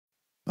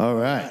All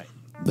right,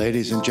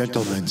 ladies and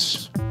gentlemen,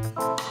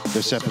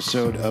 this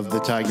episode of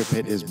The Tiger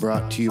Pit is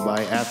brought to you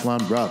by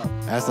Athlon Rub.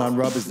 Athlon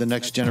Rub is the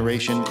next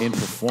generation in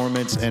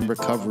performance and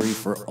recovery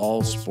for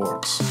all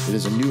sports. It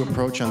is a new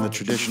approach on the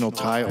traditional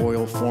Thai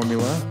oil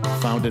formula,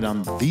 founded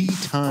on the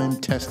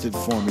time-tested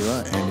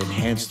formula and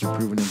enhanced through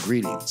proven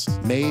ingredients.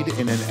 Made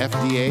in an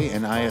FDA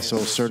and ISO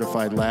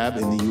certified lab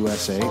in the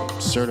USA,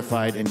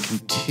 certified and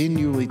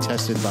continually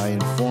tested by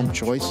Informed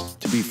Choice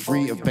to be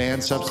free of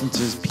banned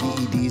substances,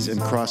 PEDs, and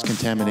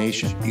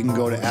cross-contamination. You can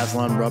go to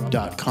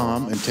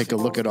athlonrub.com and take a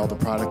look at all the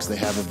products they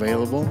have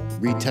available,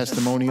 read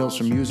testimonials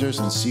from users,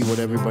 and see what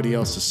everybody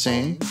else is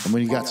saying. And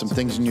when you got some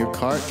things in your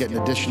cart, get an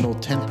additional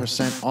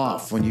 10%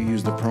 off when you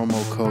use the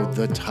promo code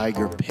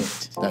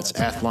TheTigerPit. That's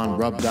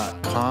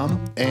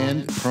athlonrub.com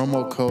and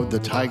promo code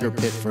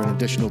TheTigerPit for an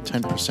additional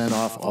 10%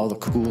 off all the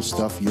cool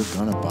stuff you're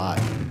gonna buy.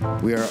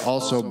 We are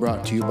also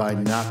brought to you by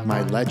Knock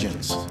My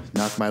Legends.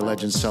 Knock My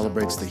Legends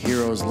celebrates the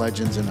heroes,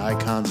 legends, and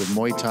icons of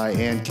Muay Thai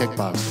and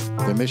kickboxing.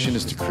 Their mission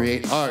is to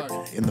create art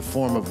in the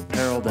form of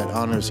apparel that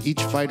honors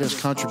each fighter's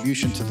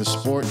contribution to the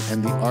sport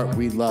and the art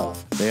we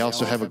love. They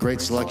also have a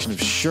great selection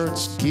of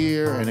shirts,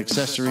 gear, and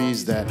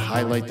accessories that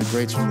highlight the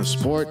greats from the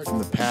sport from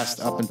the past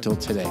up until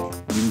today.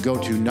 You can go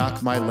to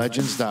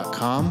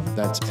knockmylegends.com,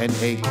 that's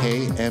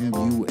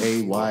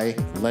NAKMUAY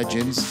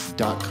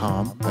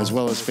legends.com, as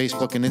well as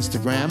Facebook and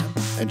Instagram,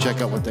 and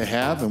check out what they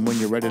have. And when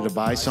you're ready to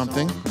buy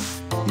something,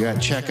 you're at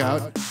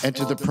checkout,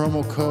 enter the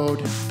promo code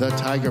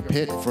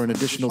TheTigerPit for an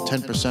additional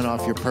 10%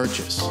 off your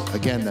purchase.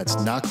 Again, that's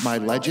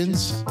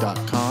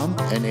knockmylegends.com,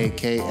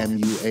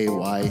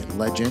 NAKMUAY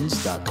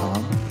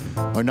legends.com,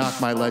 or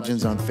Knock My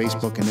Legends on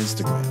Facebook and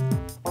Instagram.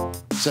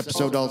 This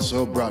episode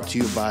also brought to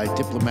you by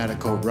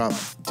Diplomatico Rum.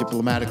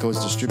 Diplomatico is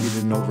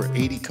distributed in over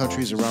 80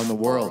 countries around the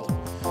world.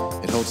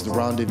 It holds the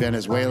Ron de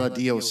Venezuela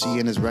DOC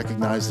and is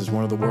recognized as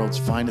one of the world's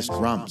finest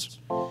rums.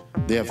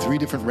 They have 3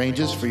 different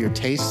ranges for your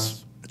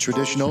tastes: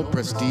 traditional,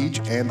 prestige,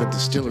 and the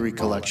distillery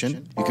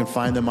collection. You can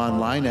find them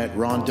online at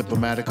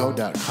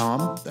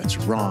rondiplomatico.com. That's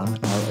Ron,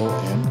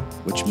 R-O-N,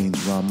 which means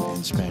rum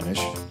in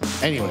Spanish.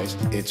 Anyways,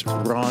 it's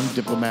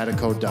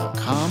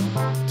rondiplomatico.com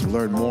to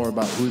learn more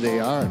about who they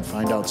are and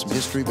find out some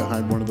history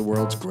behind one of the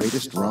world's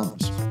greatest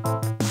rums.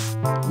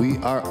 We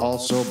are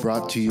also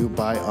brought to you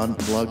by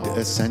Unplugged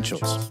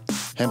Essentials.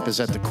 Hemp is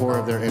at the core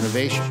of their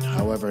innovation.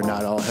 However,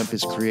 not all hemp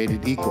is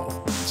created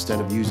equal.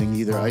 Instead of using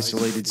either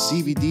isolated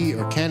CBD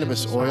or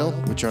cannabis oil,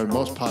 which are the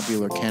most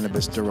popular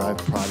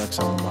cannabis-derived products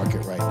on the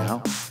market right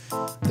now,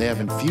 they have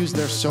infused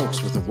their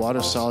soaps with a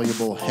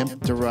water-soluble,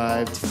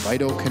 hemp-derived,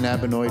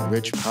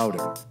 phytocannabinoid-rich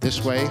powder.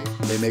 This way,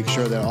 they make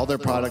sure that all their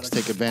products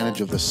take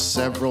advantage of the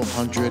several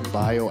hundred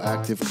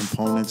bioactive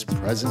components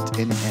present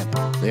in hemp.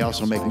 They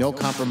also make no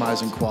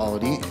compromise in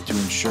quality to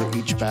ensure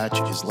each batch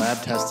is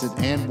lab-tested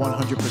and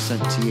 100%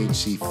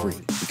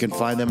 THC-free. You can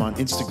find them on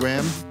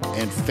Instagram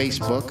and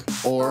Facebook,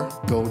 or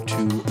go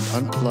to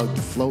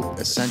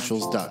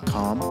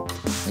unpluggedfloatessentials.com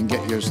and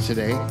get yours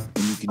today.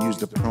 And you can use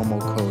the promo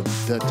code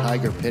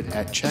TheTigerPit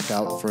at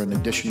checkout for an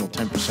additional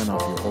 10%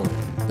 off your order.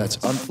 That's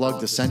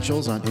Unplugged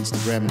Essentials on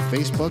Instagram and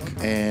Facebook,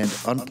 and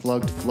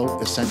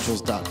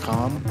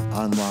unpluggedfloatessentials.com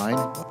online.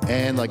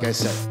 And like I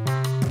said,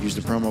 use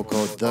the promo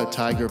code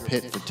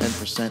TheTigerPit for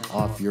 10%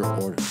 off your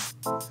order.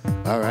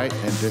 All right,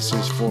 and this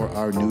is for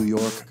our New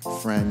York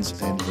friends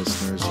and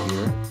listeners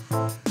here.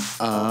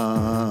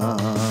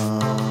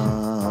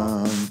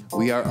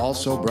 We are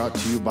also brought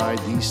to you by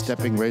the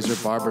Stepping Razor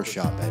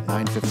Barbershop at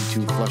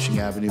 952 Flushing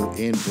Avenue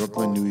in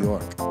Brooklyn, New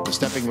York. The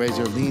Stepping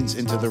Razor leans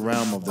into the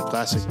realm of the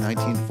classic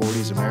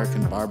 1940s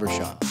American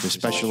barbershop. They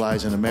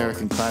specialize in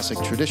American classic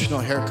traditional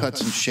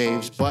haircuts and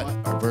shaves, but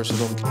are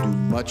versatile and can do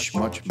much,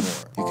 much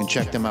more. You can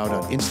check them out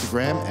on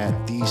Instagram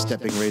at the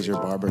Stepping Razor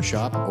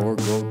Barbershop, or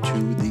go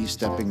to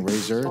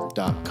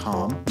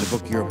thesteppingrazor.com to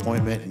book your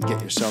appointment and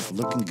get yourself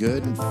looking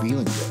good and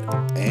feeling good.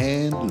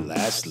 And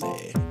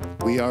lastly,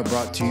 we are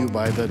brought to you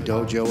by the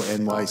Dojo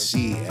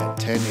NYC at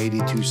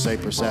 1082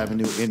 Cypress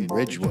Avenue in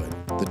Ridgewood.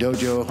 The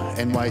Dojo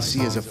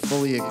NYC is a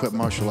fully equipped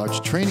martial arts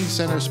training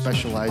center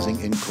specializing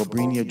in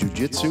Cobrinha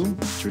Jiu-Jitsu,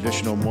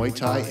 traditional Muay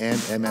Thai, and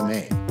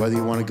MMA. Whether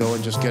you want to go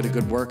and just get a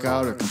good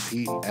workout or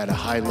compete at a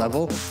high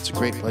level, it's a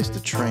great place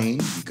to train.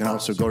 You can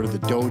also go to the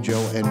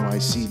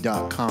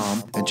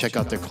dojonyc.com and check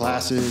out their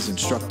classes,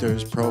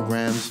 instructors,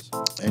 programs,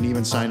 and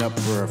even sign up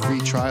for a free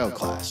trial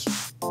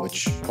class,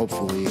 which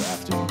hopefully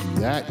after you do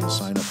that, you'll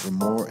sign up for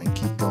more and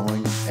keep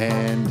going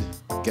and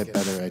get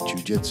better at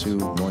jiu-jitsu,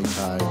 Muay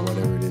Thai,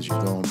 whatever it is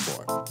you're going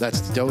for.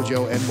 That's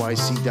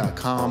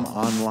dojonyc.com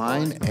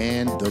online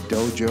and the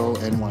Dojo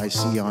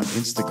NYC on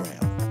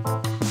Instagram.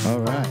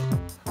 All right.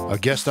 Our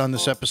guest on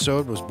this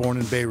episode was born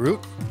in Beirut.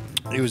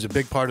 He was a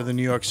big part of the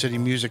New York City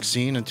music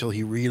scene until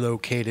he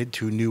relocated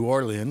to New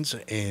Orleans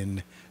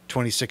in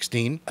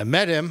 2016. I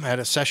met him at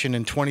a session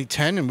in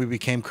 2010 and we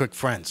became quick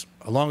friends.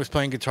 Along with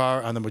playing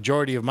guitar on the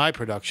majority of my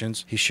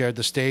productions, he shared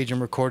the stage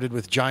and recorded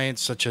with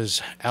giants such as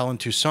Alan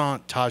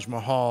Toussaint, Taj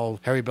Mahal,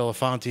 Harry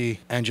Belafonte,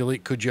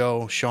 Angelique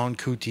Kidjo, Sean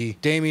Kuti,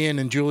 Damian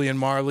and Julian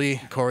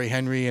Marley, Corey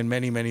Henry, and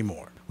many, many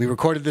more. We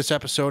recorded this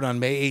episode on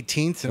May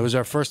 18th. It was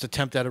our first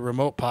attempt at a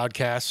remote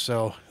podcast.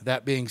 So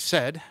that being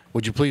said,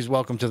 would you please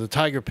welcome to the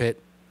Tiger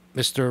Pit,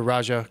 Mr.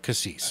 Raja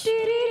Kassis.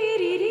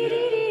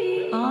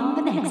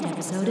 On the next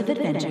episode of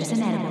Adventures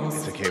in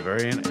Edibles. It's a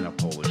Bavarian and a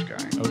Polish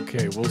guy.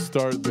 Okay, we'll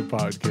start the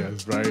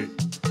podcast right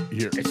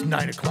here. It's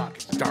 9 o'clock.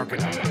 It's dark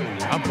enough.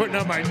 I'm putting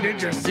on my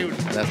ninja suit.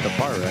 That's the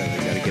part, right?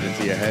 You gotta get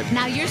into your head.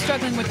 Now you're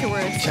struggling with your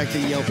words. Check the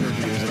Yelp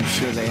reviews. I'm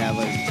sure they have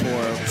like 4.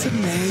 It's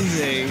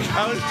amazing.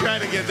 I was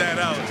trying to get that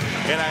out,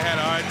 and I had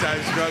a hard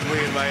time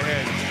struggling in my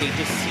head. They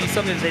just see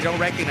something that they don't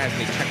recognize,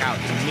 and they check out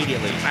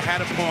immediately. I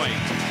had a point.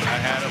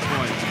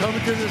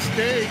 Coming to the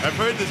stage. I've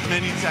heard this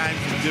many times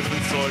from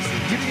different sources.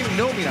 You didn't even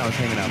know me when I was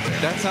hanging out there.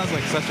 That sounds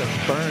like such a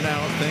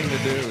burnout thing to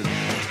do.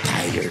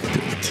 Tiger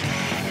Pit.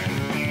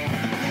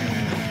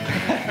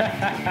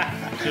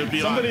 Should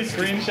be Somebody honest.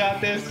 screenshot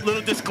this.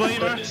 Little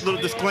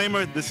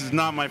disclaimer. This is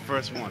not my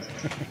first one.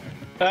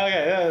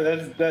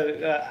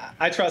 Okay,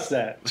 I trust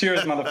that.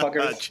 Cheers,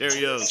 motherfuckers.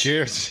 Cheerios.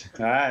 Cheers.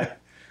 All right.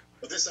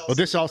 Well,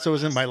 this also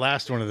isn't my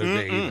last one of the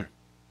day either.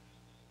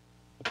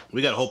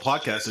 We got a whole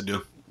podcast to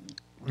do.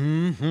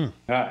 All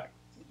right.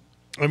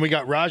 And we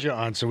got Raja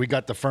on, so we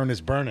got the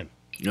furnace burning.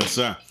 Yes,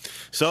 sir.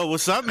 So,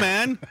 what's up,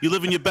 man? You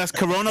living your best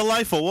Corona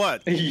life or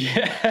what?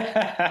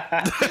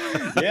 Yeah.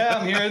 Yeah,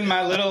 I'm here in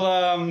my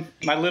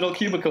little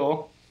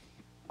cubicle,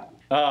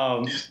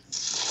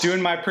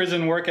 doing my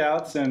prison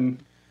workouts,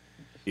 and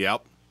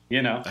Yep.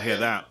 you know. I hear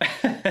that.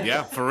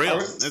 Yeah, for real.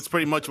 That's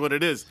pretty much what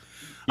it is.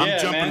 I'm Yeah,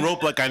 jumping man.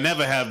 rope like I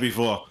never have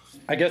before.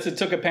 I guess it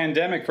took a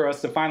pandemic for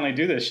us to finally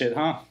do this shit,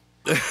 huh?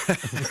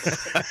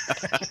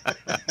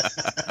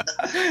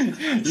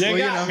 You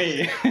got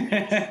me.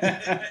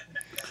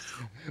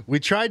 We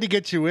tried to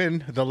get you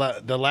in the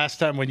last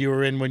time when you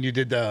were in when you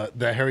did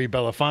the Harry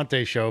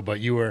Belafonte show, but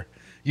you were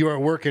a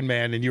working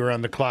man and you were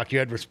on the clock. You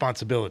had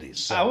responsibilities.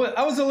 So.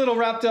 I was a little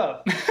wrapped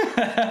up.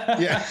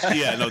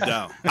 Yeah, no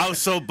doubt. I was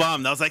so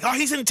bummed. I was like, oh,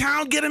 he's in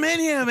town. Get him in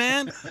here,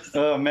 man.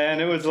 Oh man,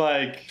 it was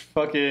like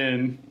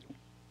fucking.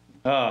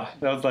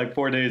 That was like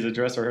 4 days of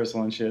dress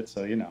rehearsal and shit.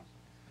 So you know.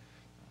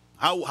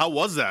 How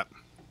was that?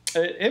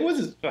 It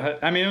was.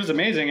 I mean, it was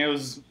amazing. It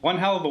was one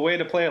hell of a way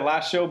to play a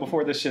last show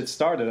before this shit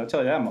started. I'll tell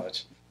you that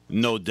much.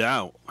 No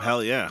doubt.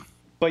 Hell yeah.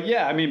 But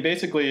yeah, I mean,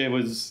 basically, it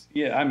was.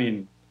 Yeah, I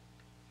mean,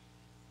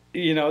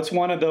 you know, it's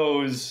one of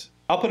those.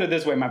 I'll put it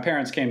this way: my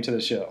parents came to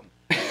the show.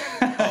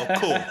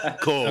 Oh,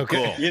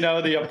 cool. You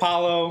know, the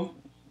Apollo.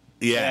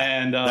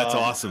 Yeah, And that's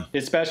awesome.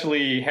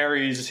 Especially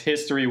Harry's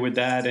history with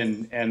that,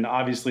 and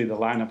obviously the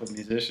lineup of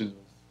musicians.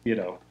 You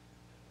know,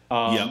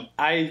 Yep.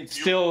 I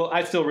still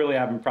really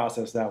haven't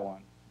processed that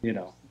one. You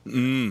know.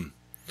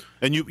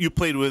 And you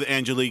played with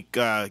Angelique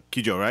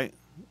Kidjo, right?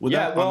 With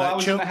Yeah, that, well, on that I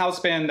was show? in the house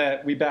band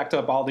that we backed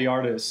up all the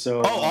artists.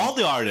 So Oh, all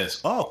the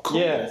artists. Oh,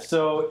 cool. yeah,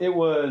 so it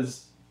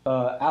was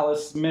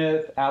Alice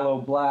Smith, Aloe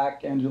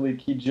Black,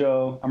 Angelique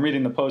Kidjo. I'm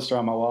reading the poster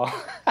on my wall.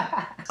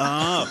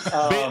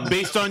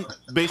 Based on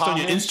your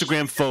Common.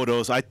 Instagram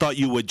photos, I thought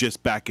you were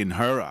just backing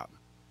her up.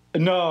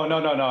 No.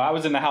 I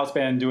was in the house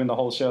band doing the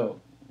whole show.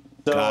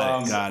 So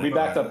Got it. we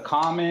backed up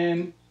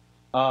Common,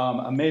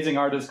 amazing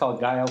artist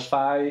called Gaël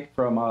Faye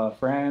from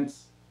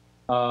France,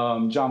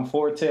 John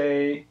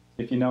Forte,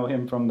 if you know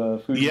him from the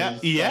Fugees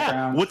Yeah.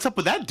 background. What's up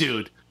with that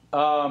dude?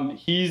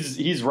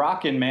 He's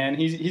rocking, man.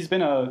 He's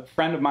been a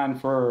friend of mine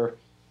for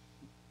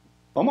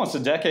almost a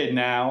decade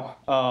now.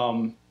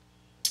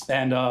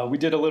 And we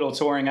did a little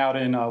touring out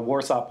in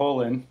Warsaw,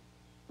 Poland.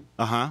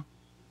 Uh-huh.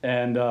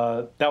 And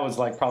that was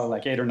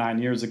probably 8 or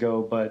 9 years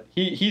ago. But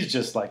he's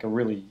just like a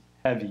really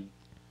heavy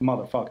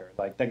motherfucker.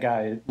 Like that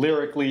guy,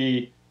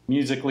 lyrically,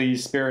 musically,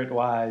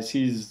 spirit-wise,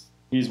 he's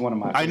one of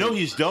my I know favorites.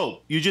 he's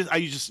dope.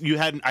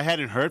 I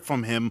hadn't heard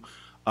from him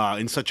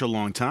in such a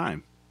long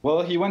time.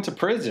 Well, he went to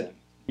prison,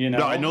 you know.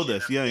 No, I know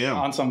this. Yeah.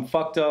 On some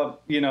fucked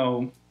up, you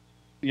know,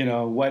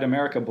 white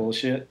America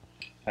bullshit,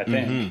 I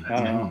think. I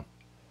don't know.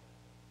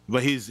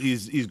 But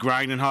he's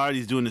grinding hard.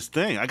 He's doing his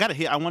thing. I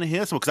want to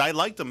hear some because I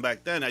liked him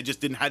back then. I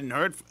just hadn't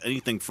heard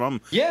anything from.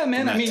 Yeah,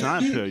 man. from I that mean,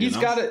 time period, he's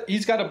you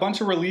know? got a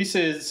bunch of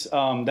releases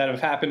that have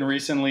happened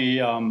recently.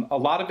 A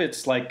lot of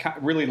it's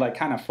really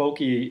kind of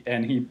folky,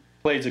 and he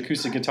plays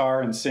acoustic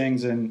guitar and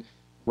sings and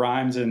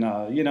rhymes, and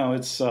you know,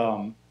 it's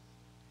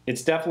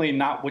definitely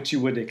not what you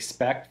would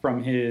expect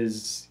from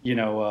his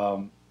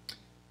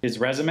his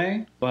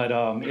resume, but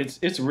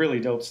it's really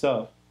dope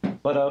stuff.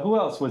 But who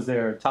else was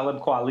there?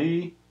 Talib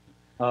Kweli.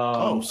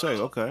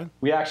 Okay.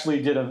 We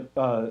actually did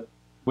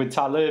with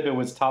Talib. It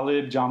was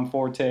Talib, John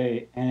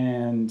Forte,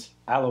 and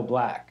Aloe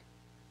Black,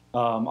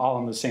 all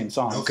on the same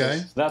song. Okay.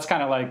 So that's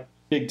kind of like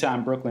big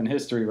time Brooklyn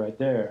history right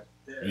there.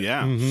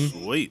 Yeah,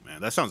 sweet,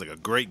 man. That sounds like a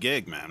great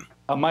gig, man.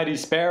 A Mighty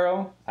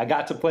Sparrow. I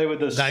got to play with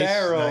the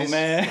Sparrow, nice.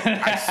 man.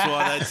 I saw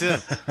that too.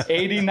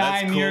 89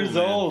 That's cool, years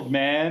man. old,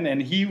 man,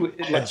 and he.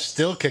 It's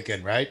still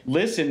kicking, right?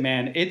 Listen,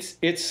 man,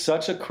 it's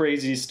such a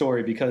crazy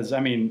story because, I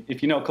mean,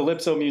 if you know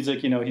Calypso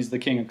music, you know he's the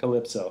king of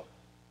Calypso.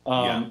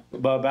 But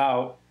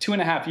about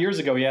 2.5 years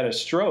ago, he had a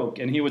stroke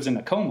and he was in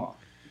a coma.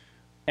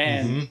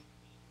 And,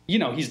 you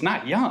know, he's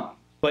not young,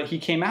 but he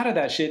came out of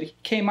that shit. He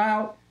came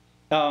out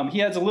He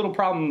has a little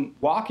problem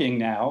walking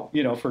now,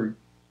 you know, for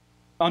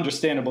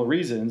understandable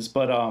reasons,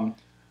 but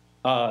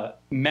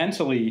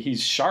mentally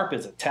he's sharp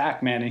as a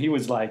tack, man. And he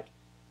was like,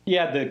 he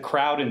had the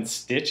crowd in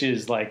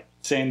stitches, like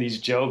saying these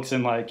jokes,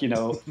 and like, you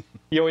know,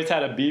 he always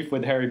had a beef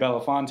with Harry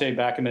Belafonte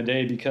back in the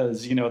day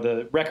because, you know,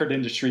 the record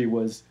industry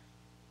was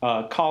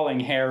calling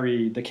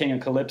Harry the King of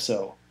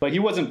Calypso, but he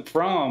wasn't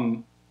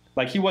from,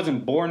 like, he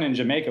wasn't born in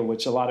Jamaica,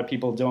 which a lot of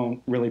people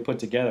don't really put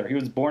together. He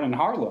was born in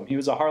Harlem. He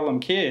was a Harlem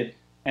kid,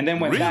 and then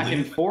went back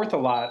and forth a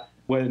lot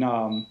when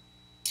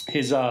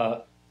his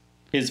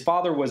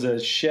father was a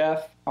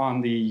chef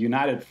on the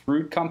United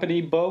Fruit Company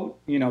boat,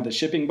 you know, the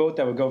shipping boat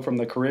that would go from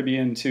the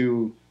Caribbean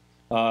to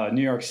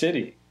New York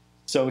City.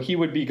 So he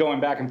would be going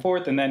back and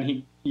forth, and then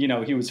he, you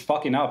know, he was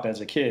fucking up as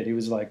a kid. He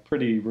was like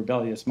pretty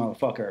rebellious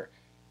motherfucker.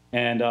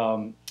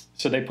 And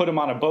so they put him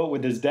on a boat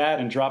with his dad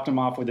and dropped him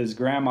off with his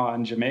grandma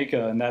in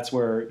Jamaica, and that's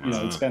where, you know,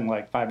 he spent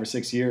like 5 or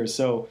 6 years.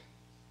 So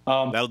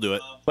that'll do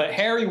it. But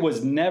Harry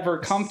was never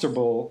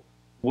comfortable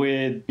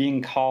with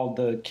being called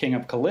the King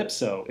of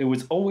Calypso. It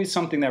was always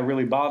something that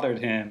really bothered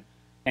him.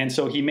 And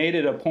so he made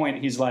it a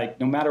point. He's like,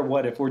 no matter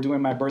what, if we're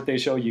doing my birthday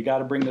show, you got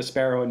to bring the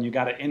Sparrow and you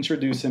got to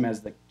introduce him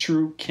as the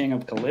true King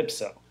of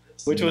Calypso,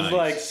 which was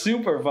like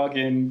super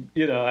fucking,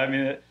 you know, I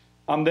mean,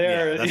 I'm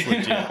there. Yeah, that's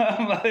legit.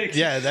 I'm like,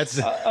 yeah,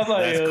 that's I'm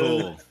like, that's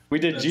cool. We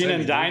did Gina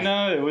and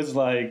Dinah. It was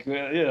like, you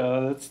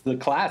know, that's the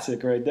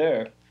classic right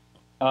there.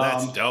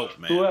 That's dope,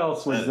 man. Who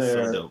else was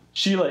there? So dope.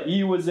 Sheila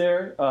E. was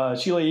there.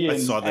 Sheila E. and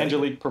that.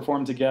 Angelique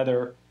performed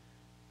together.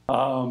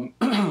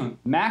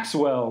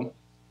 Maxwell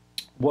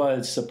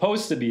was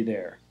supposed to be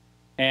there,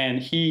 and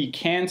he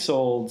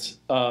canceled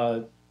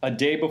a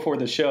day before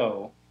the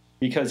show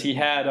because he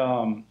had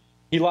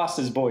he lost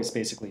his voice.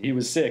 Basically, he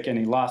was sick and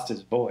he lost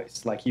his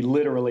voice. Like, he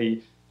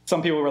literally.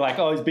 Some people were like,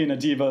 "Oh, he's being a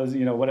diva,"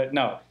 you know what?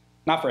 No.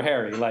 Not for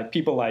Harry. Like,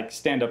 people like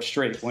stand up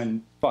straight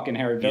when fucking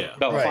Harry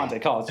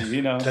Belafonte calls you,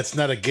 you know? That's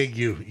not a gig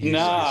you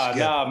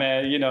Nah,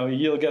 man. You know,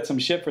 you'll get some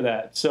shit for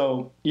that.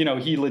 So, you know,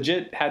 he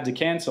legit had to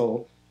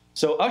cancel.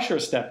 So Usher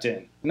stepped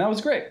in, and that was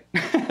great.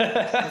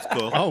 That's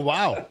cool. Oh,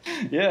 wow.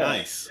 Yeah.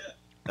 Nice.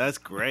 That's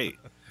great.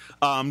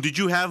 Did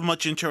you have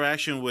much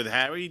interaction with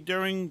Harry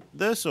during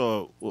this,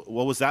 or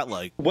what was that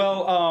like?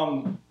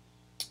 Well,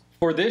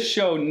 for this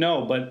show,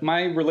 no. But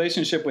my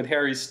relationship with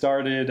Harry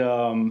started...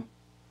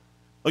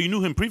 Oh, you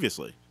knew him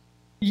previously?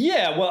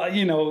 Yeah, well,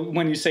 you know,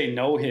 when you say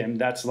know him,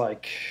 that's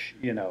like,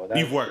 you know, that,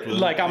 you've worked with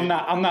like him.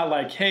 I'm not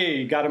like,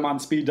 hey, got him on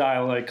speed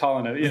dial, like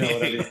calling it, you know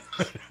what I mean?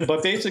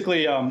 But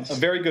basically, a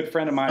very good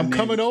friend of mine. I'm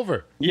coming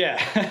over.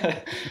 Yeah,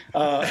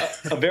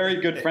 a very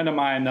good friend of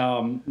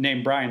mine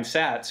named Brian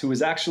Satz, who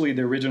was actually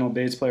the original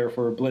bass player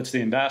for Blitz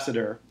the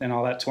Ambassador and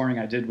all that touring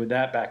I did with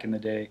that back in the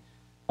day.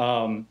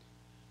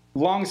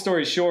 Long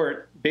story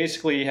short,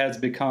 basically has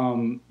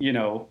become, you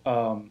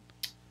know.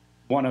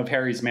 One of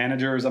Harry's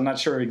managers. I'm not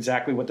sure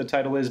exactly what the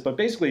title is, but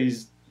basically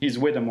he's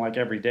with him like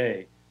every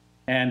day.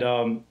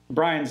 And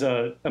Brian's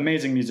an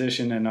amazing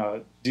musician and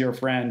a dear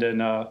friend,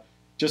 and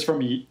just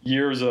from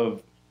years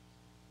of,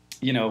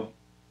 you know,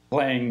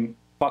 playing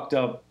fucked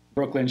up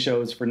Brooklyn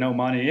shows for no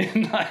money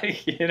and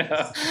like, you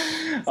know,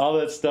 all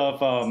that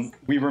stuff.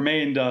 We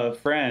remained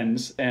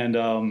friends,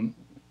 and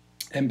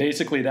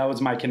basically that was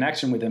my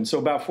connection with him. So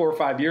about 4 or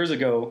 5 years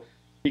ago,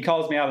 he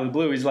calls me out of the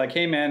blue. He's like,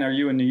 hey, man, are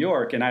you in New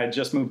York? And I had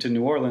just moved to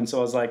New Orleans. So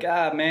I was like,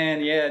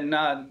 man, yeah,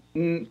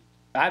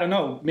 I don't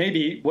know.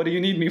 Maybe. What do you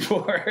need me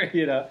for?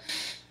 You know?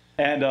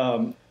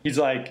 And he's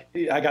like,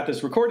 I got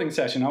this recording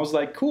session. I was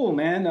like, cool,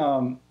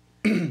 man.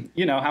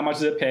 You know, how much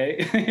does it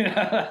pay?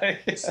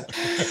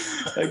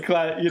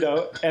 You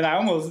know, and I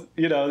almost,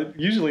 you know,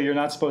 usually you're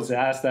not supposed to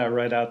ask that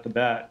right out the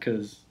bat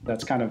because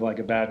that's kind of like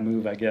a bad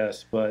move, I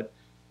guess. But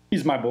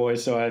he's my boy,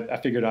 so I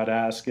figured I'd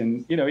ask.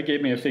 And, you know, he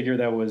gave me a figure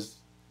that was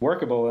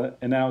workable,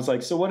 and then I was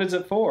like, so what is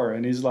it for?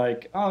 And he's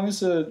like, oh,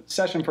 this is a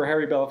session for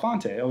Harry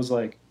Belafonte. I was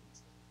like,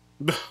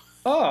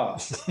 oh.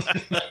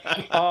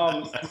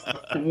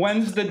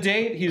 When's the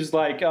date? He's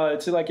like,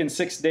 it's like in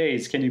 6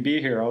 days. Can you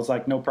be here? I was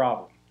like, no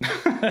problem.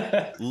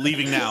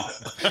 Leaving now.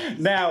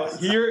 Now,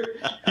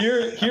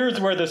 here's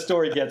where the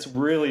story gets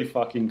really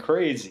fucking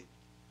crazy.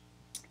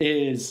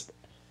 Is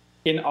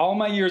in all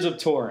my years of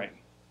touring,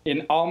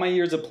 in all my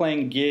years of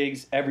playing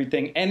gigs,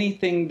 everything,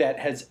 anything that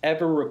has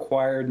ever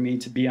required me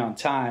to be on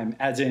time,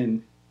 as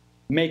in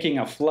making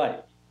a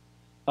flight,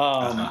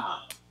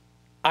 I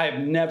have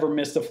never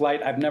missed a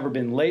flight. I've never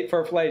been late for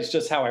a flight. It's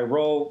just how I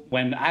roll.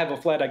 When I have a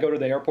flight, I go to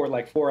the airport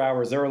like 4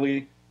 hours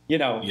early. You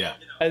know, yeah.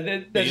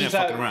 That's just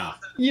fucking around.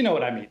 You know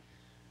what I mean.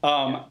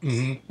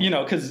 You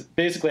know, because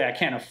basically I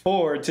can't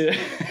afford to.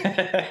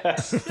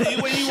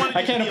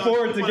 I can't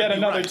afford to get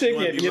another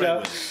ticket. You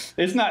know,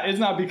 it's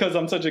not because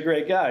I'm such a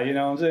great guy. You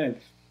know what I'm saying?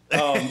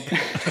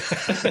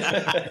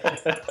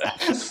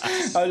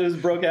 I was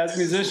just broke ass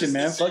musician,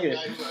 man. Fuck it.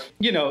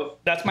 You know,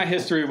 that's my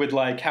history with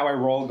like how I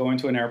roll, going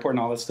to an airport and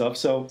all that stuff.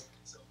 So,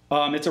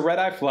 it's a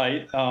red-eye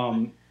flight.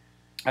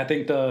 I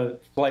think the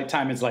flight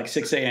time is like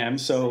 6 a.m.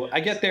 So I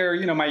get there,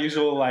 you know, my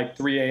usual like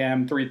 3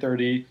 a.m.,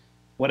 3:30,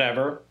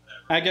 whatever.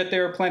 I get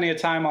there, plenty of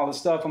time, all this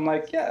stuff. I'm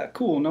like, yeah,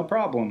 cool, no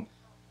problem.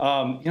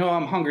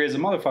 I'm hungry as a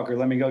motherfucker.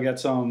 Let me go get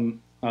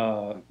some.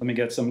 Let me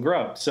get some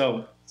grub.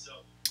 So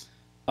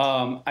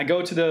I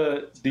go to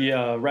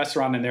the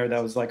restaurant in there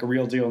that was like a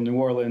real deal New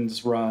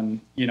Orleans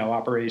run,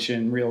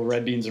 operation, real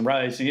red beans and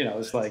rice.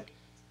 It's like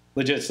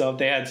legit stuff.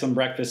 They had some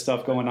breakfast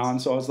stuff going on.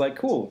 So I was like,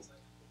 cool.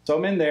 So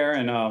I'm in there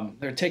and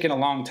they're taking a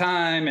long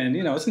time. And,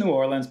 it's New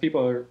Orleans.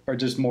 People are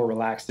just more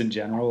relaxed in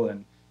general.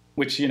 And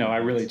which, I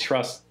really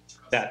trust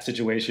that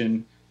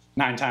situation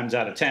 9 times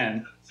out of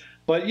 10.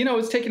 But,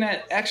 it's taking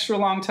that extra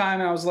long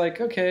time. And I was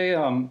like, okay,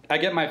 I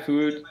get my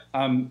food.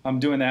 I'm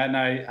doing that. And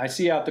I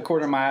see out the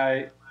corner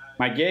of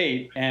my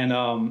gate. And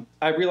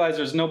I realize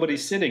there's nobody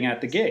sitting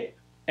at the gate.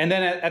 And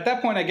then at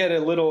that point, I get a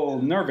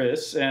little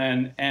nervous.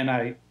 And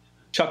I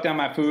chuck down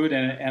my food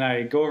and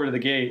I go over to the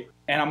gate.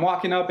 And I'm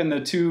walking up and the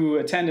 2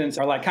 attendants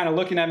are like kind of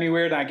looking at me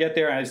weird. And I get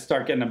there and I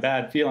start getting a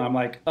bad feeling. I'm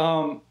like,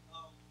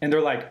 and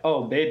they're like,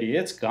 oh, baby,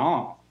 it's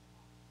gone.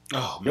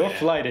 Oh, Your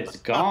flight is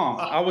gone.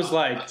 I was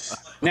like,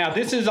 now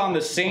this is on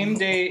the same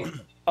day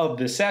of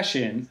the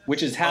session,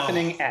 which is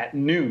happening at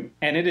noon.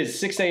 And it is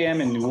 6 a.m.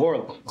 in New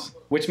Orleans,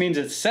 which means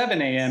it's 7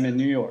 a.m. in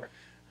New York.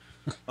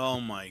 Oh,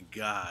 my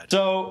God.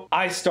 So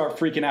I start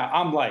freaking out.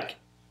 I'm like,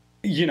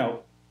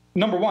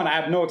 number one, I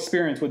have no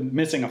experience with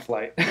missing a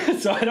flight,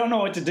 so I don't know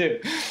what to do.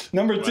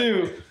 Number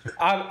two,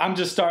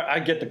 I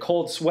get the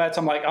cold sweats.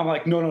 I'm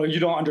like, no, you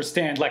don't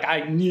understand. Like,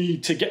 I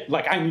need to get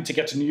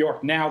to New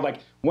York now. Like,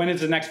 when is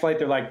the next flight?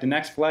 They're like, the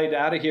next flight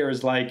out of here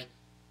is like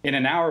in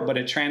an hour, but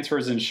it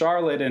transfers in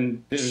Charlotte,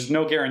 and there's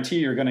no guarantee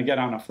you're going to get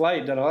on a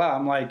flight. Da, da, da.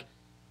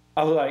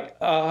 I was like,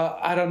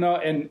 I don't know.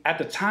 And at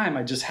the time,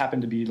 I just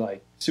happened to be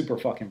like super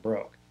fucking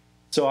broke.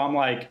 So I'm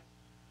like,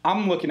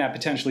 I'm looking at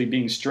potentially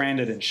being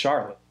stranded in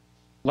Charlotte.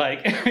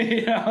 Like,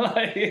 no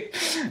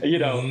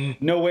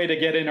way to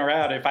get in or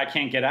out if I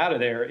can't get out of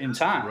there in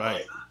time.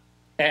 Right.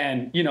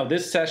 And,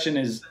 this session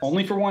is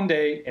only for one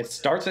day. It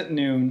starts at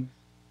noon.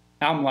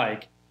 I'm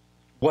like,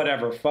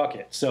 whatever, fuck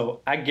it. So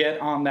I get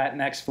on that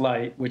next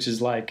flight, which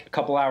is like a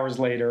couple hours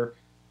later.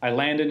 I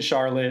land in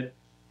Charlotte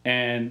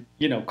and,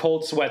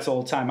 cold sweats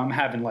all the time. I'm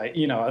having like,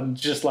 I'm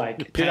just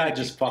like, did I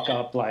just fuck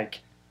up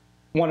like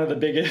one of the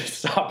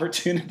biggest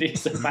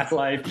opportunities in my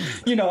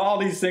life? All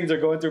these things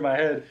are going through my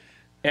head.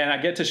 And I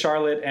get to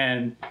Charlotte,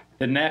 and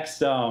the next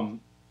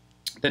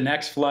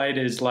flight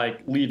is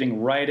like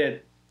leaving right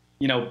at,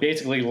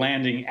 basically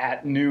landing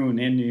at noon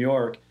in New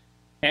York.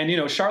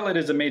 And, Charlotte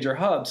is a major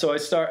hub. So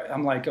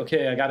I'm like,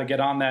 okay, I got to get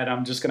on that.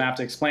 I'm just going to have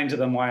to explain to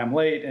them why I'm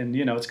late. And,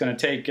 it's going to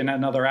take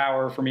another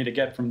hour for me to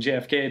get from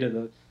JFK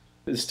to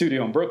the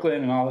studio in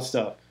Brooklyn and all this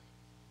stuff.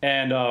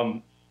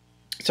 And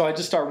so I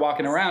just start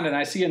walking around, and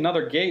I see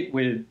another gate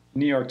with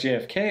New York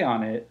JFK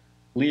on it,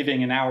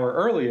 leaving an hour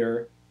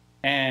earlier.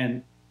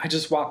 And I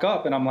just walk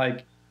up and I'm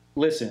like,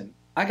 listen,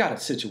 I got a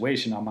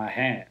situation on my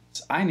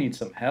hands. I need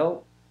some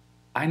help.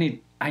 I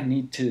need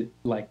to,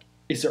 like,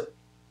 is there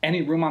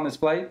any room on this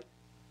flight?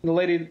 And the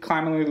lady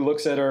calmly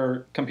looks at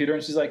her computer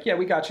and she's like, yeah,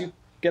 we got you.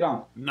 Get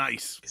on.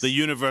 Nice. The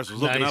universe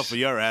was looking out for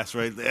your ass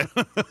right there.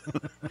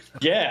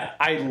 Yeah.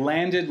 I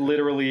landed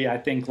literally, I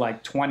think,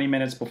 like 20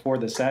 minutes before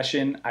the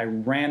session. I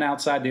ran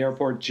outside the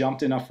airport,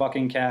 jumped in a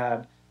fucking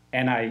cab,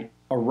 and I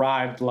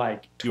arrived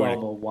like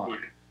 12:01.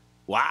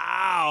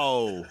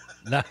 Wow.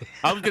 Nice.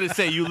 I was going to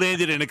say you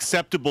landed an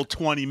acceptable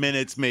 20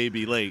 minutes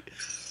maybe late.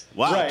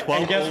 Wow. Right.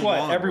 And guess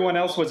what? Everyone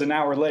else was an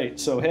hour late.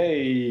 So,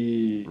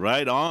 hey.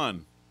 Right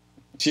on.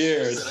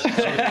 Cheers.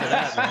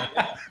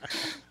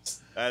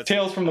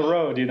 Tales from the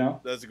road,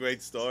 That's a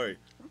great story.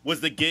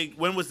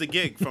 When was the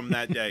gig from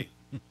that day?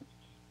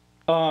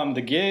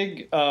 The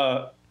gig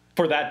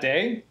for that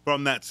day?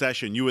 From that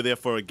session. You were there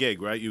for a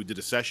gig, right? You did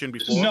a session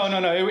before?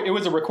 No. It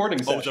was a recording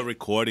session. Oh, it was a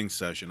recording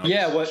session. Okay.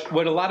 Yeah,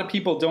 what a lot of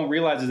people don't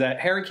realize is that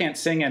Harry can't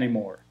sing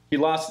anymore.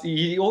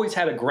 He always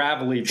had a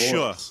gravelly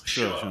voice.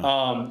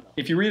 Sure.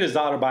 If you read his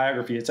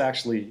autobiography, it's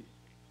actually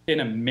an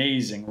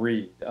amazing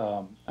read.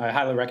 I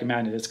highly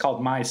recommend it. It's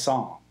called My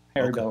Song,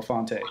 Harry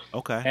Belafonte.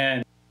 Okay.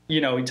 And, he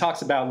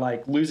talks about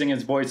like losing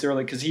his voice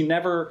early because he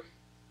never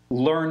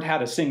learned how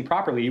to sing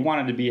properly. He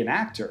wanted to be an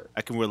actor.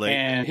 I can relate.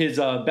 And his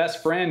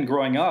best friend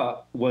growing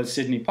up was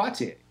Sidney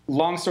Poitier.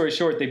 Long story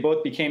short, they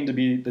both became to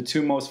be the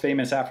 2 most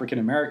famous African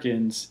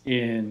Americans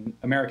in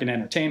American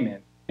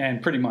entertainment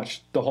and pretty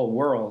much the whole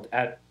world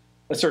at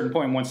a certain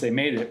point once they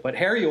made it. But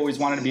Harry always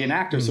wanted to be an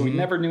actor, so he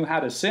never knew how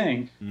to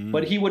sing.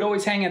 But he would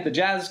always hang at the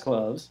jazz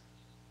clubs.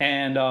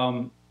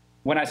 And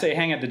when I say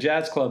hang at the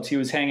jazz clubs, he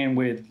was hanging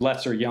with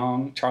Lester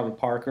Young, Charlie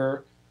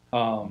Parker,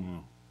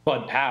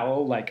 Bud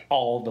Powell, like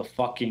all the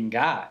fucking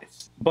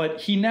guys. But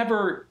he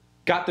never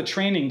got the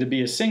training to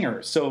be a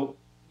singer. So,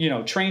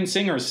 trained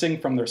singers sing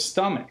from their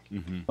stomach,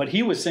 but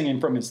he was singing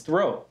from his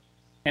throat.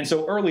 And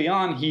so early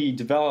on, he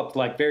developed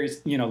like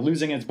various,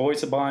 losing his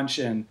voice a bunch.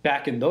 And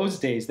back in those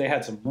days, they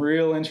had some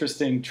real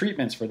interesting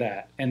treatments for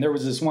that. And there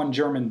was this one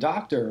German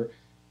doctor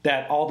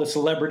that all the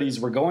celebrities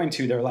were going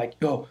to. They're like,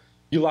 yo,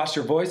 you lost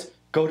your voice?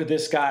 Go to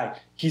this guy.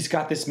 He's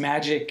got this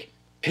magic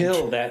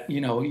pill that,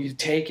 you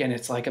take and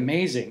it's like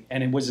amazing.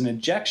 And it was an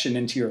injection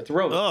into your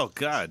throat. Oh,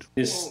 God.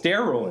 This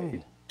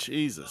steroid.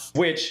 Jesus.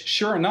 Which,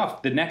 sure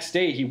enough, the next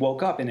day he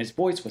woke up and his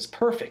voice was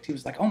perfect. He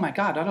was like, oh my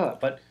God,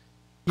 but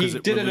he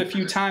did it a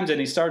few times and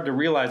he started to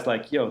realize,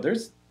 like, yo,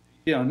 there's,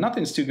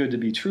 nothing's too good to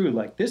be true.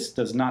 Like, this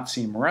does not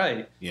seem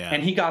right. Yeah.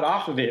 And he got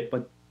off of it,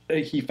 but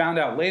he found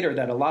out later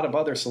that a lot of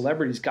other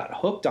celebrities got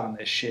hooked on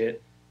this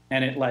shit.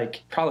 And it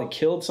like probably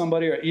killed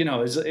somebody, or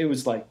it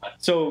was like.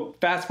 So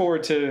fast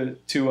forward to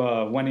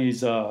when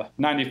he's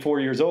 94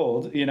 years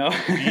old,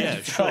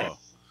 Yeah, sure. Like,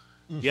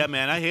 yeah,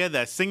 man, I hear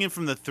that singing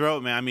from the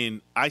throat, man. I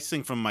mean, I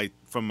sing from my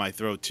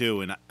throat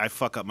too, and I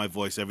fuck up my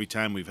voice every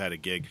time we've had a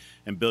gig.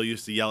 And Bill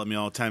used to yell at me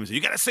all the time and say,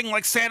 "You gotta sing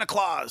like Santa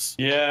Claus."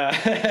 Yeah.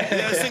 You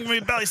gotta sing from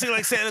your belly, sing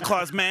like Santa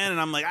Claus, man. And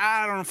I'm like,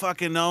 I don't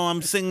fucking know.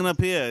 I'm singing up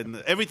here, and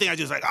everything I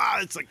just like,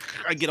 it's like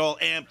I get all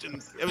amped,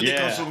 and everything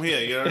comes from here.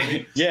 You know what I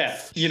mean? Yeah.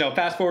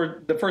 Fast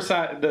forward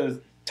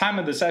the time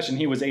of the session,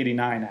 he was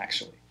 89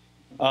 actually.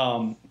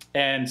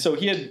 And so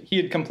he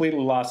had completely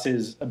lost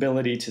his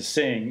ability to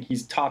sing. He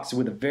talks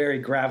with a very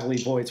gravelly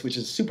voice, which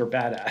is super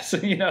badass.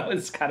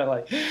 It's kind of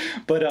like,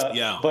 but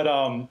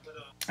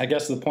I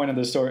guess the point of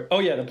the story. Oh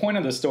yeah, the point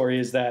of the story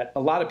is that a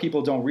lot of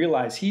people don't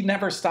realize he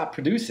never stopped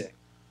producing,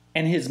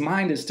 and his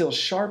mind is still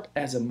sharp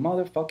as a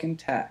motherfucking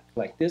tack.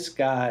 Like this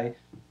guy,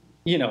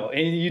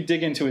 and you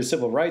dig into his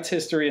civil rights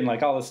history and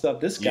like all this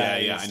stuff. This guy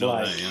is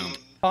like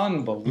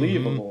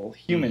unbelievable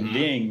human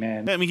being,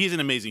 man. I mean, he's an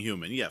amazing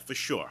human. Yeah, for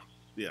sure.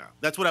 Yeah,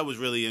 that's what I was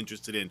really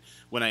interested in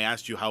when I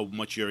asked you how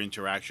much your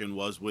interaction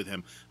was with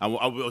him. I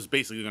was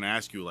basically going to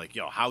ask you, like,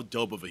 how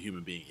dope of a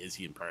human being is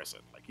he in person?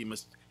 Like,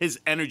 his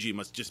energy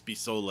must just be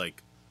so,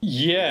 like,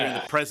 you're in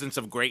the presence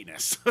of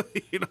greatness.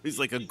 He's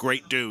like a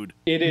great dude.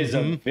 It is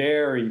a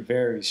very,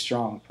 very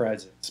strong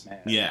presence,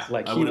 man. Yeah.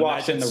 Like, he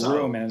walks in the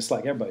room and it's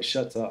like, everybody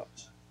shuts up.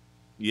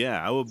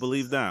 Yeah, I would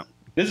believe that.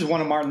 This is one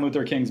of Martin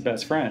Luther King's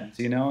best friends,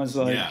 It's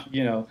like,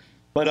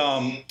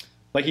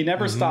 but he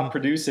never stopped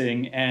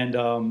producing,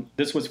 and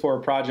this was for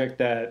a project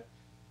that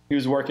he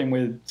was working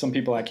with some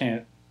people I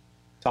can't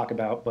talk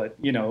about, but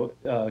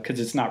because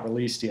it's not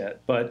released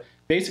yet. But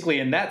basically,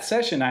 in that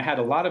session, I had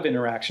a lot of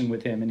interaction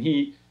with him,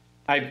 and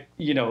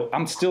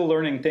I'm still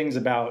learning things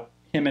about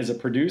him as a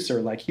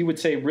producer. Like he would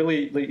say,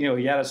 really,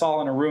 he had us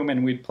all in a room,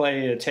 and we'd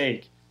play a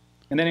take,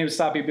 and then he would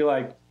stop. He'd be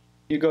like,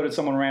 he'd go to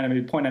someone random,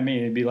 he'd point at me,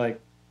 and he'd be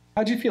like,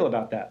 "How'd you feel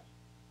about that?"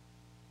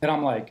 And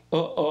I'm like,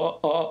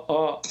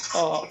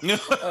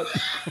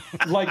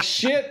 like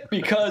shit,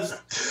 because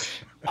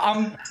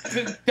I'm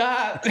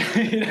God,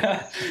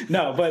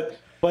 No, but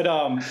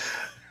and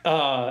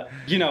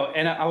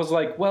I was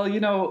like,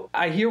 well,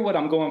 I hear what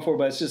I'm going for,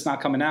 but it's just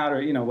not coming out,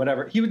 or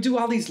whatever. He would do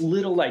all these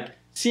little like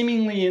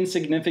seemingly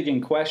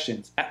insignificant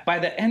questions. By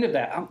the end of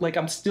that,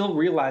 I'm still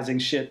realizing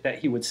shit that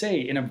he would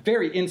say in a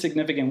very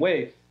insignificant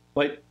way.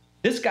 But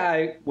this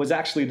guy was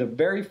actually the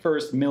very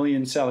first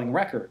million-selling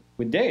record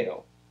with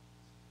Deo.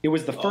 It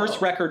was the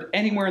first record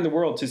anywhere in the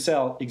world to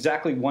sell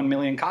exactly 1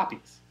 million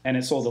copies. And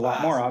it sold a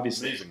lot more,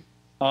 obviously.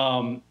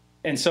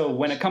 And so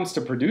when it comes to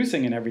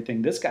producing and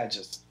everything, this guy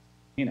just,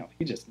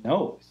 he just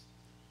knows.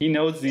 He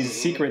knows these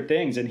secret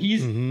things. And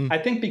he's, I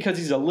think because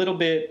he's a little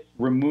bit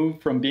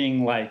removed from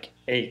being like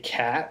a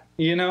cat,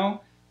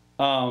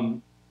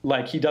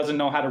 like he doesn't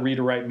know how to read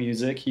or write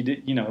music. He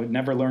did,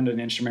 never learned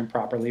an instrument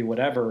properly,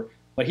 whatever.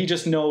 But he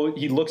just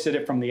he looks at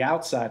it from the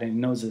outside and he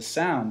knows his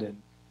sound.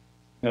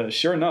 And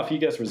sure enough, he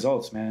gets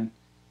results, man.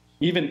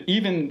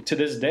 Even to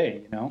this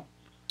day,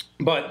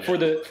 But for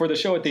the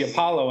show at the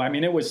Apollo, I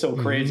mean, it was so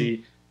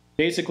crazy.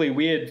 Basically,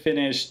 we had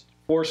finished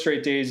 4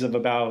 straight days of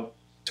about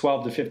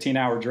 12 to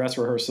 15-hour dress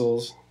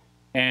rehearsals,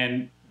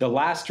 and the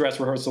last dress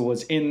rehearsal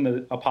was in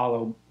the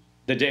Apollo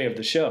the day of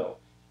the show.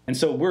 And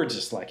so we're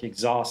just like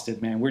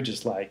exhausted, man. We're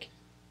just like,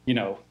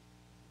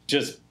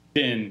 just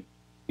been,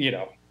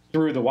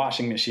 through the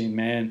washing machine,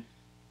 man.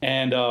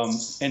 And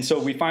so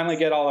we finally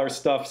get all our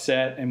stuff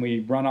set, and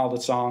we run all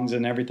the songs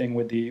and everything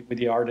with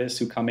the artists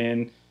who come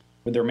in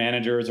with their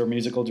managers or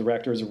musical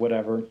directors or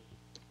whatever.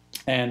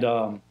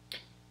 And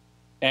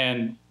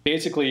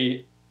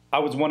basically, I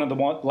was one of the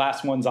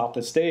last ones off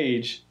the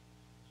stage,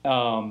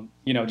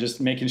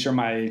 just making sure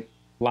my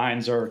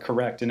lines are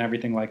correct and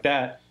everything like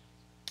that.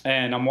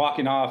 And I'm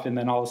walking off, and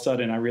then all of a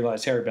sudden I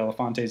realize Harry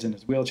Belafonte's in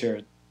his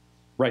wheelchair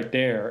right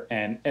there,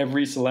 and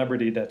every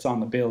celebrity that's on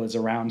the bill is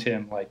around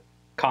him, like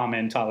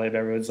Common, Talib,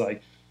 everyone's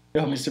like,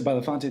 "Yo, Mr.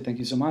 Belafonte, thank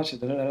you so much."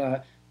 Da, da, da, da.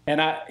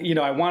 And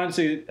I wanted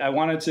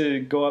to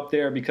go up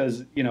there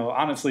because,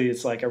 honestly,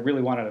 it's like I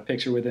really wanted a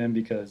picture with him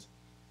because,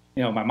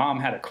 my mom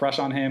had a crush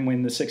on him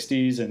in the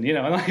 60s and,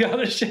 and like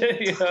other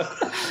shit,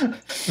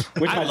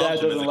 which my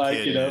dad doesn't like,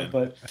 kid,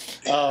 but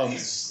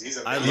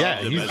I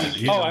loved him.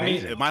 He's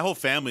amazing. My whole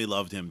family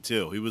loved him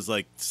too. He was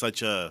like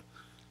such a,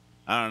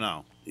 I don't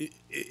know.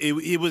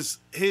 It was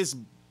his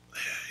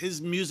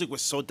music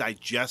was so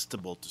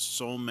digestible to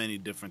so many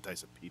different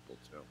types of people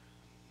too.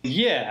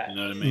 Yeah. You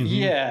know what I mean?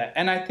 Yeah.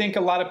 And I think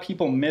a lot of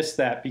people miss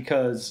that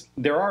because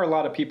there are a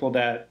lot of people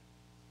that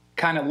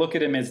kind of look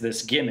at him as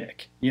this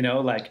gimmick,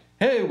 like,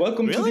 hey,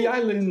 welcome to the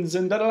islands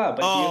and da da da.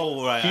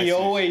 But he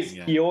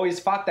always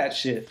fought that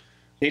shit.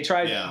 They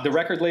tried, the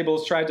record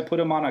labels tried to put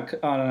him on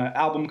an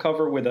album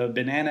cover with a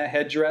banana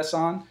headdress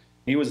on.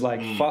 He was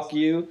like, fuck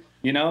you,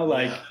 you know,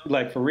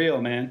 like for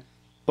real, man.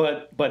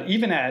 But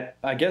even at,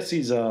 I guess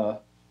he's,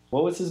 what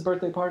was his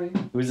birthday party?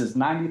 It was his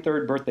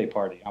 93rd birthday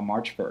party on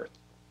March 1st.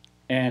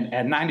 And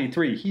at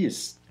 93, he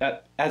is,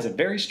 as a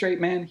very straight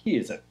man, he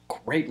is a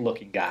great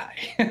looking guy.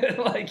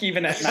 Like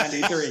even at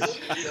 93.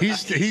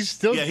 He's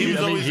still, he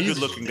was always a good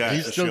looking guy.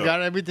 He's still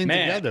got everything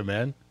together,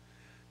 man.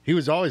 He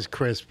was always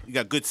crisp. He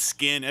got good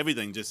skin,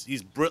 everything. Just,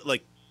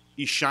 like,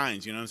 he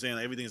shines, you know what I'm saying?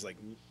 Like, everything's like,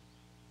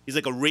 he's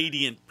like a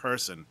radiant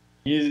person.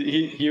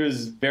 He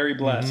was very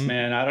blessed,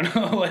 man. I don't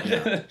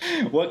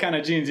know what kind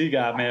of genes he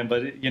got, man,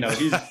 but you know,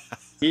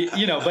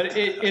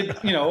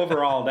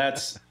 overall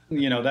that's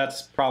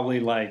probably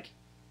like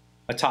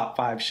a top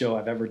 5 show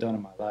I've ever done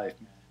in my life,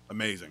 man.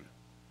 Amazing.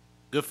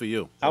 Good for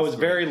you. I was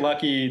very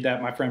lucky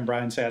that my friend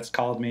Brian Satz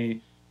called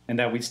me and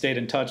that we stayed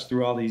in touch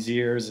through all these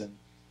years,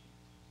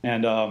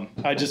 and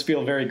I just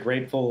feel very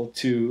grateful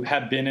to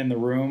have been in the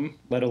room,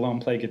 let alone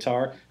play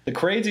guitar. The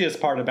craziest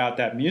part about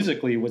that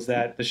musically was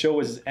that the show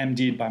was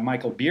MD'd by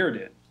Michael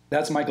Bearden.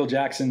 That's Michael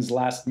Jackson's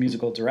last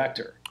musical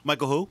director.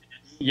 Michael who?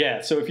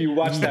 Yeah, so if you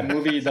watch that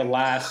movie, the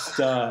last.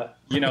 I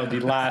don't know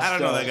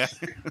that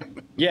guy.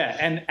 Yeah,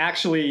 and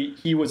actually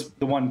he was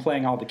the one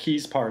playing all the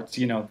keys parts,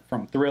 you know,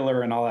 from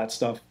Thriller and all that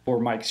stuff for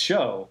Mike's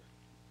show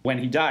when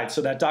he died.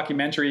 So that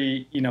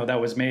documentary, you know, that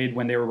was made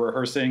when they were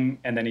rehearsing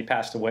and then he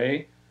passed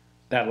away.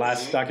 That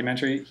last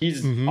documentary,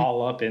 he's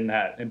all up in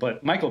that.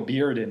 But Michael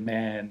Bearden,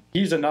 man,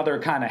 he's another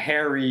kind of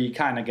hairy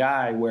kind of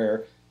guy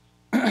where,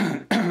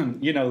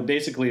 you know,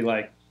 basically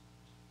like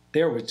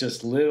there was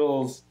just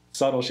little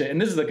subtle shit.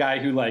 And this is the guy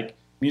who like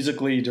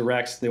musically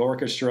directs the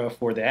orchestra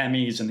for the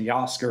Emmys and the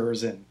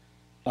Oscars. And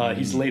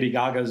he's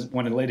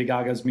one of Lady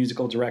Gaga's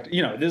musical directors.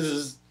 You know, this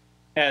is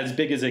as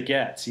big as it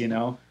gets, you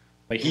know.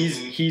 But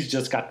he's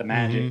just got the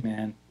magic,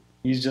 man.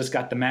 He's just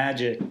got the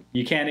magic.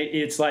 You can't,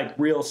 it's like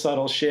real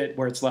subtle shit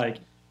where it's like,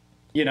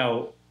 you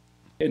know,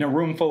 in a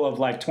room full of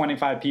like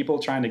 25 people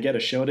trying to get a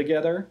show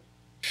together,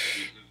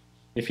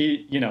 if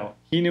he, you know,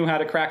 he knew how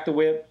to crack the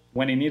whip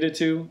when he needed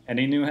to, and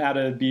he knew how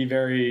to be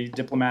very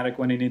diplomatic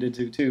when he needed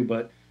to too.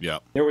 But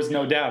there was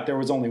no doubt there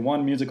was only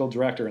one musical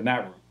director in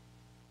that room.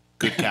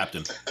 Good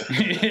captain. That's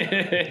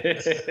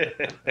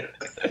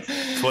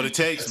what it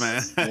takes,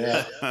 man.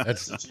 Yeah.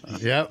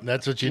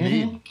 That's what you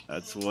need.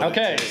 That's what.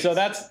 Okay, so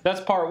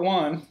that's part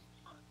 1,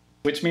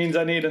 which means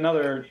I need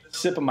another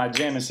sip of my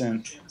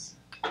Jameson.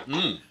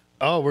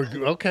 Oh, we're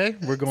okay.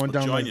 We're going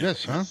down like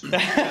this, huh?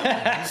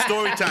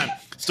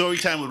 Story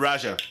time with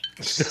Raja.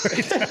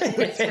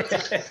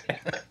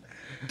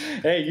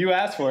 Hey, you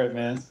asked for it,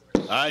 man.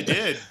 I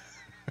did.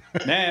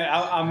 Man,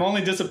 I'm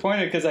only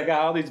disappointed because I got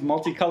all these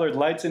multicolored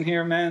lights in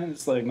here, man.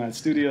 It's like my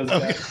studio's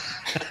got...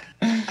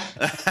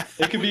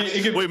 It could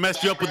be. Wait,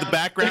 messed you up with the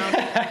background?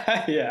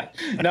 Yeah.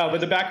 No, but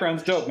the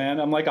background's dope, man.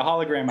 I'm like a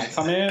hologram. I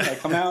come in, I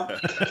come out.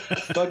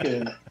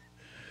 Fucking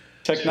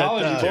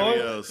technology,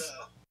 boy.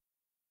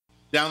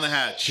 Down the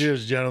hatch.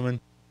 Cheers, gentlemen.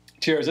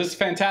 Cheers. It's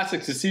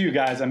fantastic to see you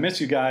guys. I miss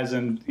you guys,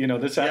 and you know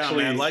this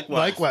actually. Man,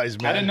 likewise,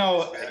 man. I didn't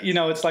know. You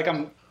know, it's like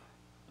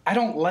I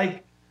don't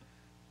like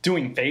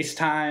doing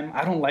FaceTime.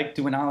 I don't like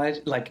doing all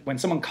that. Like when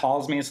someone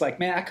calls me, it's like,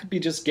 man, I could be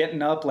just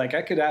getting up. Like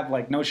I could have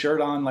like no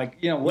shirt on. Like,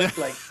 you know what?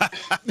 Like,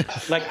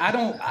 like I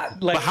don't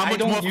like. But how much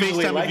more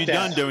FaceTime have you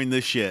done during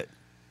this shit?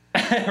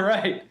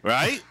 Right.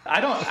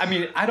 I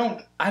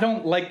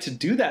don't like to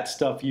do that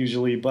stuff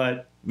usually,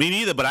 but me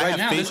neither. But I have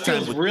now, FaceTime. This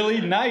feels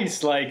really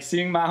nice, like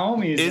seeing my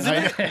homies. Isn't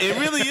it? It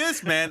really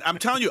is, man. I'm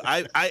telling you,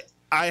 I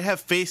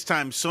have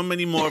FaceTime so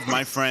many more of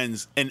my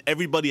friends, and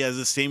everybody has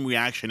the same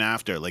reaction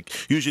after. Like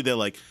usually they're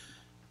like,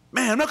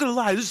 man, I'm not gonna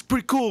lie, this is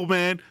pretty cool,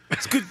 man.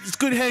 It's good. It's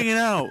good hanging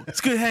out.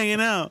 It's good hanging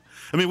out.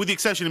 I mean, with the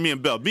exception of me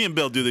and Bill. Me and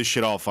Bill do this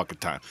shit all fucking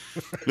time.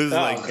 This is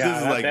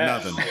like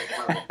nothing.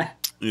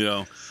 You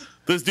know,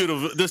 this dude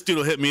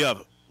will hit me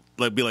up,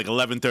 like be like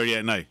 11:30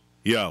 at night.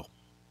 Yo,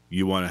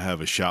 you want to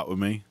have a shot with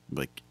me? I'm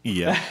like,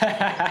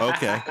 yeah,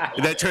 okay.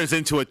 And that turns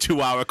into a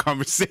 2-hour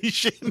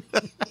conversation.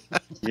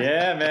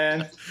 Yeah,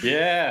 man.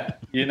 Yeah,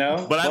 you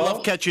know. But I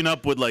love catching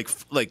up with like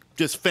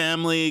just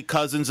family,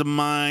 cousins of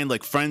mine,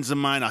 like friends of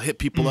mine. I'll hit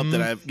people up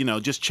that I've,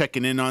 just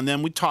checking in on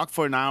them. We talk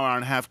for an hour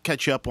and a half,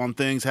 catch up on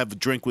things, have a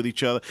drink with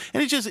each other,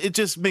 and it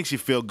just makes you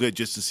feel good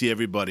just to see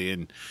everybody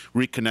and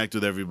reconnect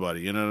with everybody.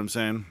 You know what I'm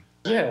saying?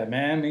 Yeah,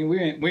 man. I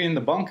mean, we in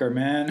the bunker,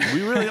 man.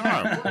 We really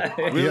are.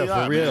 We really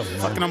are. For real.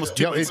 Fucking almost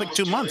it's like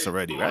 2 months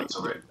already, right?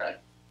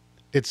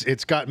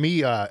 It's got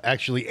me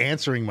actually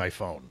answering my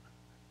phone.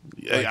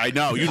 Like, I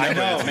know. You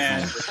never I know,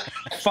 man.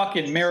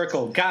 Fucking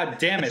miracle. God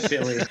damn it,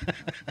 Billy.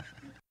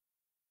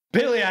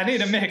 Billy, I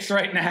need a mix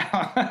right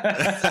now.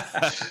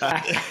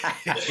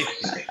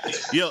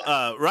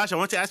 Yo, Raj, I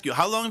want to ask you,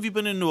 how long have you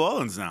been in New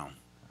Orleans now?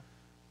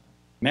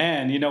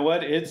 Man, you know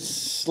what?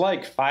 It's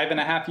like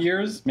 5.5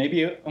 years,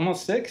 maybe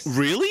almost 6.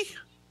 Really?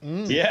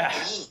 Yeah.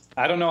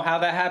 I don't know how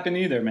that happened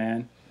either,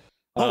 man.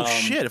 Oh,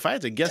 shit. If I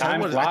had to guess, I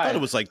thought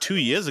it was like 2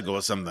 years ago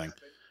or something.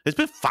 It's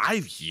been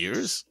 5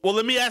 years. Well,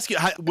 let me ask you.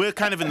 We're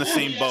kind of in the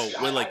same boat.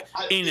 We're like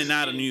in and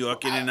out of New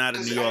York,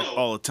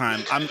 all the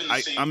time.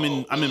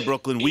 I'm in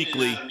Brooklyn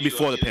weekly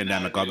before the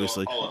pandemic,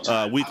 obviously.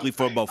 Weekly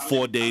for about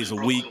 4 days a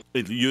week.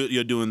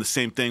 You're doing the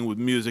same thing with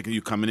music, and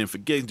you coming in for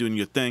gigs, doing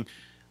your thing.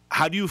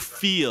 How do you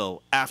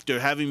feel after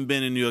having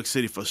been in New York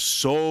City for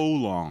so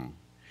long,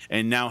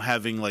 and now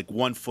having like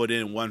 1 foot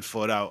in, 1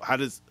 foot out? How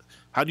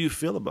do you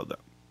feel about that?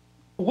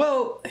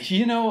 Well,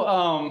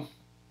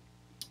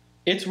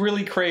 it's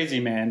really crazy,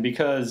 man,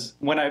 because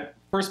when I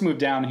first moved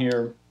down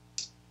here,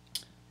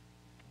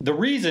 the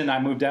reason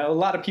I moved out, a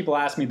lot of people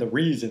ask me the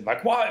reason,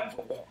 like, why?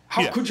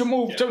 How could you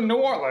move to New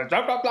Orleans?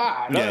 Blah, blah,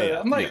 blah.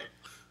 I'm like,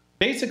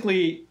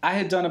 basically, I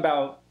had done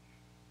about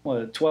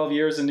 12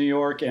 years in New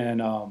York,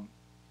 and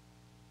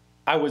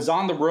I was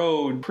on the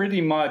road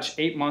pretty much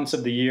 8 months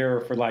of the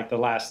year for like the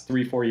last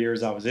 3-4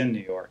 years I was in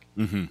New York.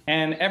 Mm-hmm.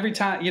 And every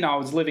time, I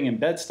was living in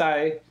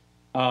Bed-Stuy,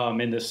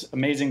 in this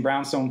amazing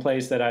brownstone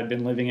place that I'd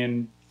been living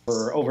in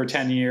for over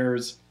 10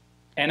 years.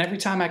 And every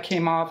time I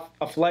came off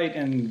a flight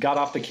and got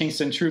off the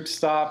Kingston troop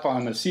stop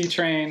on the C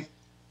train,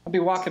 I'd be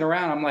walking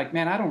around. I'm like,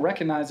 man, I don't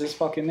recognize this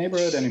fucking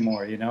neighborhood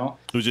anymore, It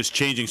was just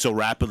changing so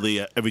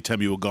rapidly every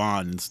time you were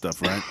gone and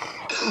stuff, right?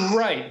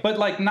 Right. But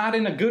like not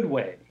in a good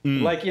way.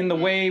 Like in the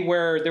way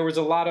where there was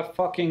a lot of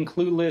fucking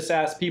clueless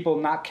ass people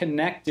not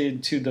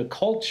connected to the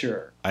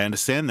culture. I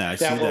understand that. I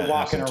see that that were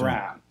walking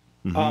around.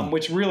 Mm-hmm.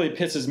 Which really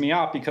pisses me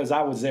off because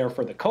I was there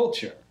for the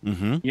culture,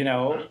 Mm-hmm.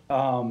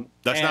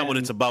 That's not what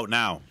it's about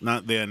now.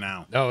 Not there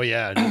now. Oh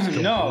yeah, it's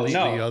completely no.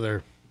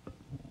 other.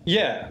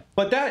 Yeah,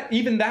 but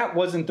that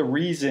wasn't the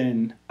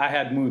reason I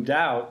had moved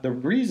out. The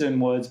reason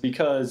was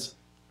because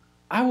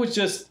I was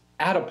just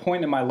at a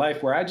point in my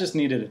life where I just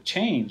needed a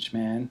change,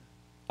 man.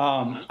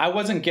 I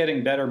wasn't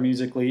getting better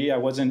musically. I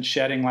wasn't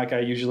shedding like I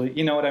usually.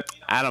 You know what I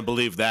mean? I don't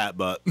believe that,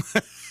 but.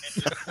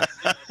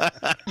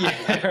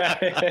 Yeah,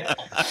 right.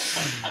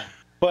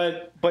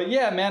 But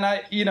yeah, man,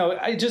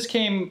 I just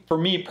came for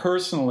me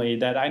personally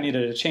that I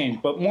needed a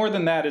change. But more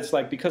than that, it's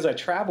like because I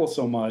travel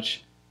so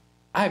much,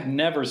 I've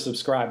never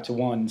subscribed to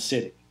one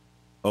city.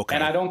 Okay.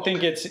 And I don't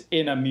think it's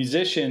in a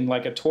musician,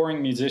 like a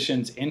touring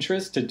musician's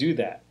interest to do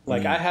that.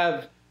 Like I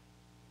have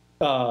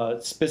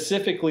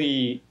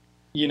specifically,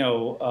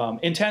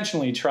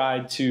 intentionally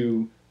tried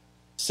to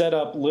set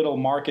up little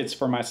markets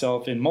for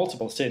myself in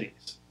multiple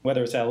cities,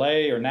 whether it's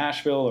LA or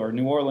Nashville or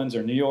New Orleans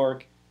or New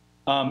York.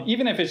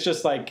 Even if it's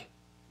just like,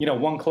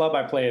 one club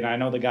I play and I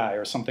know the guy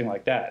or something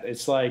like that.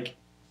 It's like,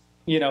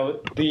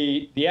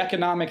 the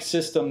economic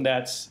system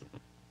that's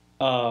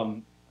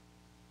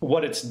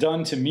what it's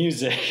done to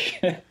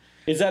music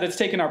is that it's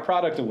taken our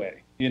product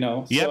away,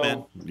 Yeah, so,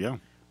 man. Yeah.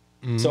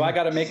 Mm-hmm. So I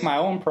got to make my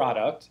own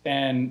product.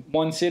 And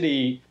one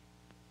city,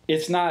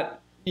 it's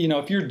not,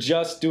 if you're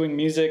just doing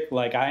music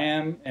like I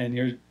am and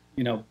you're,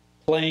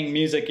 playing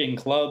music in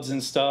clubs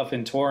and stuff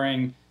and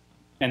touring,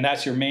 and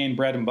that's your main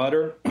bread and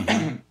butter,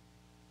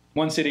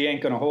 one city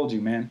ain't going to hold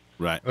you, man.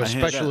 Right.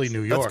 Especially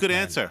New York. That's a good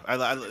answer.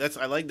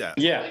 I like that.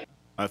 Yeah.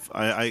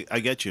 I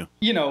get you.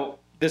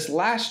 This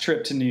last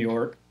trip to New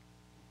York,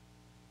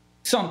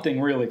 something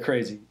really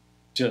crazy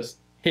just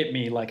hit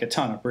me like a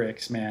ton of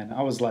bricks, man.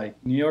 I was like,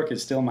 New York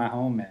is still my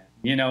home, man.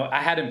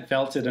 I hadn't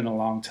felt it in a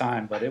long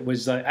time, but it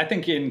was, I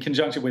think in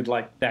conjunction with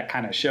like that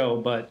kind of show,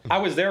 but I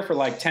was there for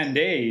like 10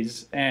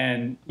 days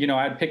and,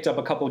 I'd picked up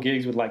a couple of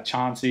gigs with like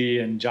Chauncey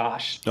and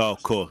Josh. Oh,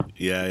 cool.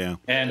 Yeah.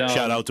 And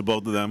shout out to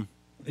both of them.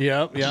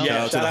 Yep.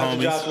 Yeah, shout out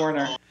to Josh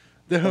Werner,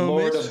 the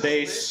Lord of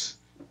bass,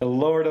 the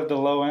Lord of the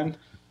low end.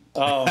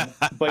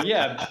 But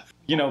yeah,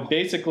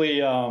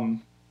 basically,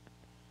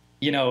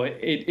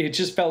 it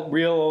just felt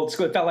real old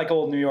school. It felt like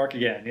old New York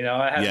again.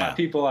 I had my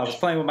people. I was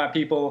playing with my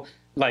people.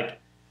 Like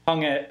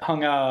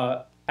hung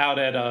out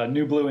at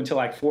New Blue until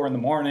like 4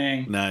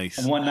 a.m. Nice.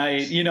 And one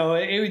night,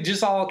 it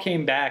just all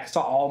came back.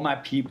 Saw all my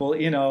people.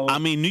 I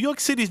mean, New York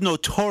City's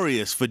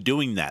notorious for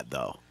doing that,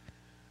 though.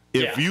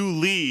 If you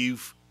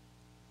leave,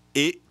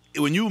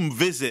 when you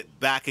visit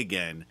back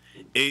again,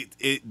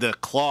 the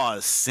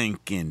claws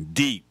sink in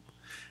deep.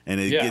 And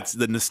it gets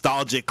the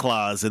nostalgic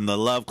clause and the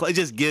love clause. It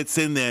just gets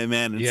in there,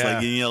 man. It's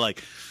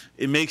like,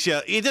 it makes you,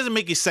 it doesn't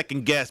make you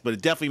second guess, but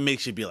it definitely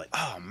makes you be like,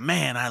 oh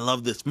man, I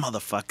love this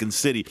motherfucking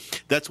city.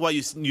 That's why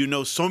you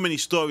know so many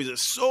stories of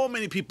so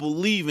many people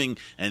leaving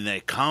and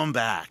they come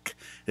back.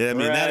 I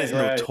mean, that is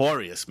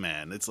notorious,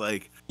 man. It's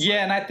like,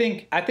 yeah, and I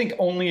think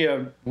only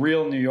a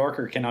real New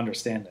Yorker can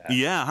understand that.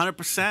 Yeah,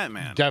 100%,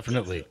 man.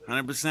 Definitely.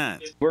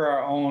 100%. We're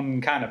our own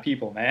kind of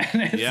people, man.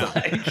 It's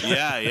like,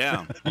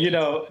 yeah.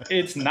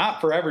 It's not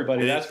for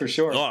everybody, that's for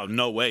sure. Oh,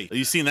 no way.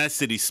 You seen that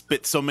city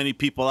spit so many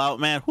people out,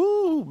 man?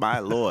 Whoo, my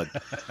Lord.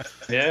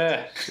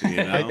 Yeah.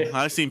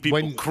 I've seen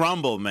people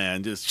crumble,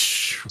 man.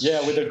 Just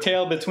with their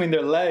tail between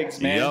their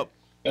legs, man. Yep.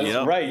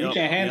 That's right. You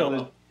can't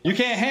handle it. You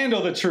can't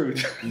handle the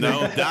truth.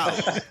 No doubt.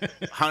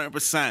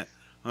 100%.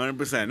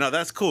 100%. No,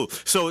 that's cool.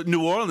 So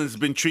New Orleans has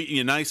been treating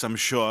you nice, I'm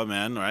sure,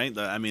 man, right?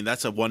 I mean,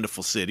 that's a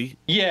wonderful city.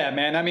 Yeah,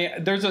 man. I mean,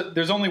 there's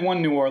only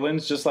one New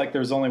Orleans, just like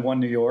there's only one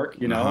New York,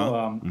 you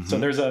know. So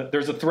there's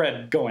a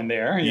thread going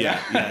there.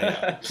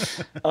 Yeah.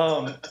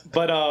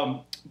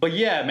 But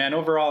yeah, man,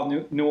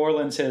 overall New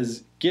Orleans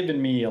has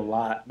given me a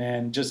lot,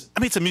 man. I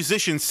mean, it's a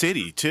musician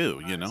city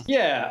too, you know.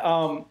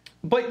 Yeah.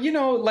 But, you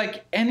know,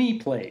 like any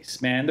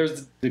place, man,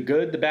 there's the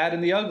good, the bad,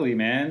 and the ugly,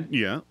 man.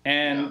 Yeah.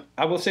 And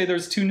I will say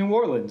there's two New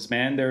Orleans,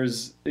 man.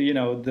 There's, you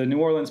know, the New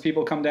Orleans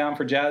people come down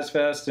for Jazz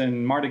Fest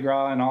and Mardi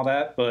Gras and all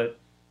that. But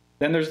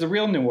then there's the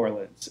real New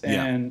Orleans.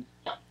 And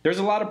there's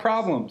a lot of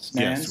problems,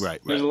 man. Yes, right.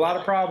 There's a lot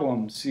of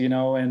problems, you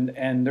know,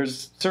 and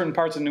there's certain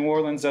parts of New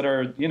Orleans that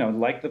are, you know,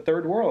 like the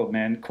third world,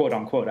 man, quote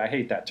unquote. I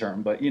hate that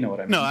term, but you know what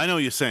I mean. No, I know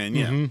what you're saying,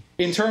 yeah.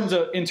 In terms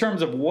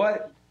of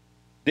what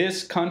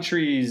this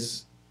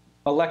country's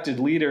elected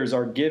leaders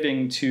are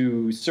giving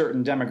to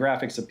certain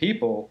demographics of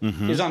people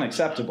is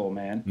unacceptable,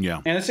 man.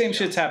 Yeah. And the same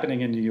shit's happening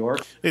in New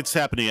York. It's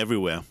happening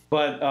everywhere.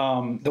 But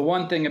the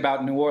one thing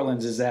about New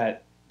Orleans is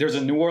that there's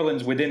a New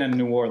Orleans within a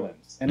New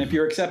Orleans. And if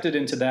you're accepted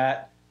into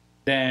that,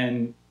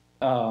 then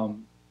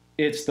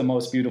it's the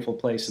most beautiful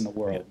place in the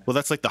world. Well,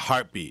 that's like the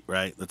heartbeat,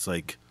 right? That's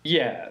like...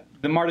 Yeah.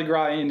 The Mardi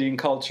Gras Indian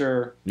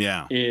culture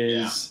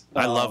is...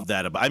 I love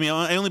that. I mean,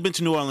 I only been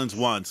to New Orleans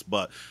once,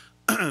 but...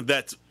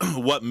 that's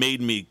what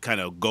made me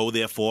kind of go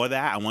there for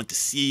that. I want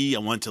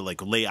to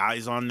like lay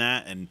eyes on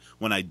that. And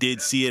when I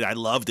did see it, I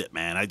loved it,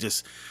 man.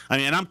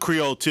 And I'm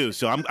Creole too.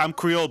 So I'm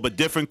Creole, but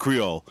different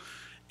Creole.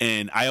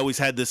 And I always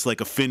had this like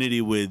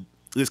affinity with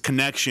this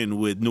connection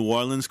with New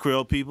Orleans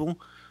Creole people.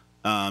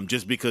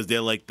 Just because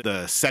they're like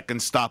the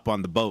second stop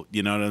on the boat,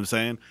 you know what I'm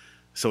saying?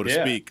 So to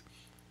speak.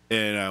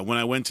 And when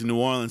I went to New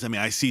Orleans, I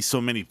mean, I see so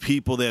many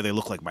people there. They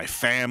look like my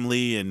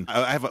family. And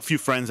I have a few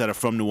friends that are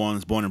from New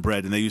Orleans, born and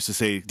bred. And they used to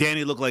say,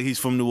 Danny looked like he's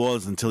from New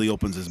Orleans until he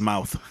opens his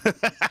mouth.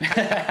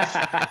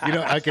 You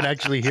know, I can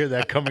actually hear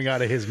that coming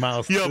out of his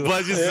mouth. Yo,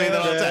 Buzz used to say that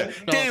all the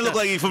time. Danny looked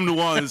like he's from New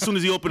Orleans. As soon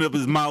as he opened up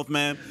his mouth,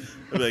 man.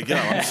 I'd be like, yo,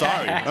 I'm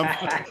sorry.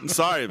 I'm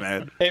sorry,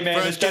 man. Hey,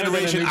 man, First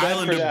generation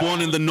Islander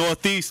born in the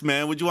Northeast,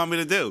 man. What do you want me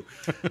to do?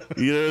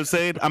 You know what I'm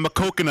saying? I'm a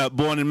coconut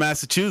born in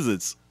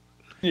Massachusetts.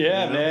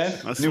 Yeah, man.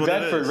 That's New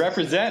Bedford,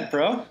 represent,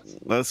 bro.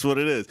 That's what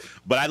it is.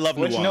 But I love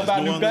New Orleans. What you know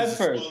about New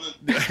Bedford?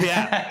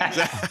 Yeah.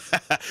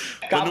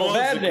 But New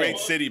Orleans is a great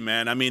city,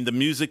 man. I mean, the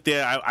music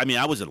there, I mean,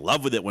 I was in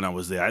love with it when I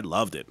was there. I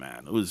loved it,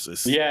 man. It was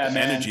just, the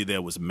energy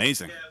there was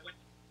amazing.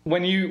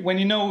 When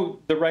you know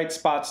the right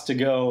spots to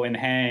go and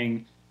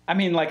hang, I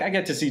mean, like, I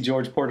get to see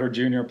George Porter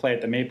Jr. play at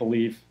the Maple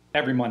Leaf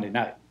every Monday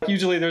night.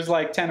 Usually there's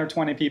like 10 or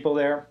 20 people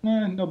there.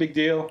 No big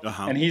deal.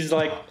 And he's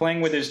like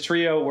playing with his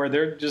trio where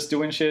they're just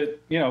doing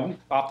shit, you know,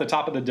 off the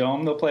top of the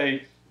dome. They'll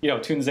play, you know,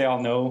 tunes they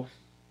all know,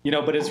 you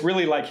know, but it's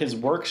really like his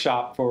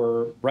workshop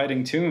for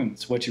writing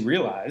tunes, what you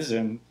realize.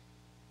 And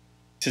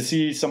to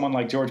see someone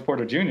like George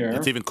Porter Jr.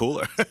 It's even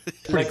cooler.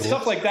 Like cool.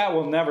 Stuff like that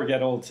will never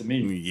get old to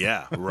me.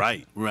 Yeah,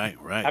 right.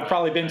 I've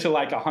probably been to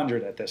like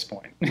 100 at this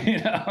point. You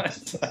know,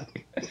 it's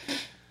like...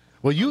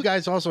 Well, you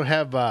guys also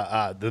have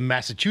the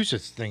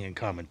Massachusetts thing in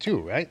common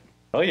too, right?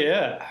 Oh,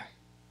 yeah.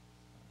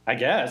 I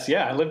guess.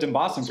 Yeah, I lived in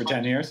Boston for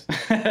 10 years.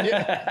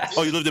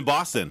 Oh, you lived in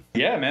Boston?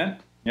 Yeah, man.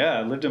 Yeah,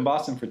 I lived in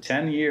Boston for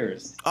 10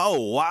 years. Oh,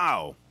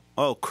 wow.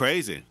 Oh,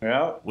 crazy.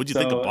 Yeah. What'd you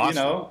think of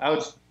Boston? You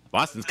know,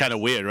 Boston's kind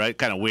of weird, right?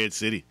 Kind of weird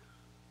city.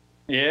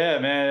 Yeah,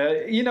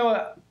 man. You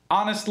know,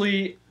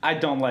 honestly, I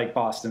don't like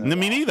Boston.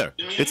 Me neither.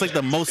 It's like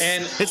the most.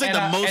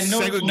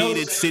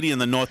 Segregated city in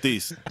the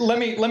Northeast. Let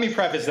me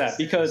preface that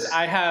because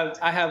I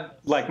have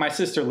like my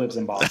sister lives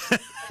in Boston.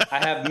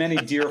 I have many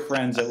dear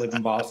friends that live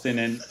in Boston,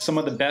 and some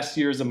of the best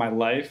years of my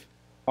life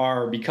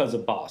are because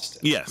of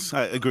Boston. Yes,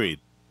 I agreed.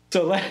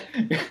 So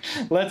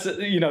let's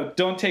you know,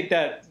 don't take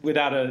that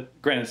without a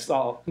grain of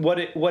salt. What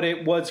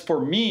it was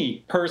for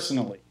me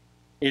personally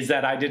is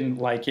that I didn't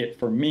like it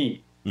for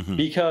me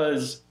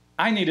because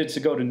I needed to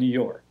go to New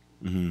York.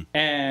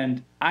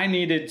 And I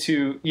needed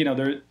to,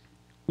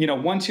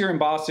 once you're in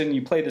Boston,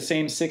 you play the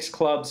same 6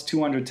 clubs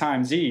 200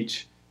 times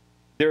each.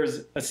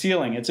 There's a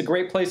ceiling. It's a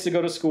great place to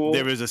go to school.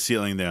 There is a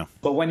ceiling there.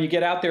 But when you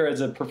get out there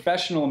as a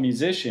professional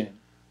musician,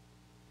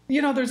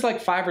 there's like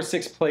 5 or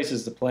 6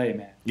 places to play,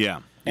 man.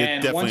 Yeah.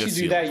 And once you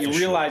do that, you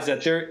realize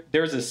that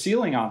there's a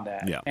ceiling on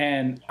that. Yeah.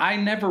 And I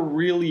never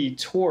really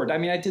toured. I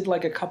mean, I did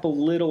like a couple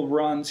little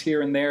runs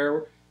here and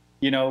there,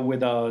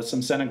 with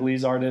some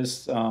Senegalese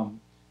artists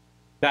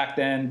back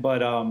then.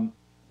 But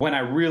when I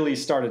really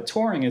started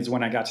touring is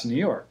when I got to New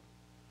York.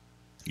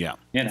 Yeah,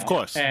 of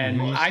course.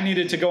 And I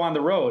needed to go on the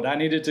road. I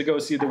needed to go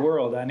see the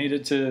world. I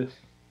needed to,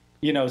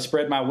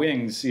 spread my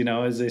wings,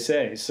 as they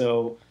say.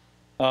 So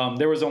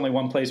there was only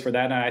one place for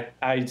that. And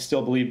I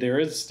still believe there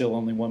is still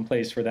only one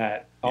place for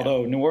that.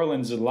 Although New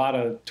Orleans, a lot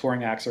of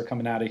touring acts are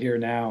coming out of here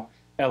now.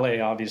 LA,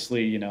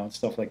 obviously,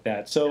 stuff like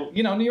that. So,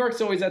 New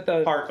York's always at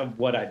the heart of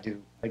what I do,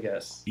 I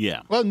guess.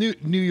 Yeah. Well, New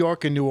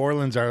York and New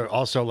Orleans are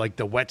also like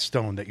the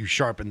whetstone that you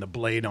sharpen the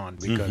blade on,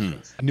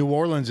 because New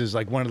Orleans is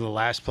like one of the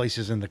last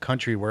places in the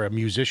country where a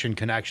musician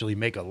can actually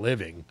make a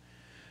living.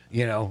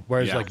 You know,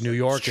 whereas Yeah, like New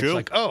York, it's it's true.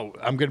 like, oh,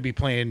 I'm going to be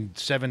playing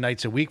 7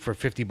 nights a week for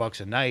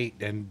 $50 a night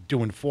and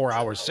doing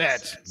 4-hour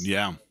sets.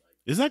 Yeah.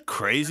 Isn't that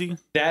crazy?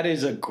 That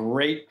is a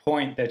great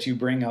point that you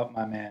bring up,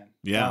 my man.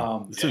 Yeah.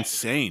 It's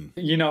insane.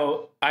 You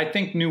know, I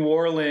think New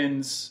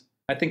Orleans,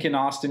 I think in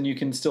Austin you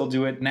can still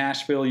do it.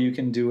 Nashville, you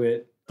can do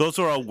it. Those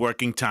are all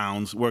working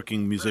towns,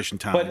 working musician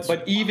towns.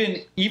 But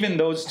even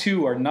those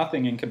two are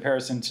nothing in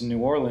comparison to New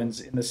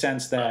Orleans in the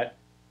sense that,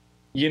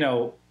 you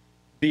know,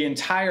 the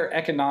entire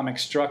economic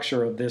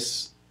structure of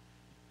this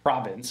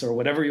province or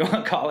whatever you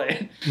want to call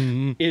it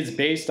is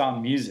based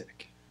on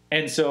music.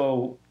 And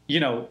so, you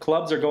know,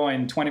 clubs are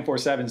going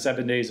 24/7,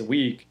 7 days a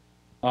week.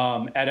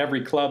 At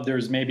every club,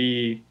 there's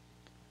maybe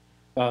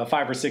 5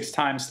 or 6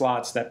 time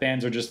slots that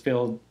bands are just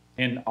filled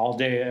in all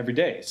day, every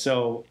day.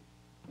 So,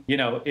 you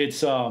know,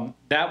 it's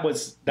that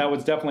was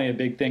definitely a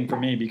big thing for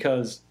me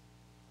because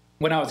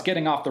when I was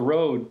getting off the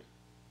road,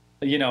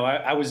 you know,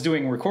 I was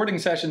doing recording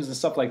sessions and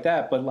stuff like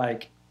that. But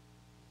like,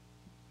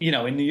 you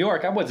know, in New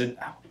York, I wasn't,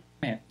 oh,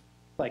 man,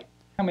 like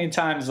how many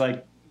times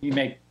like you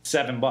make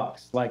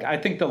 $7? Like I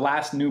think the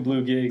last New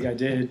Blue gig I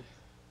did,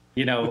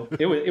 you know,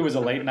 it was a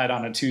late night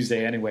on a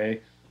Tuesday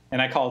anyway,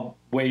 and I called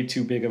way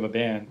too big of a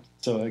band,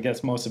 so I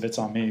guess most of it's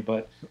on me.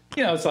 But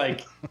you know, it's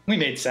like we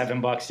made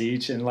 $7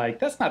 each, and like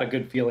that's not a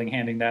good feeling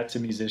handing that to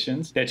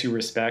musicians that you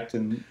respect.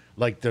 And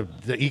Like the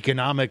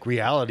economic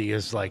reality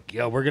is like,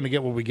 yo, we're going to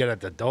get what we get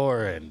at the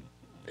door, and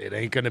it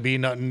ain't going to be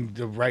nothing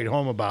to write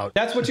home about.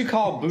 that's what you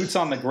call boots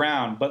on the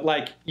ground. But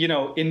like, you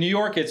know, in New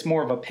York, it's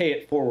more of a pay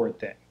it forward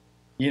thing.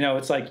 You know,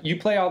 it's like you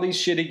play all these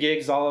shitty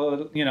gigs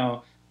all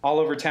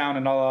over town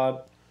and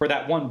all for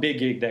that one big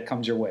gig that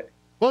comes your way.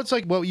 Well, it's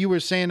like what you were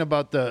saying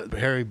about the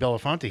Harry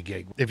Belafonte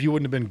gig. If you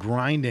wouldn't have been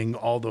grinding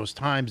all those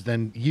times,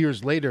 then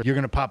years later, you're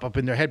going to pop up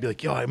in their head, be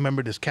like, yo, I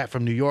remember this cat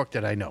from New York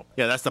that I know.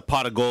 Yeah, that's the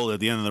pot of gold at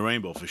the end of the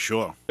rainbow for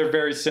sure. They're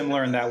very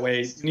similar in that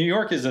way. New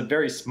York is a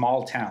very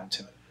small town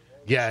to me.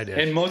 Yeah, it is.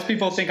 And most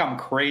people think I'm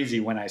crazy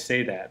when I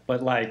say that,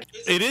 but like,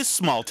 It is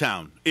small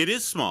town. It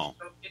is small.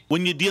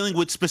 When you're dealing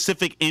with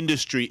specific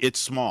industry, it's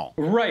small.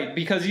 right,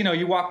 because you know,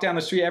 you walk down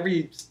the street,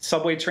 every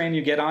subway train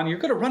you get on, you're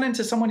going to run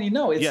into someone you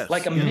know. It's Yes.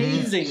 like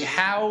amazing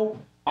how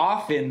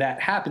often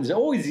that happens. It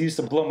always used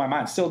to blow my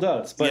mind, still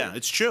does. But Yeah,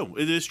 it's true.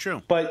 It is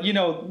true. But you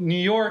know,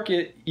 New York,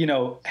 it you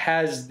know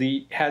has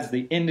the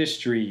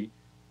industry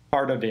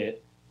part of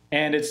it,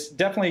 and it's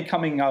definitely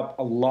coming up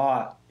a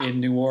lot in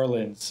New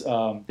Orleans.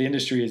 The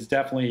industry is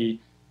definitely,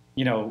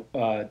 you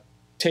know,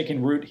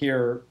 taking root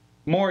here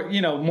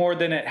more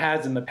than it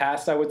has in the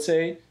past, I would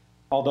say.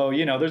 Although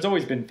you know, there's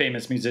always been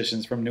famous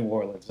musicians from New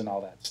Orleans and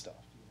all that stuff.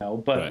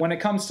 But Right. when it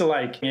comes to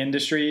like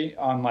industry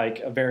on like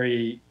a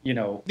very, you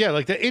know, Yeah,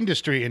 like the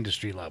industry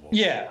level.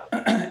 yeah.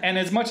 And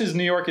as much as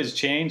New York has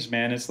changed,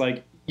 man, it's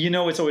like, you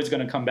know, it's always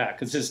going to come back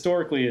because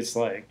historically it's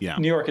like Yeah.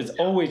 New York has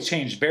always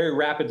changed very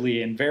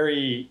rapidly and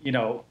very, you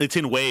know, It's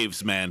in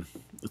waves, man.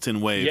 It's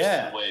in waves.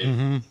 yeah.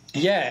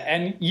 Yeah.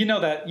 And you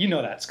know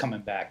that's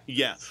coming back.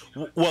 Yeah.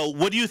 Well,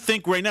 what do you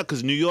think right now?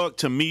 Because New York,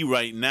 to me,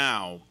 right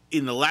now,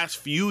 in the last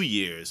few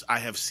years, I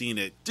have seen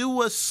it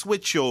do a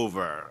switch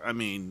over. I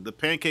mean, the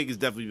pancake has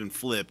definitely been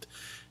flipped,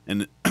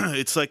 and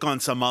it's like on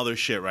some other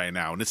shit right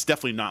now, and it's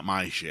definitely not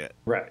my shit.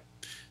 Right.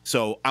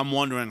 So I'm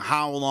wondering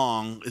how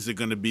long is it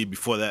going to be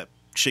before that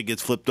shit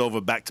gets flipped over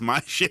back to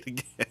my shit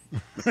again?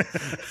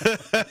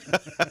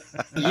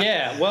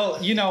 Yeah.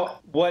 Well, you know,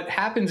 what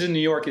happens in New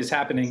York is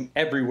happening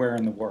everywhere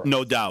in the world.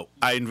 No doubt.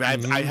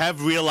 I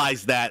have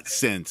realized that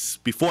since.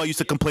 Before I used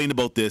to complain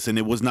about this, and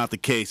it was not the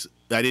case.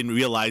 I didn't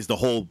realize the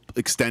whole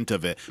extent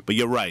of it. But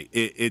you're right.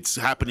 It's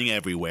happening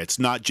everywhere. It's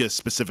not just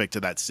specific to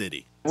that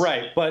city.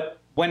 Right. But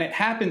when it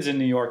happens in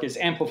New York, it's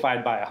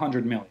amplified by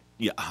 100 million.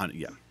 Yeah, 100,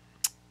 yeah.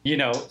 You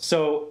know,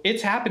 so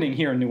it's happening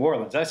here in New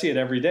Orleans. I see it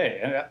every day.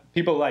 And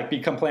people like be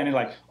complaining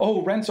like,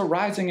 oh, rents are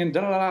rising and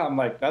da da da. I'm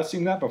like, I've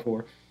seen that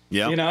before.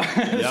 Yeah. You know?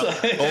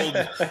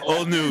 Yep.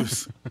 Old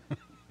news.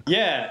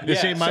 Yeah.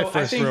 This yeah. ain't my So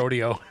first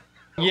rodeo.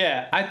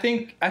 Yeah, I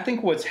think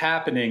what's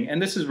happening, and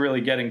this is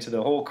really getting to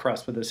the whole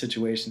crust of the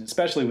situation,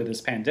 especially with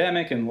this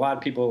pandemic and a lot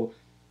of people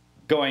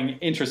going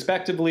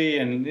introspectively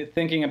and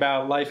thinking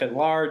about life at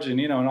large and,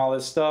 you know, and all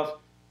this stuff.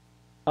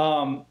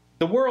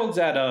 The world's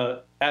at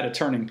a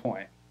turning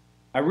point.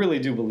 I really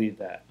do believe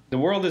that. The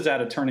world is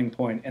at a turning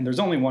point, and there's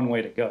only one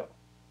way to go.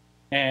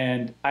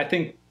 And I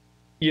think,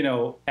 you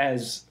know,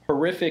 as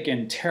horrific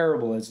and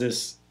terrible as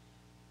this,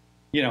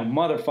 you know,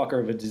 motherfucker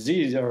of a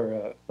disease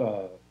or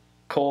a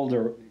cold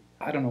or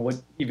I don't know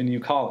what even you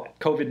call it,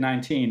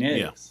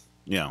 COVID-19 is.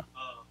 Yeah.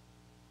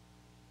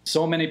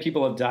 So many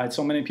people have died.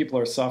 So many people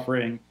are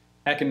suffering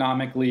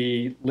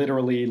economically,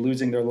 literally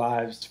losing their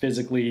lives,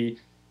 physically,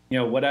 you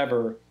know,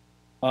 whatever.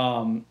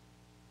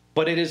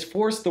 But it has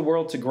forced the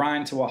world to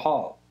grind to a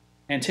halt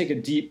and take a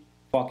deep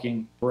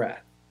fucking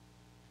breath.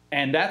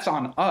 And that's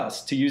on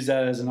us to use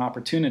that as an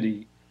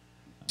opportunity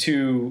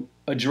to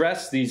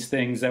address these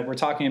things that we're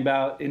talking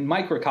about in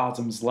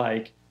microcosms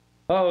like,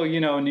 oh, you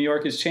know, New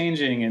York is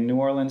changing and New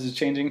Orleans is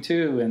changing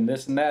too, and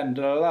this and that and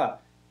da da da.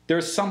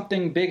 There's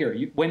something bigger.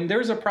 When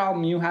there's a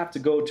problem, you have to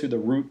go to the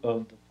root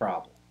of the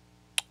problem.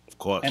 Of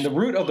course. And the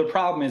root of the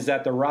problem is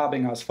that they're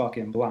robbing us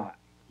fucking blind.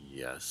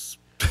 Yes.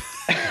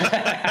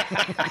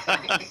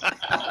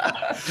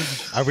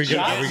 Are we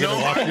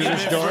gonna walk through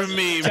this door? From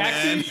me,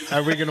 man.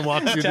 Are we gonna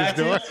walk through this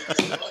door?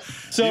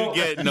 So you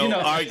get no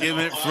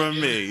argument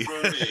from me.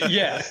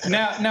 Yeah.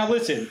 Now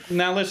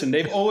listen.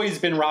 They've always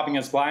been robbing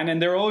us blind,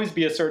 and there'll always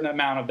be a certain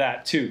amount of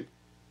that too.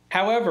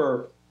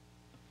 However,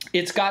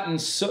 it's gotten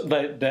so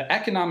the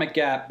economic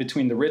gap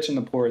between the rich and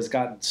the poor has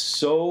gotten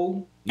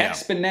so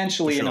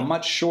exponentially in a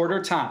much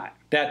shorter time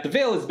that the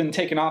veil has been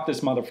taken off this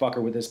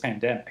motherfucker with this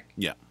pandemic.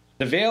 Yeah.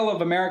 The veil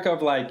of America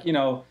of like,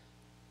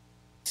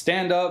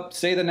 stand up,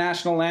 say the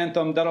national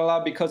anthem,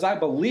 da-da-da, because I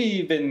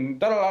believe in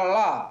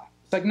da-da-da-da.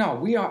 It's like, no,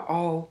 we are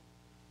all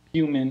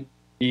human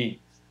beings.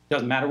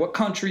 Doesn't matter what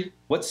country,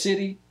 what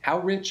city, how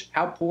rich,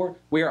 how poor,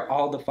 we are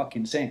all the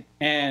fucking same.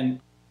 And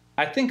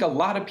I think a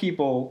lot of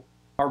people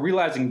are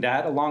realizing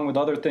that, along with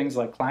other things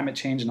like climate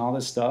change and all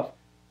this stuff.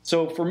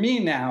 So for me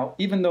now,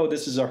 even though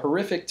this is a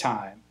horrific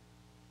time,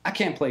 I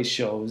can't play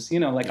shows,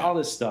 all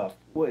this stuff.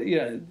 Well,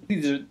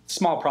 these are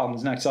small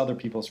problems next to other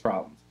people's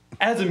problems.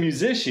 As a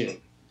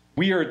musician,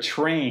 we are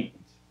trained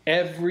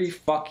every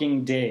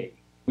fucking day.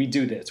 We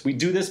do this. We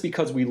do this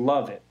because we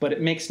love it, but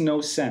it makes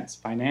no sense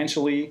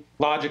financially,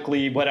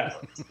 logically, whatever.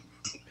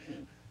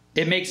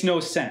 It makes no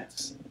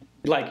sense.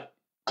 Like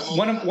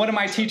one of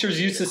my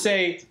teachers used to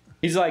say,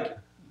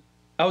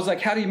 I was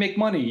like, how do you make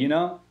money?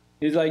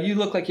 He's like, you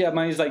look like you have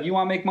money. He's like, you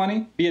want to make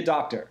money? Be a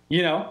doctor,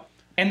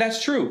 And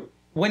that's true.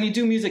 When you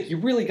do music, you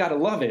really got to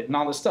love it and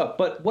all this stuff.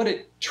 But what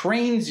it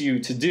trains you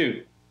to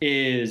do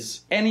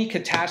is any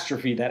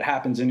catastrophe that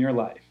happens in your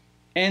life,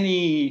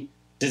 any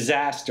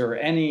disaster,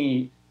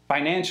 any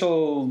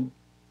financial,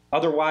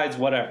 otherwise,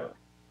 whatever.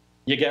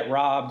 You get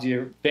robbed,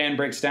 your van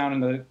breaks down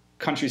in the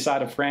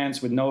countryside of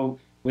France with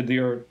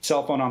your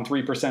cell phone on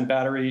 3%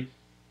 battery,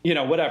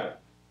 whatever.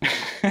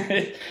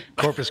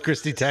 Corpus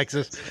Christi,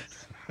 Texas.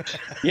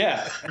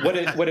 Yeah, what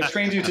it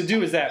trains you to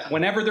do is that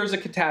whenever there's a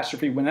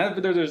catastrophe, whenever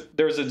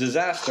there's a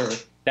disaster,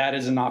 that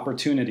is an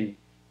opportunity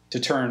to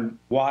turn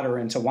water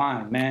into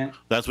wine, man.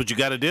 That's what you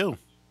got to do.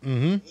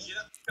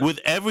 Mm-hmm. With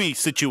every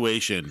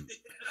situation,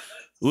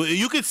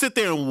 you can sit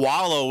there and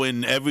wallow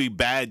in every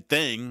bad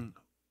thing,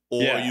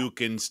 or you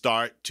can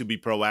start to be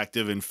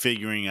proactive in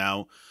figuring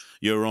out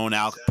your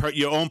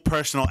own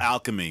personal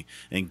alchemy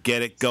and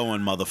get it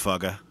going,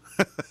 motherfucker.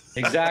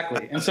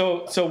 Exactly. And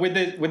so with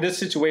this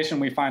situation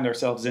we find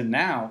ourselves in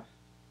now,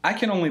 I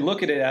can only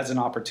look at it as an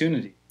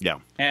opportunity. Yeah.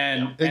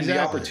 And the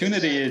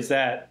opportunity is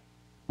that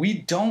we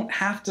don't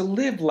have to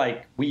live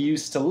like we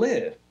used to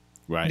live.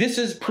 Right. This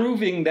is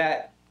proving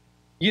that,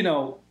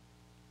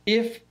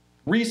 if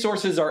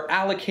resources are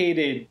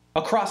allocated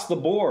across the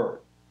board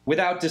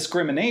without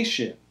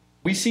discrimination,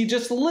 we see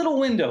just a little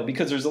window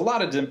because there's a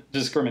lot of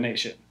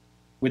discrimination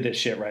with this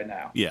shit right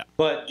now. Yeah.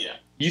 But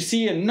you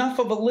see enough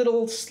of a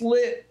little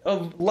slit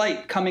of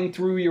light coming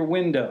through your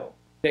window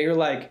that you're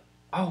like,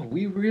 oh,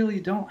 we really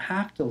don't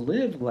have to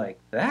live like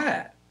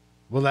that.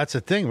 Well, that's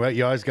the thing, right?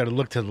 You always got to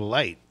look to the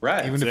light.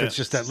 Right. Even if it's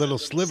just that little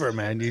sliver,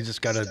 man, you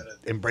just got to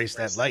embrace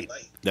that light.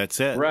 That's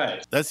it.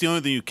 Right. That's the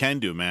only thing you can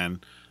do, man.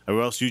 Or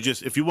else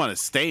if you want to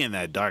stay in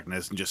that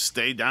darkness and just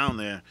stay down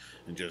there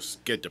and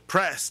just get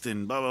depressed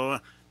and blah, blah,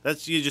 blah,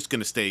 you're just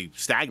going to stay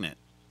stagnant.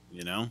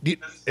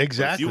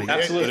 Exactly.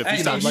 Absolutely. But if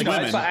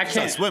you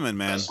start swimming,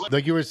 man.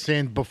 Like you were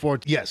saying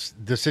before, yes,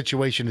 the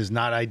situation is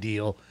not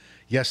ideal.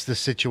 Yes, the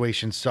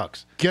situation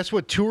sucks. Guess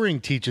what touring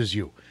teaches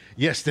you?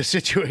 Yes, the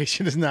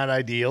situation is not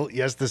ideal.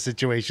 Yes, the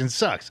situation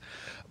sucks.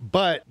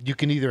 But you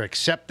can either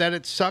accept that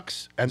it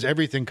sucks and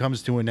everything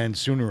comes to an end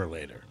sooner or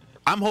later.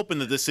 I'm hoping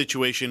that this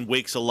situation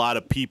wakes a lot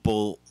of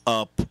people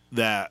up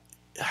that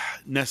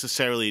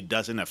necessarily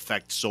doesn't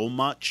affect so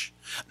much.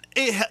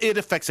 It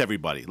affects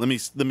everybody. Let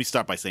me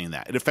start by saying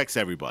that. It affects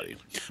everybody.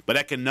 But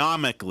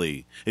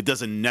economically, it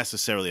doesn't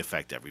necessarily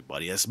affect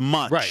everybody as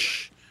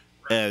much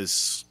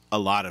as a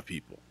lot of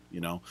people.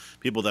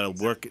 People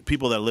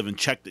that live in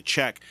check to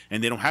check,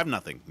 and they don't have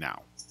nothing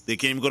now. They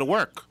can't even go to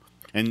work.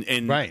 And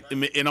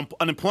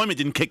unemployment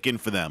didn't kick in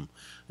for them.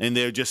 And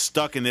they're just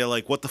stuck, and they're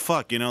like, what the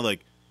fuck?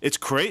 It's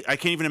crazy. I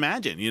can't even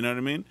imagine. You know what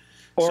I mean?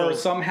 Or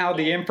somehow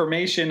the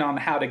information on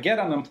how to get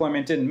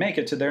unemployment didn't make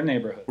it to their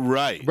neighborhood.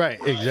 Right. Right,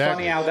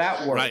 exactly. Funny how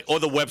that works. Right. Or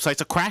the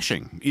websites are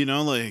crashing,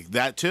 like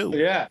that too.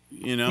 Yeah.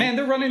 Man,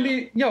 they're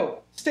running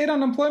state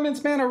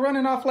unemployments, man, are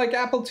running off like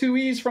Apple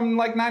IIe's from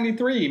like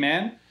 93,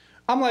 man.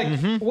 I'm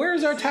like,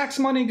 where's our tax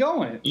money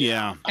going?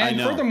 Yeah, and I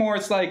know. Furthermore,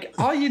 it's like,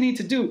 all you need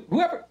to do,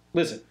 whoever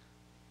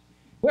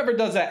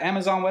does that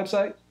Amazon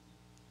website,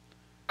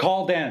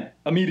 call them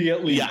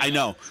immediately. Yeah, I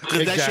know.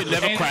 Because that shit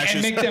never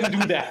crashes. And make them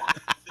do that.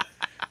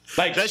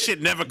 Like that shit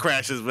never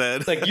crashes,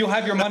 man. Like you'll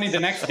have your money the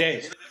next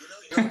day.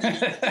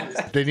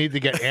 They need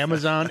to get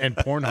Amazon and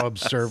Pornhub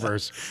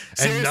servers, and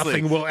Seriously,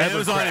 nothing will ever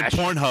Amazon crash.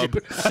 and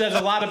Pornhub says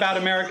a lot about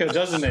America,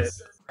 doesn't it?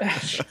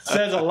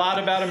 Says a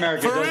lot about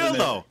America. For real, it?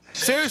 though.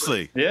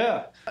 Seriously.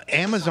 Yeah.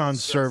 Amazon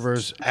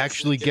servers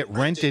actually get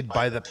rented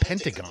by the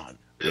Pentagon.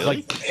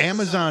 Like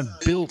Amazon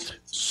built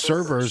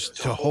servers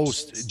to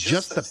host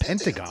just the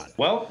Pentagon.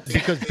 Well,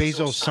 because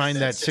Bezos signed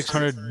that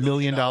 $600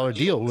 million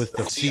deal with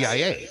the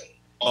CIA.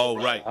 Oh,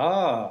 right.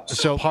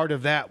 So part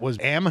of that was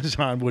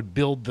Amazon would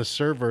build the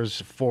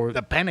servers for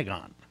the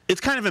Pentagon.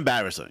 It's kind of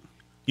embarrassing.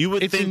 You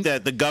would think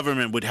that the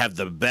government would have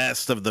the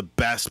best of the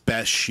best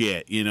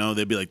shit. You know,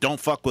 they'd be like, don't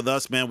fuck with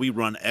us, man. We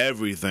run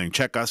everything.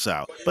 Check us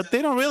out. But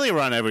they don't really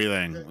run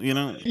everything, you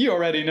know? You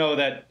already know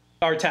that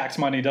our tax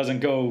money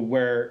doesn't go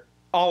where,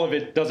 all of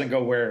it doesn't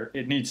go where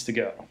it needs to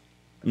go.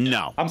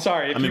 No. I'm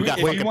sorry.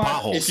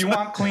 If you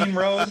want clean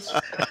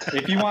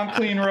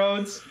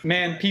roads,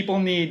 man, people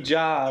need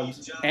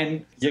jobs,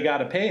 and you got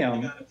to pay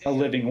them a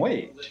living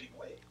wage.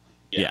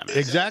 Yeah.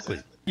 Exactly.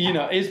 You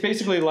know, it's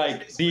basically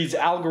like these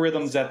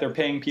algorithms that they're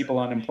paying people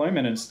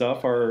unemployment and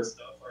stuff are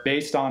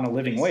based on a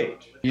living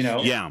wage, you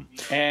know? Yeah.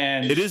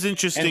 And it is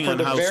interesting on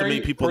how so many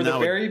people for now...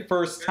 the very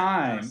first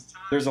time,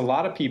 there's a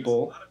lot of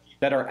people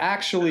that are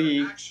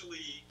actually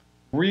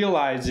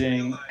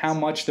realizing how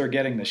much they're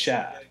getting the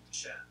shaft.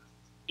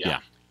 Yeah.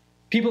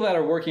 People that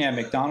are working at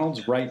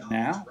McDonald's right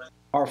now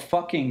are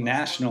fucking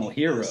national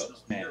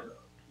heroes, man.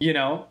 You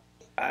know?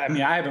 I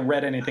mean, I haven't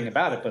read anything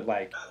about it, but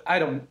like,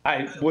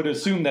 I would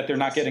assume that they're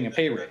not getting a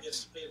pay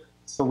raise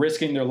for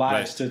risking their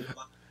lives to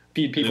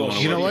feed people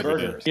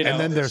burgers. You know? And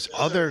then there's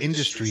other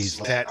industries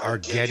that are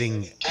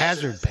getting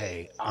hazard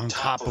pay on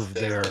top of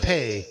their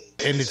pay.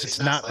 And it's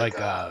not like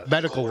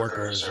medical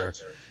workers or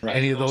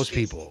any of those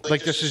people.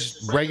 Like, this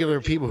is regular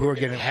people who are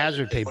getting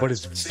hazard pay, but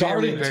it's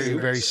very, very,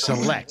 very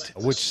select,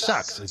 which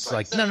sucks. It's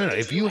like, no.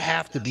 If you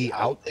have to be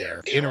out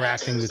there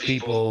interacting with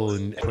people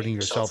and putting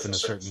yourself in a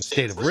certain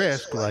state of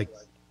risk, like,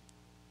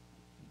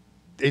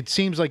 it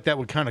seems like that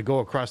would kind of go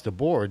across the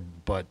board,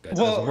 but it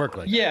doesn't work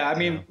like that. Yeah, I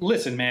mean,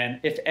 listen, man,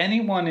 if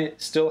anyone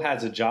still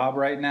has a job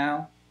right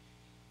now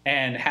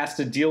and has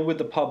to deal with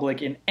the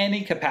public in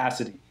any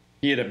capacity,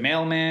 be it a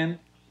mailman,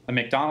 a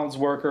McDonald's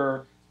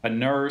worker, a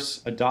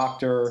nurse, a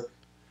doctor,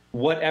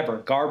 whatever,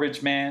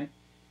 garbage man,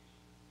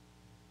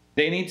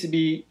 they need to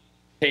be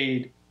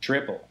paid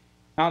triple.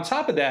 Now, on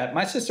top of that,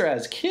 my sister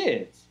has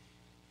kids,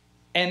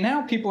 and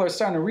now people are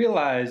starting to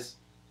realize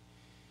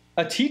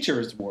a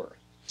teacher's worth.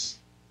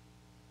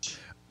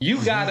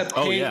 You gotta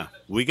pay. Oh, yeah.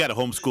 We got to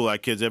homeschool our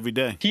kids every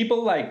day.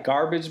 People like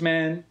garbage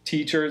men,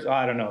 teachers,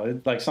 I don't know.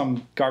 Like,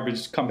 some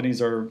garbage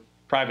companies are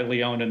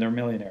privately owned and they're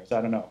millionaires.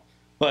 I don't know.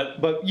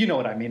 But you know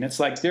what I mean. It's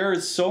like there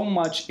is so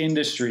much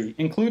industry,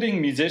 including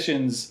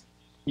musicians,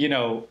 you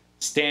know,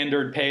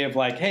 standard pay of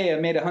like, hey, I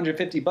made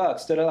 $150.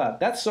 Da-da-da.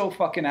 That's so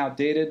fucking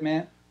outdated,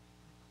 man.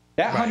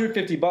 That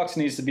 $150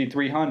 needs to be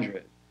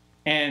 $300.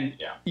 And,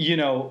 you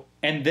know,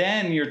 and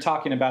then you're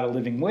talking about a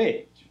living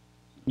wage.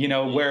 You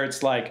know, where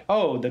it's like,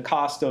 oh, the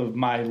cost of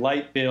my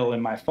light bill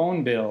and my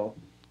phone bill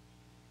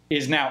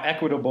is now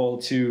equitable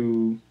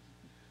to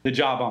the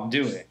job I'm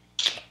doing.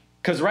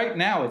 Because right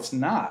now it's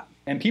not.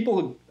 And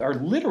people are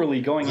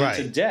literally going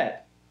into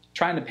debt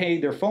trying to pay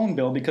their phone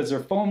bill because their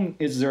phone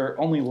is their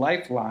only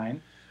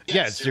lifeline.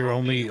 Yeah, it's their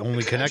only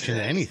connection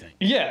to anything.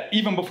 Yeah,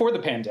 even before the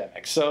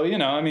pandemic. So, you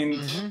know, I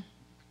mean,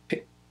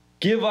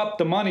 give up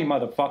the money,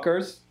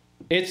 motherfuckers.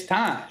 It's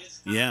time.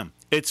 Yeah.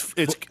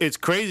 It's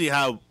crazy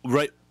how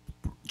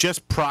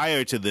just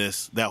prior to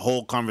this, that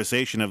whole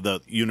conversation of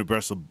the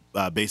universal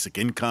basic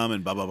income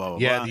and blah, blah, blah, blah.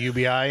 Yeah, the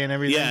UBI and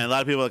everything. Yeah, and a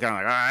lot of people are kind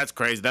of like, that's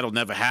crazy. That'll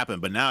never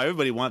happen. But now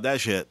everybody want that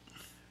shit.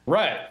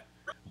 Right.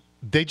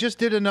 They just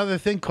did another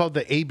thing called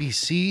the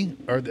ABC,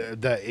 or the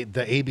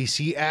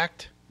ABC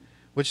Act,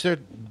 which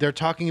they're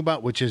talking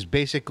about, which is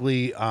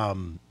basically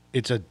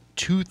it's a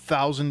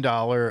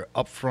 $2,000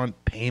 upfront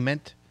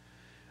payment.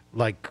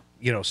 Like,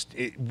 you know,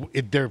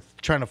 they're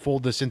trying to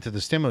fold this into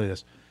the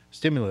stimulus,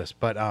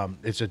 but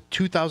it's a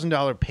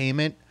 $2,000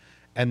 payment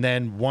and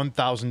then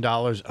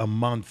 $1,000 a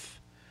month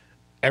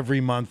every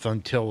month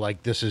until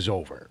like this is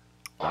over.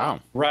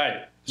 Wow.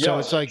 Right. So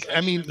it's like,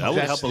 I mean, that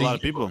would help a lot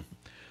of people.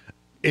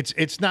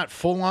 It's not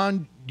full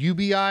on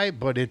UBI,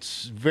 but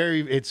it's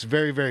very,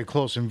 very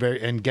close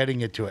and getting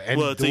it to it. And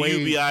well, it's a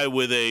UBI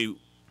with a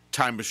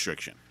time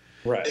restriction.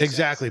 Right.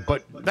 Exactly.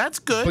 But that's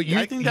good. But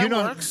I think that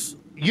works.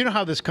 You know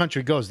how this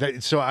country goes.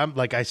 So I'm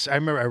like, I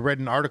remember I read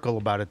an article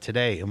about it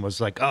today and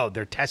was like, oh,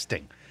 they're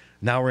testing.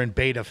 Now we're in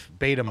beta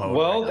mode.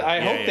 Well, right,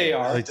 I hope they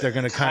are. Like, they're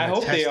going to kind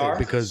of test it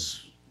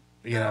because,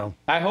 you know.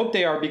 I hope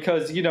they are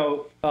because,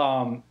 you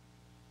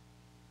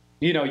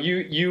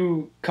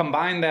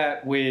combine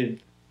that with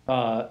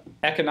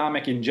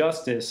economic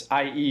injustice,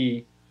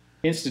 i.e.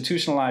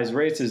 institutionalized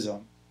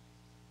racism.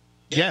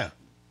 Yeah.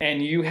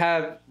 And you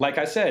have, like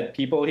I said,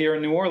 people here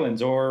in New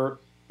Orleans or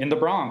in the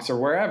Bronx or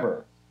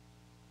wherever.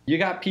 You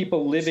got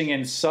people living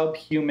in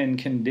subhuman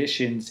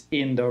conditions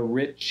in the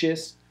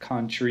richest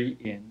country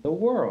in the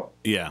world.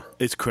 Yeah,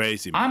 it's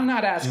crazy, man. I'm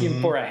not asking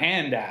for a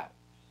handout.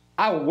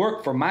 I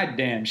work for my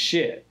damn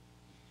shit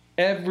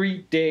every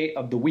day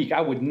of the week. I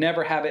would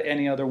never have it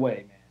any other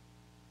way, man.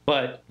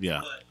 But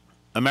yeah,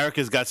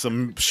 America's got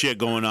some shit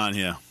going on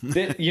here.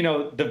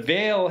 The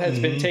veil has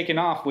been taken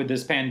off with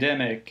this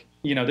pandemic.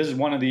 You know, this is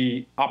one of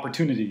the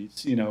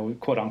opportunities,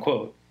 quote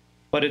unquote.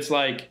 But it's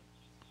like,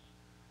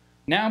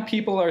 now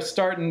people are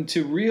starting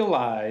to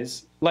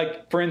realize,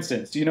 like, for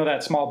instance, you know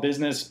that small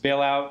business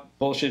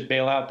bullshit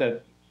bailout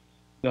that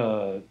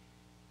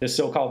this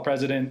so-called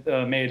president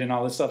made and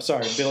all this stuff.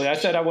 Sorry, Billy, I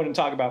said I wouldn't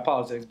talk about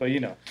politics, but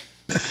I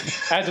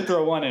had to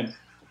throw one in.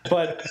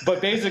 But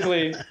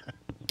basically,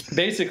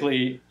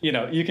 you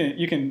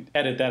can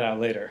edit that out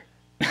later.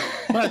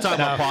 We're not talking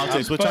about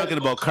politics. We're talking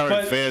about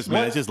current affairs,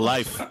 man. It's just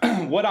life.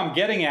 What I'm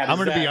getting at I'm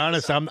going to be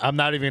honest. I'm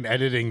not even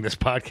editing this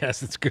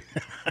podcast. It's good.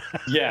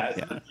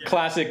 Yeah,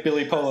 classic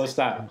Billy Polo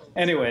style.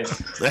 Anyway,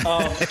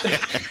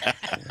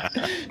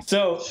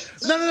 so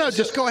no.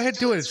 Just go ahead,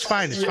 do it. It's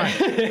fine. It's fine.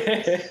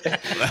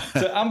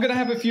 So I'm gonna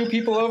have a few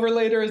people over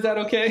later. Is that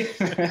okay?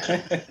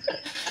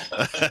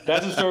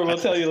 That's a story we'll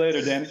tell you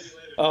later, Danny.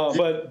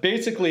 But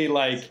basically,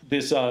 like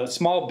this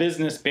small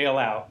business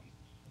bailout,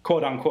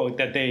 quote unquote,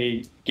 that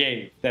they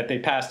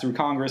passed through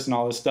Congress and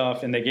all this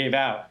stuff, and they gave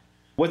out,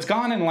 was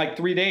gone in like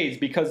 3 days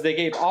because they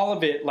gave all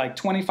of it like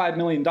 $25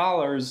 million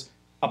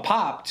a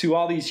pop to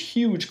all these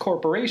huge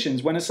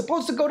corporations when it's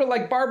supposed to go to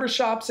like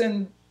barbershops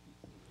and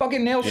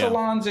fucking nail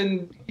salons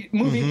and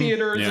movie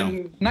theaters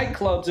and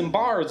nightclubs and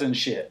bars and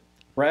shit,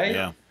 right?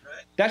 Yeah.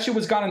 That shit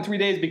was gone in 3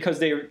 days because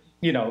they,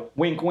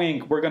 wink,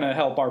 wink, we're going to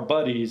help our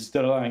buddies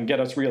and get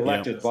us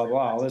reelected, blah,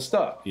 blah, all this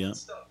stuff. Yeah.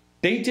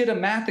 They did a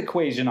math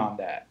equation on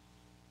that.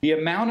 The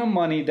amount of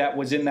money that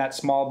was in that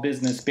small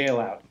business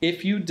bailout,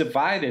 if you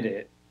divided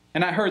it,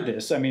 and I heard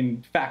this,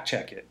 fact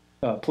check it,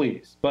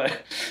 please.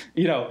 But,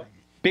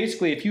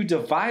 basically, if you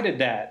divided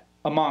that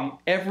among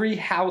every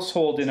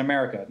household in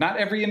America, not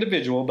every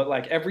individual, but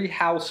like every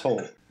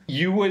household,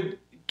 you would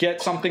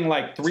get something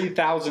like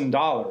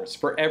 $3,000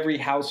 for every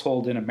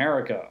household in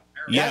America.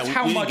 Yeah, that's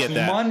how much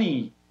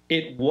money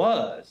it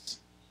was.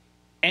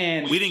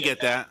 And we didn't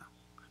get that.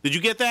 Did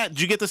you get that?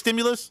 Did you get the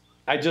stimulus?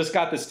 I just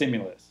got the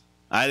stimulus.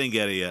 I didn't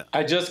get it yet.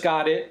 I just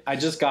got it.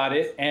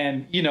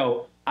 And,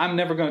 I'm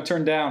never going to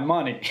turn down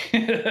money.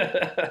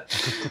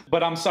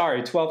 But I'm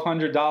sorry,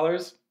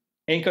 $1,200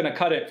 ain't going to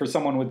cut it for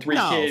someone with 3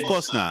 kids. No, of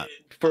course not.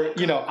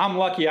 I'm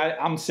lucky.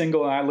 I'm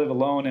single and I live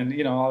alone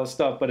and, all this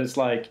stuff. But it's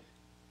like...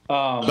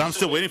 but I'm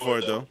still waiting for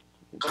it, though.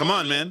 Come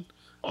on, man.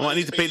 I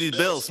need to pay these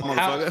bills,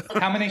 motherfucker.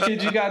 How many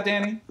kids you got,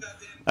 Danny?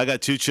 I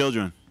got 2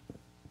 children.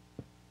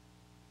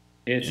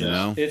 It's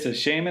a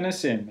shame and a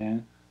sin,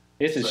 man.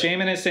 It's a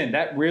shame and a sin.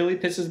 That really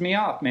pisses me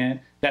off, man.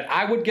 That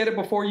I would get it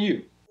before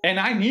you. And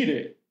I need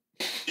it.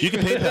 You can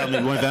PayPal me.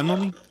 You want to Venmo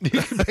me? You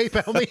can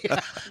PayPal me.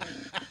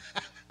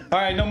 All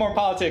right, no more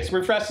politics.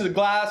 Refresh the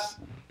glass.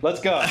 Let's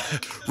go.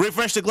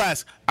 Refresh the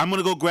glass. I'm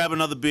going to go grab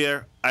another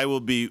beer. I will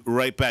be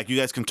right back. You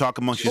guys can talk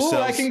amongst yourselves.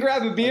 Ooh, I can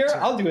grab a beer?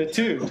 I'll do it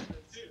too.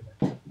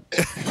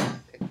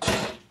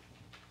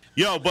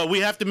 Yo, but we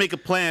have to make a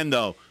plan,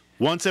 though.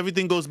 Once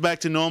everything goes back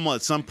to normal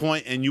at some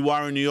point and you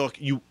are in New York,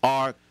 you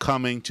are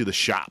coming to the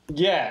shop.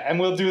 Yeah, and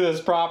we'll do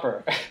this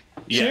proper.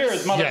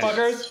 Cheers,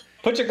 motherfuckers. Yes.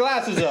 Put your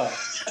glasses up.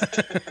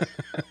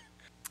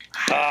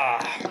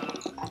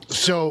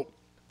 So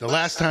the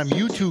last time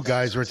you two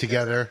guys were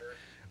together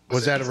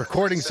was at a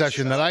recording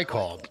session that I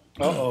called.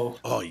 Uh-oh.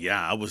 Oh,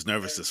 yeah, I was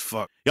nervous as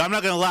fuck. Yo, I'm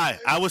not going to lie.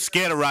 I was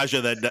scared of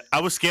Raja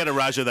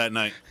that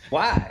night.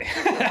 Why?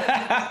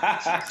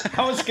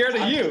 I was scared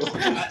of you.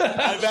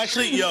 I've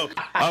actually,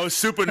 I was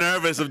super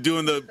nervous of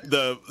doing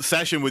the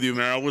session with you,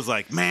 man. I was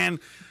like, man,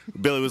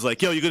 Billy was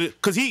like, yo, you going to,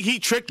 because he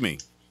tricked me.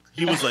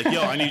 He was like,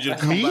 yo, I need you to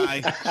come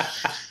by.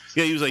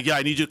 Yeah, he was like, yeah,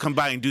 I need you to come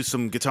by and do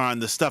some guitar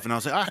and this stuff. And I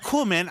was like, all right,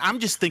 cool, man. I'm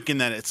just thinking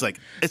that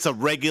it's a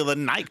regular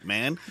night,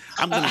 man.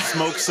 I'm going to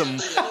smoke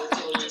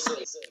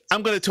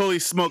I'm going to totally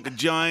smoke a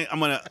joint. I'm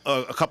going to,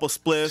 a couple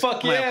spliffs.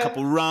 Fuck yeah. A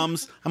couple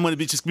rums. I'm going to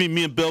be just me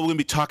and Bill. We're going to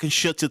be talking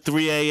shit till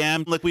 3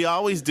 a.m. like we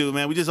always do,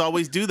 man. We just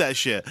always do that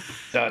shit.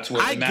 That's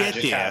where the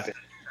magic happens.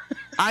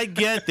 I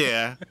get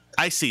there.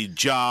 I see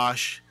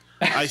Josh.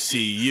 I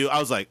see you. I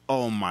was like,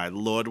 oh, my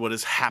Lord, what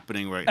is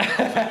happening right now?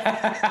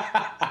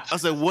 I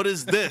was like, what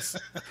is this?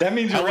 That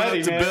means you're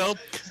ready, man. I went up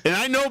to Bill, and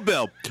I know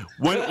Bill.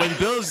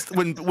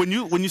 When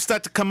you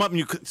start to come up and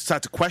you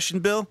start to question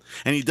Bill,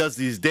 and he does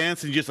these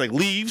dances and he just like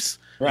leaves,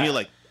 and you're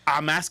like,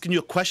 I'm asking you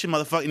a question,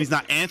 motherfucker, and he's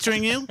not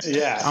answering you.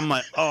 Yeah. I'm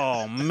like,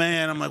 oh,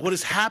 man. I'm like, what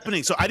is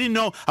happening? So I didn't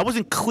know. I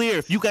wasn't clear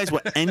if you guys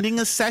were ending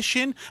a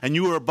session and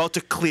you were about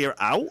to clear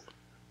out,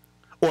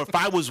 or if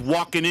I was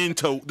walking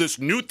into this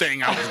new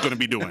thing I was going to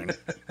be doing.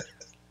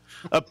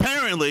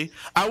 Apparently,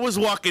 I was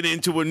walking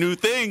into a new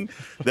thing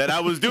that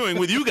I was doing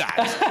with you guys,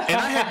 and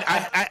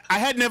I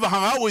had never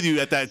hung out with you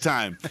at that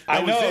time.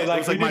 I know, it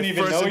was like we didn't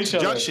even know each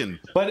other.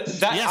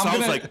 But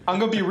I'm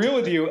gonna be real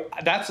with you.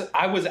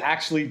 I was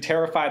actually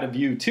terrified of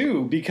you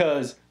too,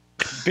 because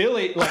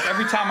Billy, like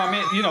every time I'm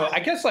in, I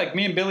guess like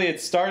me and Billy had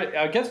started.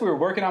 I guess we were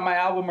working on my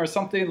album or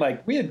something.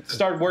 Like we had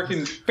started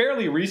working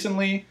fairly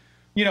recently.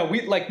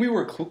 We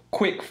were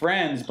quick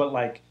friends, but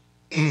like.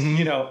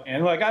 Mm-hmm.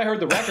 And like I heard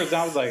the records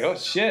and I was like, oh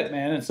shit,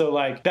 man. And so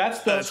like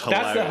that's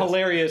the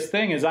hilarious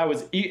thing is I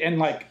was and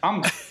like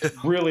I'm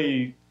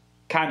really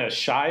kind of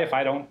shy if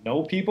I don't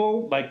know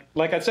people.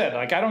 Like I said,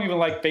 like I don't even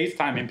like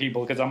FaceTiming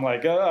people because I'm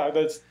like,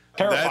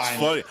 That's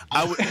funny.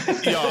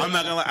 I'm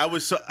not gonna lie. I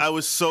was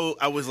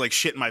like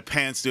shitting my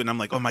pants, dude. And I'm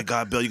like, oh my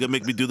god, Bill, you gonna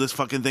make me do this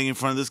fucking thing in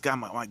front of this guy?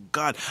 I'm like, oh my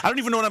god, I don't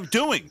even know what I'm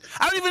doing.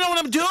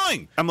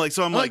 I'm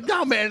like,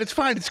 no, man, it's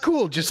fine, it's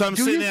cool. Just so I'm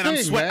do sitting your there,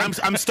 and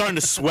thing, I'm starting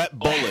to sweat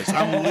bullets.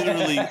 I'm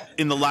literally not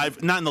in the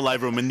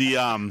live room, in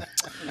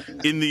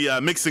the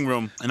mixing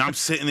room, and I'm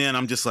sitting there, and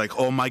I'm just like,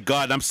 oh my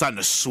god, I'm starting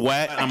to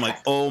sweat. I'm like,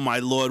 oh my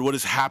lord, what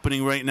is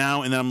happening right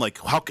now? And then I'm like,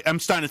 I'm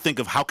starting to think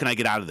of how can I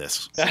get out of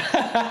this? So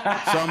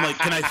I'm like,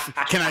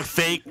 can I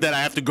fake that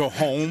I have to go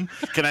home?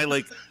 Can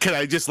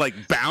I just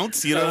like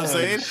bounce? You know what I'm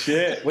saying?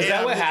 Shit. Was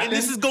that what happened? And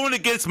this is going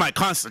against my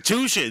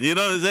constitution. You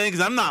know what I'm saying?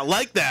 Because I'm not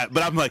like that.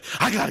 But I'm like,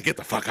 I gotta get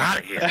the fuck out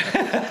of here.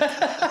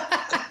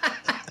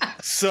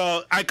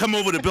 So I come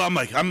over to Bill.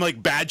 I'm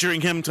like badgering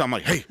him. I'm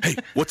like, hey,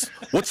 what's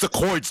the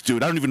chords,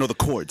 dude? I don't even know the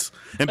chords.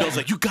 And Bill's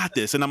like, you got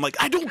this. And I'm like,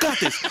 I don't got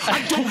this.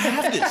 I don't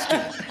have this,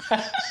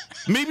 dude.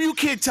 Maybe you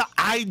can't tell.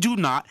 I do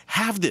not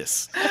have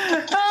this.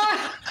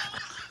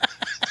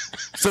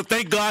 So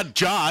thank God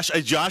Josh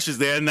is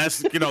there, and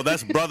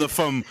that's brother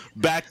from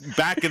back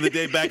in the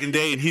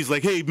day, and he's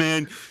like, hey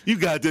man, you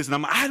got this, and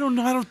I'm like, I don't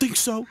know, I don't think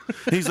so.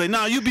 And he's like,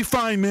 nah, you'll be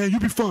fine, man,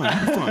 you'll be fine.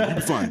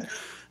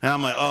 And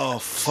I'm like, oh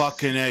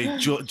fucking A,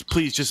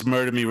 please just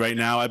murder me right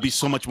now. I'd be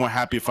so much more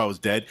happy if I was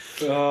dead.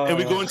 And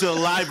we go into the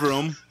live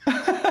room.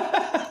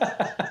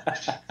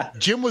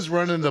 Jim was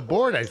running the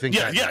board, I think.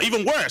 Yeah,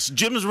 even worse.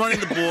 Jim is running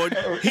the board.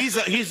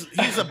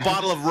 He's a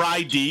bottle of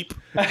rye deep.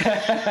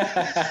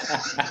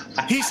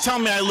 He's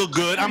telling me I look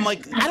good. I'm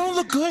like, I don't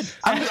look good.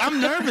 I'm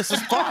nervous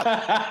as fuck.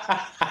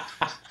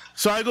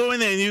 So I go in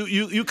there, and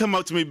you come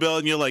up to me, Bill,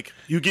 and you're like,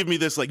 you give me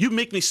this, like, you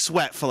make me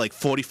sweat for like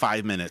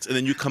 45 minutes, and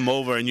then you come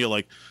over and you're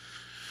like,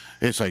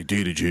 it's like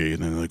D to G,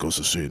 and then it goes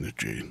to C to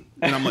G,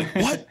 and I'm like,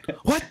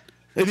 what?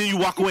 And then you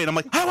walk away, and I'm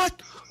like,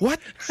 what?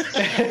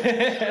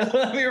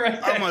 Let me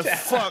write that I'm like, down.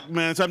 fuck,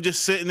 man. So I'm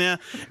just sitting there,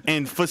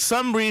 and for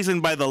some reason,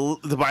 by the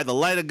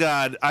light of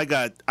God, I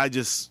got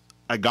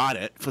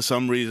it for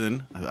some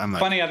reason. I'm like,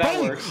 funny how that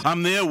boom, works.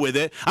 I'm there with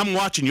it. I'm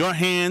watching your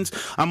hands.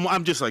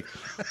 I'm just like,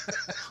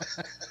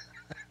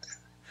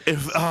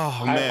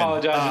 I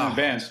apologize in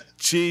advance.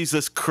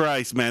 Jesus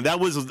Christ, man. That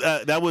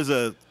was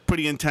a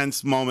pretty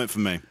intense moment for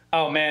me.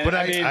 Oh man, But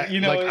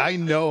I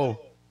know.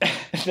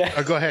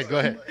 Go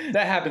ahead.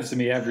 That happens to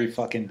me every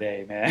fucking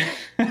day, man.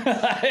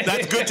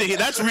 That's good to hear.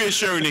 That's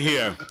reassuring to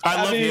hear.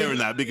 I love hearing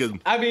that because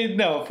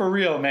no, for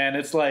real, man.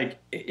 It's like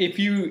if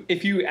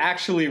you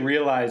actually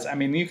realize,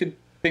 you could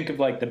think of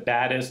like the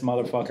baddest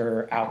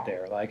motherfucker out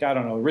there, like I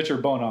don't know,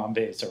 Richard Bona on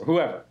bass or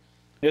whoever.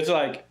 It's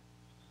like,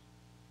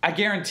 I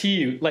guarantee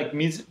you, like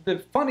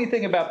the funny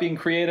thing about being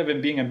creative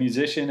and being a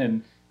musician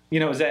and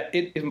is that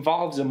it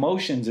involves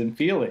emotions and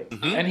feelings.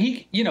 Mm-hmm. And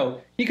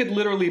he could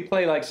literally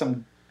play like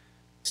some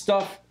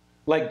stuff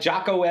like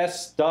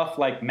Jocko-esque stuff,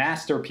 like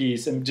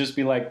masterpiece, and just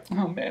be like,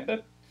 oh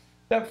man,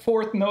 that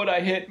fourth note I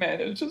hit,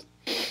 man, it's just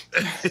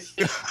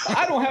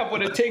I don't have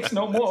what it takes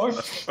no more.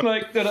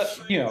 Like,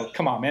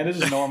 come on, man, this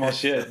is normal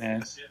shit,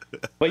 man.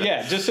 But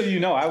yeah, just so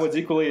you know, I was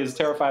equally as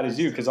terrified as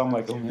you because I'm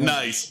like, oh, man.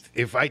 Nice.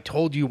 If I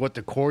told you what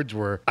the chords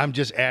were, I'm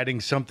just adding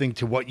something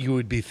to what you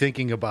would be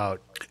thinking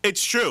about.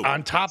 It's true.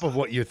 On top of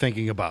what you're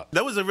thinking about.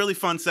 That was a really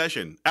fun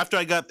session. After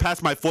I got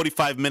past my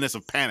 45 minutes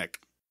of panic.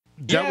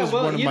 That was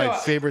one of my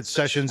favorite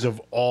sessions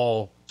of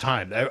all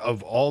time.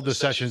 Of all the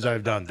sessions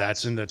I've done,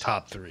 that's in the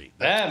top 3.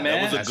 Man.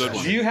 That was a good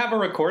one. Do you have a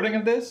recording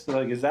of this?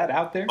 Like, is that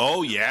out there?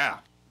 Oh, yeah.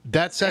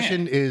 That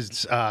session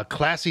is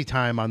Classy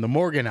Time on the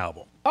Morgan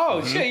album.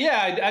 Oh, shit,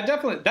 yeah. I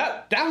definitely...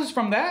 That was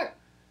from that?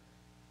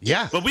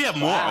 Yeah. But we have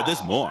more. Wow.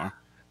 There's more.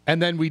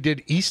 And then we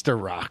did Easter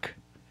Rock.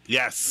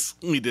 Yes,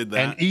 we did that.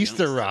 And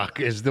Easter Rock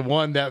is the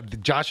one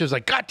that Josh was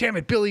like, God damn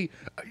it, Billy.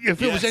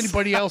 If it was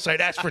anybody else, I'd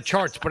ask for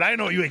charts, but I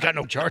know you ain't got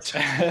no charts.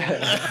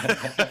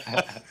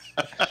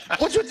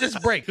 What's with this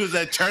break? It was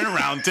that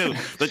turnaround, too.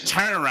 The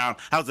turnaround.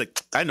 I was like,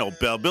 I know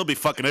Bill. Bill be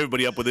fucking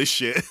everybody up with this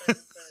shit.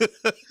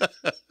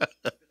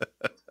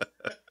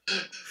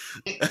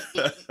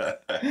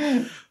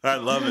 I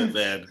love it,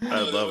 man.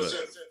 I love it.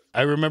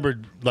 I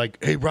remembered,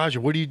 like, hey,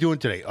 Raja, what are you doing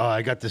today? Oh,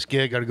 I got this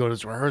gig. I got to go to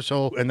this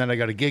rehearsal. And then I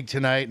got a gig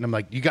tonight. And I'm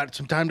like, you got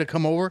some time to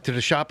come over to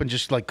the shop and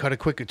just, like, cut a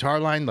quick guitar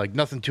line? Like,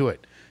 nothing to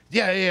it.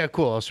 Yeah,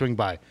 cool. I'll swing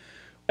by.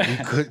 He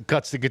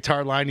cuts the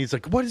guitar line. He's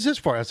like, what is this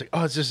for? I was like,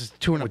 oh, it's just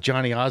touring with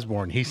Johnny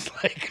Osborne. He's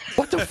like,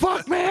 what the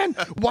fuck, man?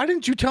 Why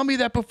didn't you tell me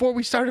that before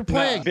we started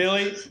playing?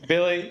 No,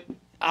 Billy,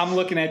 I'm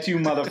looking at you,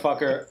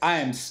 motherfucker. I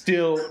am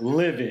still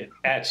livid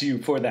at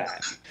you for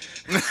that.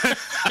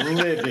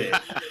 Livid.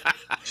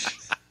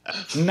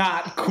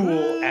 Not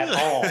cool at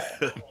all.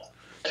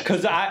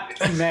 Cause I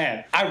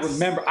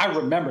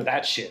remember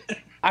that shit.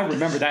 I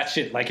remember that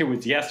shit like it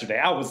was yesterday.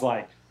 I was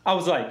like,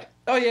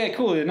 oh yeah,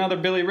 cool, another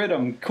Billy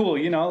rhythm,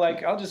 cool.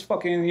 Like I'll just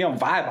fucking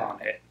vibe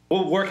on it.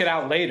 We'll work it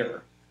out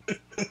later.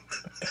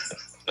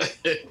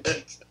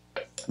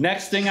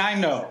 Next thing I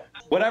know,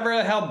 whatever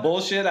the hell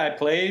bullshit I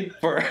played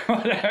for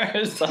whatever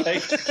is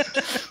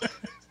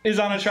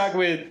on a track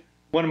with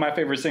one of my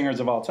favorite singers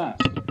of all time.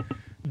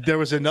 There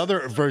was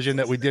another version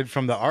that we did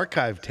from the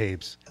archive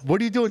tapes.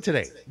 What are you doing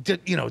today?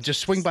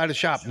 Just swing by the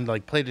shop and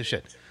like play the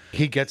shit.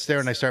 He gets there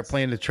and I start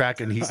playing the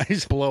track and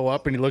he's blow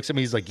up and he looks at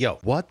me. He's like, "Yo,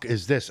 what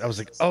is this?" I was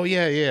like, "Oh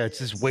yeah, it's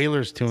this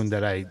Wailers tune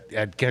that I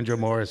had Kendra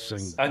Morris."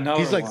 And Another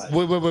he's like,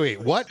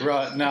 "Wait, what?"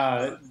 Bro,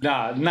 nah,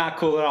 not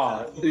cool at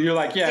all. You're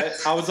like, "Yeah."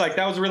 I was like,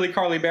 "That was really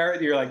Carly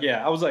Barrett." You're like,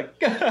 "Yeah." I was like,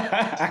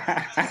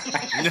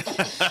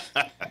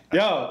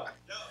 "Yo."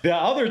 The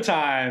other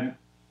time,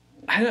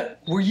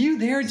 were you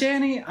there,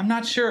 Danny? I'm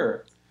not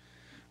sure.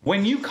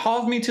 When you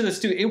called me to the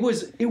studio, it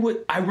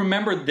was. I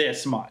remember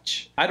this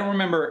much. I don't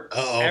remember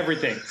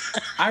everything.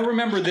 I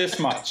remember this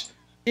much.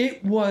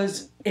 It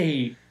was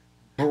a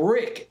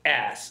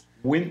brick-ass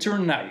winter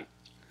night,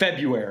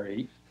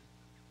 February,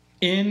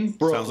 in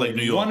Brooklyn. Sounds like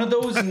New York. One of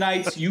those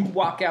nights you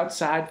walk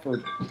outside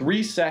for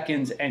 3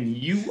 seconds and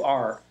you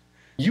are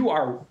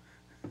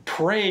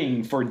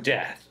praying for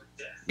death.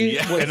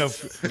 And of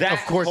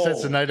course, cold.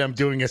 that's the night I'm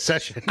doing a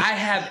session. I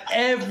have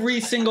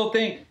every single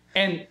thing.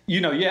 And,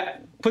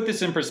 put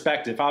this in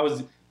perspective.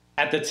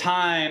 At the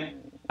time,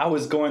 I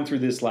was going through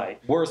this,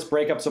 like, worst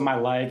breakups of my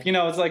life.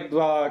 It's like,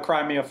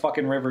 cry me a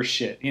fucking river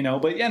shit,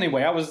 But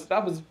anyway, I was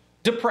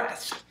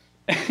depressed,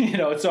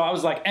 So I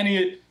was like,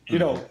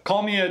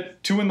 call me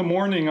at 2 a.m.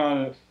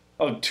 on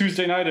a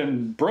Tuesday night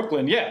in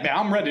Brooklyn. Yeah, man,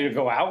 I'm ready to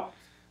go out,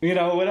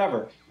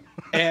 whatever.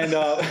 And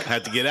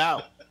had to get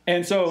out.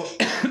 And so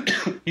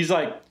he's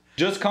like,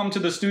 just come to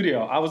the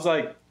studio. I was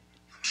like,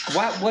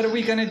 what are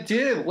we going to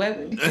do? What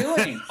are we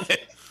doing?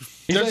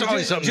 There's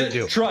always something to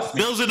do. Trust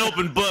me. Bill's an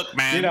open book,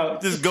 man.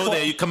 Just go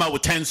there. You come out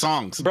with 10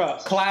 songs. Bro,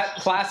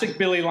 classic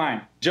Billy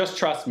line. Just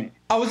trust me.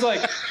 I was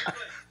like...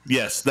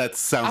 Yes, that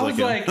sounds like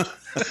it. I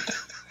was like,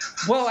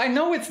 well, I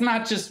know it's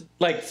not just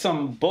like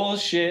some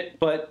bullshit,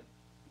 but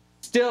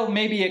still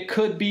maybe it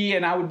could be,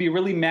 and I would be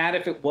really mad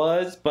if it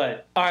was,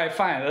 but all right,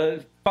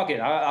 fine. Fuck it.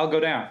 I'll go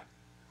down.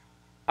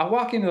 I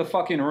walk into the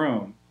fucking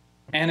room,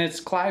 and it's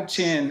Clive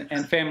Chin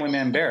and Family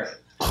Man Barrett.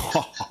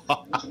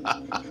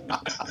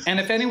 And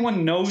if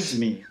anyone knows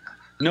me,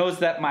 knows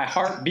that my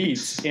heart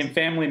beats in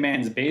Family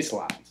Man's bass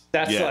lines.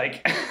 That's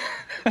like,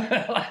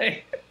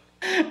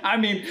 I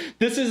mean,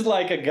 this is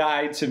like a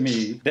guy to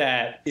me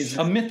that is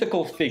a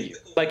mythical figure.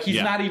 Like,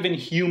 he's not even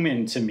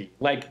human to me.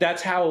 Like,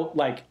 that's how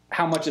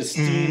much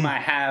esteem I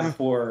have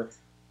for,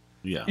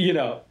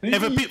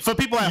 And for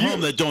people at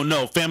home that don't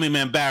know, Family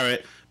Man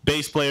Barrett,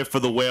 bass player for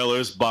the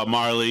Wailers, Bob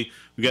Marley.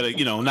 We got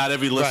to, not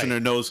every listener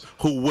knows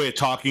who we're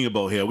talking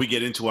about here. We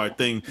get into our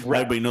thing. Right.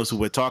 Everybody knows who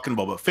we're talking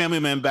about. But Family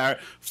Man Barrett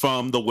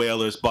from the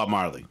Wailers, Bob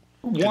Marley.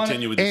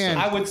 Continue with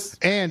this.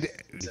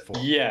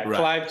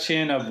 Clive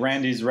Chin of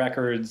Randy's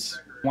Records,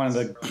 one of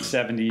the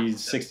 70s,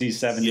 60s,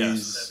 70s.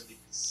 Yes.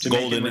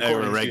 Jamaican Golden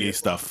era reggae studios.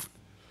 Stuff.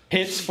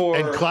 Hits for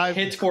a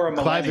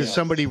millennial. Clive is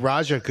somebody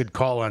Raja could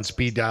call on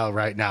speed dial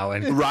right now.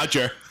 And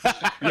Roger.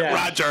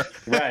 Roger.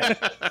 Right.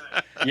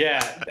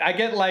 Yeah. I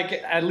get like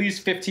at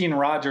least 15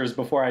 Rogers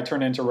before I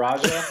turn into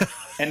Raja.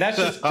 And that's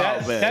just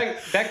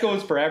that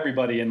goes for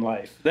everybody in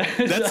life.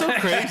 That's so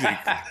crazy.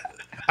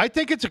 I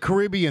think it's a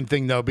Caribbean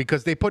thing, though,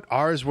 because they put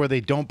R's where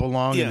they don't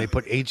belong and they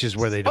put H's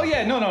where they don't. Oh,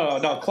 yeah.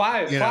 No.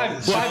 Clive got my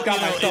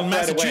stuff in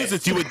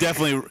Massachusetts, you would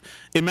definitely...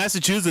 In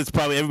Massachusetts,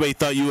 probably everybody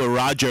thought you were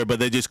Roger, but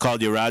they just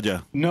called you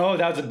Raja. No,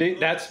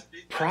 that's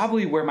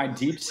probably where my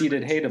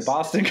deep-seated hate of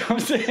Boston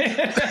comes in.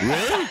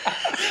 Really?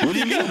 What do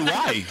you mean?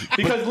 Why?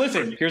 Because,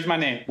 listen, here's my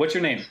name. What's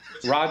your name?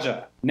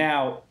 Raja.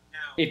 Now,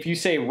 if you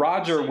say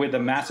Roger with a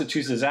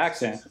Massachusetts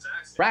accent,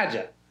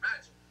 Raja.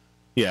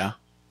 Yeah.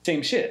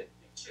 Same shit.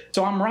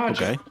 So I'm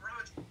Raja. Okay.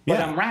 But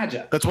I'm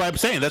Raja. That's what I'm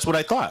saying. That's what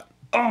I thought.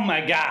 Oh,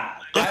 my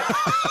God.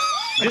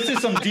 This is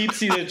some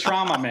deep-seated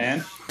trauma,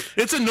 man.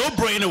 It's a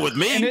no-brainer with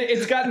me. And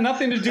it's got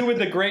nothing to do with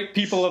the great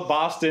people of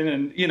Boston.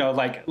 And,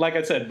 like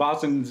I said,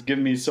 Boston's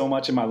given me so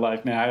much in my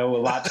life, man. I owe a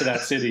lot to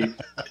that city.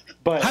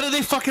 But how did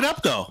they fuck it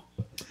up, though?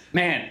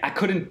 Man, I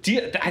couldn't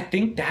deal. I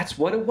think that's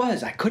what it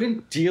was. I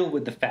couldn't deal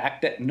with the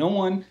fact that no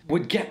one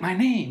would get my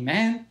name,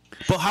 man.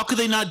 But how could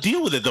they not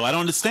deal with it, though? I don't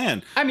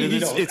understand. I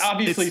mean,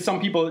 obviously some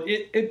people,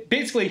 it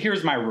basically,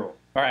 here's my rule,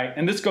 all right?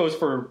 And this goes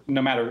for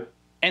no matter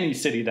any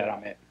city that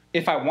I'm in.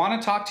 If I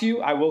want to talk to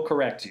you, I will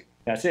correct you.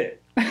 That's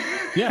it.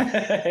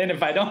 Yeah. And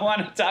if I don't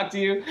want to talk to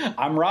you,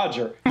 I'm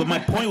Roger. But my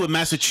point with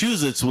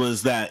Massachusetts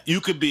was that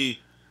you could be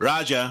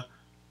Raja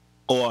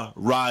or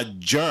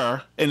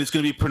Roger, and it's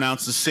going to be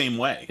pronounced the same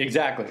way.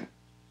 Exactly.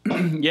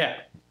 Yeah.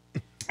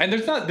 And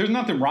there's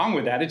nothing wrong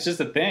with that. It's just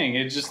a thing.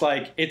 It's just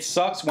like, it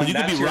sucks when that's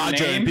your name. You could be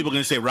Roger and people are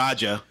going to say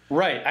Raja.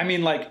 Right. I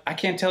mean, like, I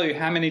can't tell you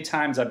how many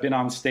times I've been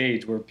on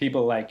stage where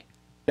people like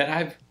that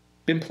I've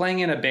been playing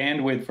in a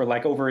band with for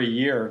like over a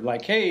year.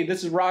 Like, hey,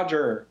 this is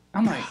Roger.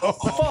 I'm like, oh,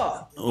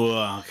 fuck.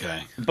 Well,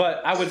 okay.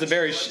 But I was a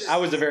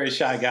very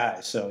shy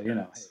guy, so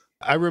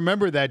I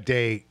remember that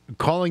day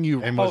calling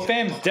you. And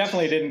Fams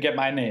definitely didn't get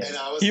my name.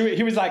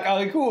 He was like,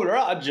 oh, cool,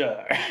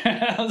 Roger.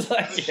 I was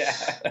like,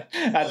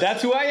 yeah,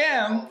 that's who I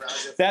am.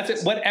 That's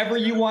it. Whatever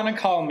you want to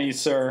call me,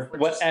 sir.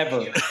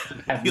 Whatever.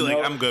 You're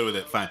like, I'm good with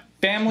it. Fine.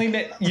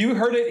 Family, you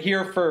heard it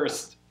here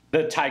first.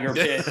 the Tiger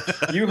Pit.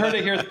 You heard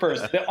it here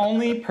first. The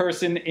only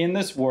person in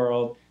this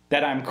world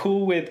that I'm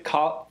cool with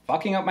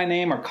fucking up my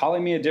name or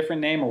calling me a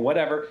different name or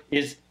whatever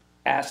is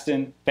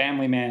Aston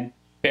Family Man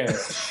Barrett.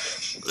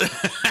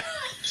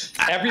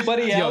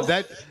 Everybody else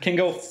can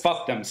go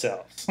fuck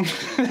themselves.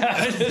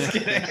 I'm just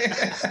kidding.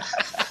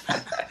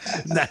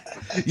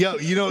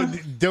 You know,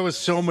 there was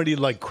so many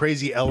like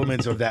crazy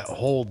elements of that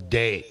whole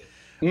day,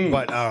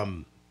 but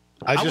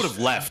I would have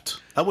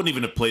left. I wouldn't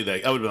even have played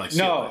that. I would have been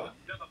like,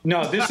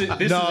 no, this is a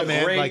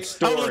great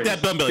story. I would look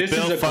at Bill and be like,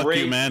 Bill, fuck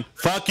you, man.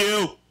 Fuck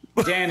you.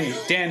 Danny,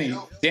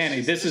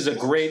 this is a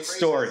great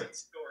story.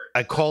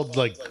 I called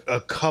like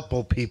a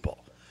couple people.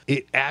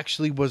 It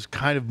actually was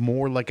kind of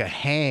more like a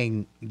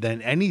hang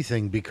than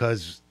anything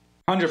because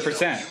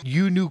 100%.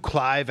 You knew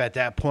Clive at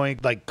that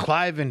point. Like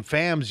Clive and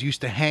Fams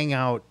used to hang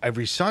out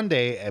every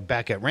Sunday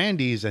back at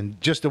Randy's, and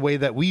just the way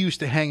that we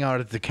used to hang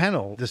out at the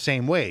kennel the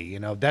same way. You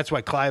know, that's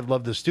why Clive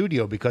loved the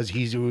studio, because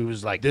he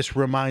was like, this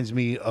reminds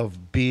me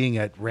of being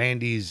at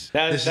Randy's.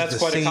 That's the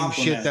quite same a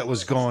compliment. shit that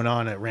was going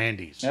on at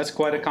Randy's. That's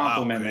quite a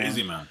compliment,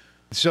 crazy, man.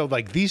 So,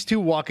 like, these two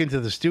walk into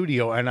the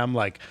studio, and I'm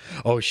like,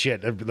 oh,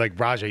 shit. Like,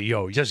 Raja,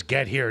 yo, just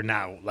get here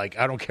now. Like,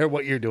 I don't care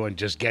what you're doing.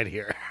 Just get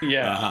here.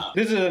 Yeah.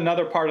 This is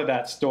another part of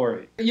that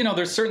story. You know,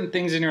 there's certain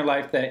things in your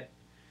life that,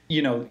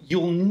 you know,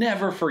 you'll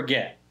never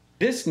forget.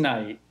 This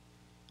night,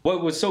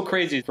 what was so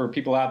crazy for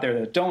people out there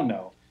that don't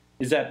know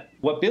is that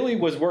what Billy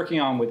was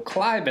working on with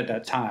Clive at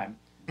that time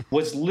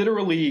was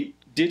literally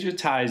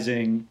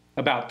digitizing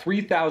about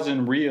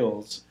 3,000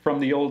 reels from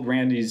the old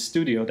Randy's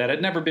studio that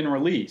had never been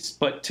released,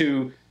 but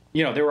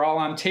you know, they were all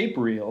on tape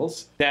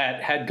reels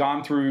that had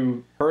gone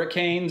through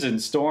hurricanes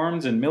and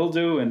storms and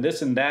mildew and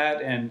this and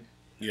that. And,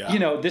 you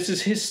know, this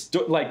is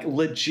like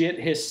legit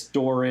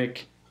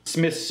historic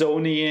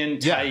Smithsonian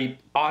type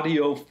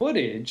audio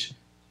footage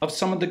of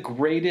some of the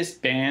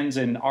greatest bands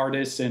and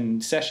artists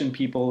and session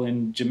people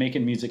in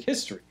Jamaican music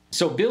history.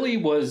 So Billy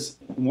was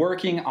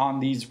working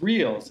on these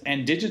reels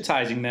and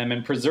digitizing them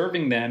and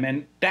preserving them.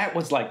 And that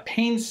was like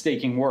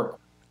painstaking work.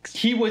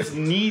 He was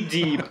knee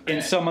deep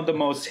in some of the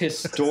most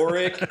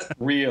historic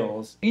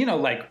reels. You know,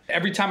 like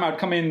every time I would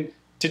come in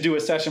to do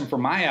a session for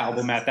my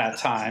album at that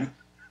time,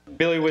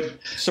 Billy would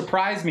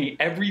surprise me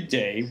every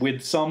day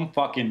with some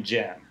fucking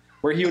gem,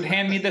 where he would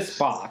hand me this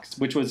box,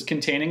 which was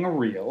containing a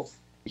reel.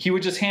 He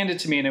would just hand it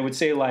to me and it would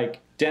say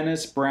like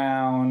Dennis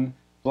Brown,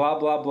 blah,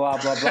 blah, blah,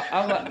 blah,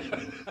 blah,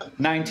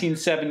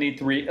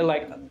 1973.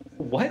 Like,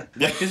 what?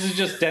 Like, this is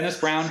just Dennis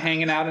Brown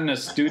hanging out in a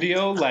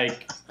studio,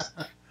 like,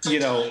 you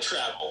know,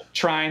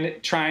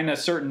 trying a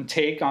certain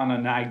take on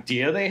an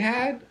idea they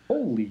had.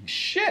 Holy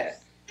shit.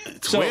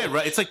 It's weird,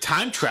 right? It's like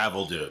time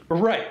travel, dude.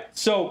 Right.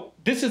 So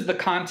this is the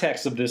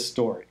context of this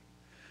story.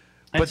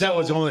 But that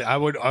was only, I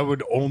would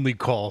only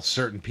call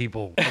certain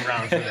people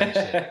around for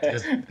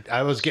that shit.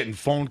 I was getting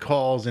phone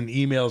calls and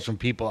emails from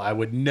people I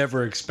would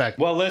never expect.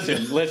 Well,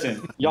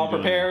 listen. Y'all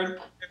prepared?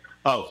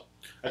 Oh,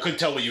 I couldn't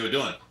tell what you were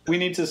doing. We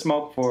need to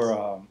smoke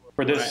for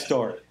this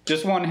story.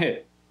 Just one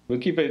hit. We'll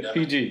keep it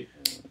PG.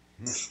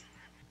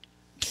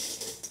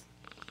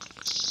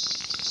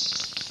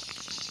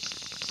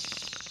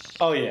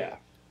 Oh, yeah.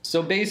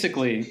 So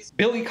basically,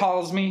 Billy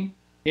calls me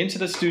into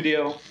the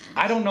studio.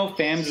 I don't know if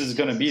Fams is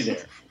going to be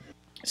there.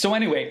 So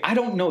anyway, I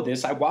don't know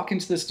this. I walk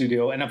into the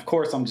studio, and of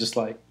course, I'm just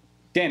like,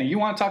 Danny, you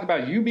want to talk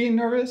about you being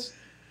nervous?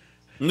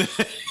 Bro,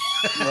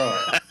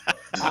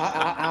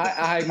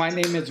 my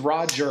name is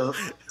Roger.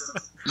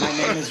 My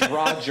name is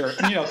Roger.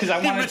 You know, because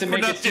I wanted to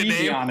make it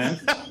easy on him.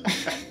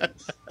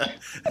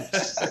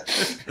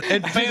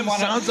 And Fam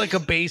sounds like a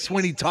bass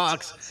when he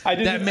talks.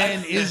 That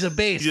man is a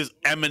bass. He just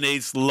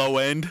emanates low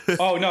end.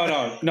 Oh,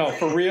 no.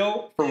 For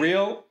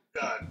real.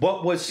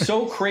 What was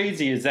so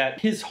crazy is that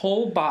his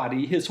whole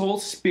body, his whole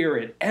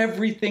spirit,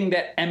 everything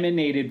that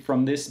emanated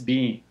from this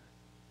being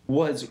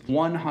was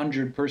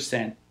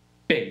 100%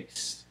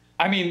 bass.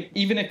 I mean,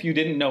 even if you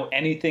didn't know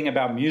anything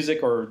about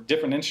music or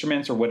different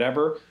instruments or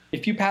whatever,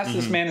 if you passed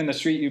this man in the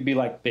street, you'd be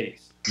like,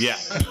 bass. Yeah.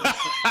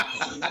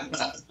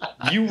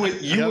 You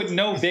would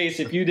know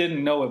bass if you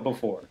didn't know it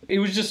before. It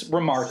was just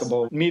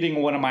remarkable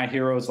meeting one of my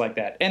heroes like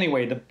that.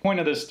 Anyway, the point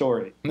of this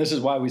story, and this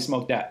is why we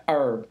smoked that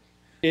herb,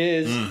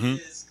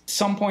 is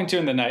some point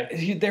during the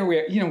night, there we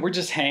are, you know, we're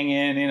just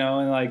hanging, you know,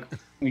 and like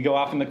we go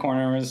off in the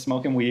corner and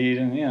smoking weed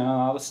and, you know,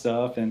 all the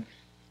stuff. And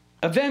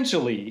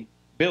eventually,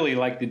 Billy,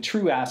 like the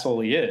true asshole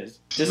he is,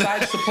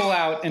 decides to pull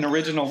out an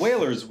original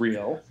Wailers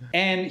reel,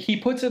 and he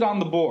puts it on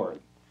the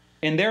board.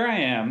 And there I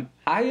am,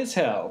 high as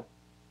hell,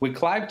 with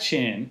Clive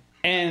Chin,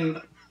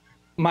 and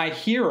my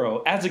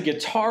hero, as a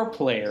guitar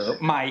player,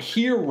 my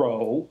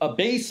hero, a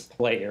bass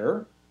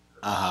player,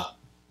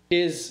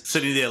 is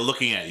sitting there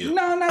looking at you.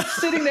 No, not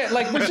sitting there.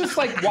 Like, we're just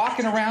like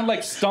walking around,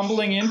 like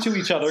stumbling into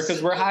each other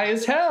because we're high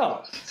as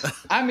hell.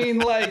 I mean,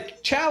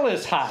 like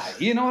chalice high.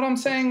 You know what I'm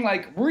saying?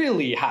 Like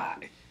really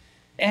high.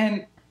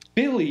 And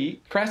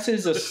Billy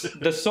presses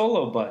the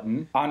solo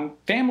button on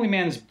Family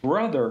Man's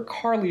brother,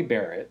 Carly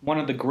Barrett, one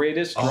of the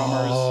greatest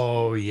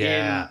drummers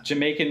in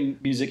Jamaican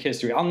music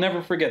history. I'll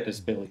never forget this,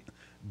 Billy.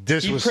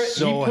 This was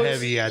so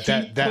heavy.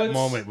 That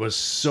moment was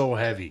so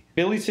heavy.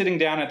 Billy's sitting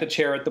down at the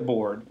chair at the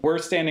board. We're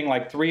standing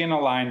like 3 in a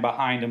line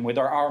behind him with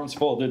our arms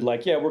folded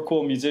like, yeah, we're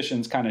cool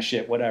musicians kind of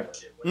shit, whatever.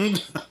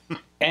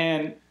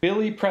 And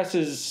Billy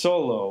presses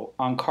solo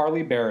on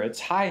Carly Barrett's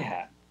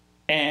hi-hat.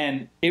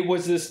 And it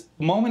was this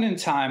moment in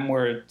time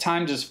where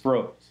time just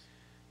froze.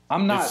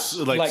 I'm not it's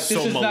like this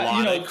so is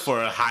melodic not,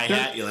 for a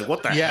hi-hat. You're like,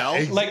 what the hell?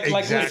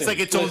 Exactly. It's like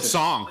its own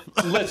song.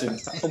 Listen,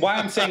 why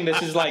I'm saying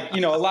this is like, a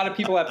lot of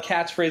people have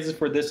catchphrases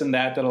for this and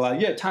that.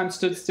 Yeah, time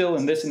stood still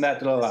and this and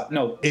that.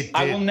 No,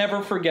 I will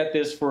never forget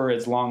this for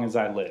as long as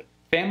I live.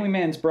 Family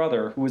Man's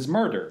brother, who was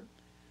murdered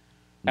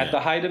at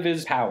the height of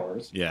his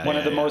powers. One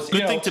of the most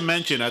good thing to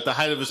mention, at the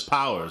height of his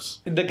powers.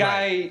 The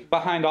guy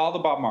behind all the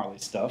Bob Marley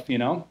stuff,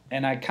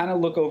 and I kind of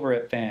look over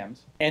at Fams,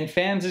 and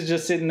Fams is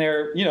just sitting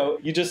there,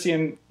 you just see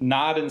him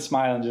nod and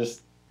smile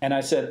and I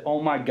said, oh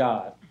my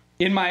God,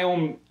 in my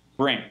own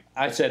brain,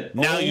 I said,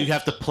 now you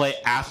have to play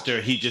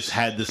after he just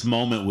had this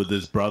moment with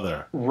his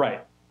brother.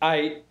 Right.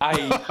 I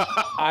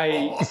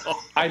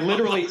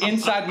literally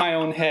inside my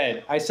own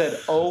head, I said,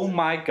 oh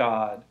my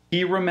God,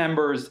 he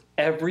remembers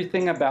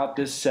everything about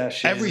this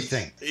session.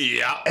 Everything.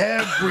 Yeah.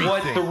 Everything.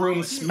 What the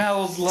room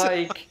smells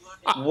like.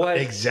 What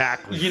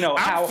exactly.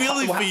 I'm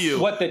feeling for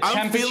you. What the temperature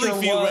was. I'm feeling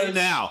for you right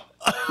now.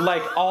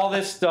 Like all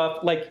this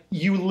stuff. Like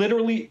you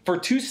literally, for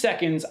 2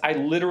 seconds, I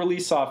literally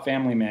saw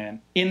Family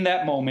Man in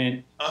that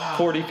moment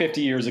 40,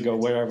 50 years ago,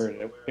 wherever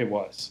it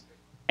was.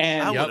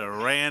 And I would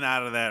have ran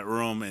out of that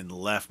room and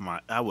left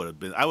I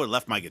would have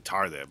left my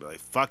guitar there. But like,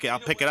 fuck it, I'll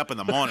pick it up in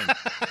the morning.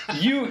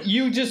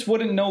 You just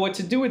wouldn't know what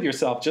to do with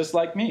yourself, just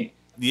like me.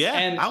 Yeah,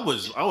 and I would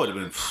have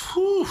been.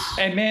 Whew.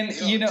 And man,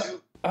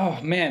 oh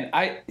man,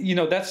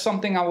 that's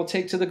something I will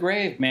take to the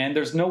grave, man.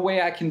 There's no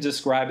way I can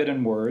describe it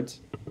in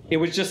words. It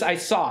was just, I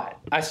saw it.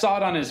 I saw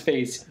it on his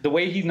face. The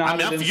way he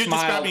nodded and you're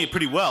smiled. describing it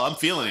pretty well. I'm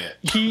feeling it.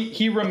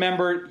 He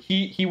remembered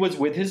he was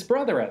with his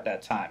brother at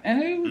that time. And,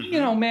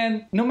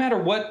 man, no matter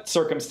what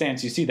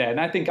circumstance you see that, and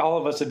I think all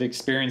of us have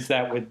experienced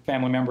that with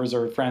family members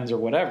or friends or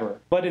whatever.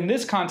 But in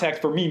this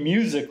context, for me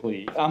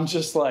musically, I'm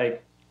just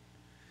like,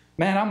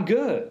 man, I'm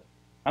good.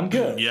 I'm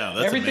good. Yeah,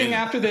 that's everything amazing.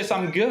 After this,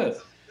 I'm good.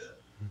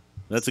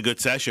 That's a good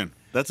session.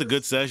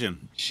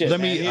 Shit,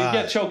 man, you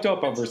get choked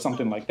up over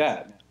something like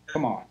that, man.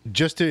 Come on.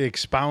 Just to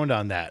expound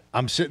on that,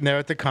 I'm sitting there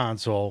at the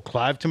console,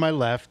 Clive to my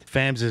left,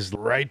 Fams is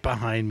right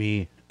behind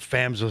me.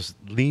 Fams was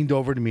leaned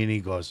over to me and he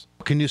goes,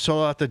 can you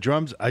solo out the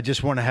drums? I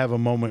just want to have a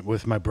moment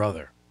with my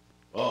brother.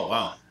 Oh,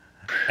 wow.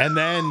 And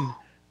then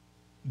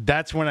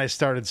that's when I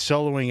started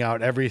soloing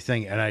out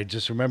everything. And I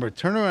just remember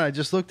turning around, I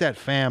just looked at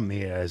Fam, he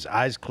had his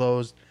eyes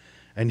closed,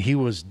 and he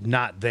was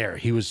not there.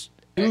 He was,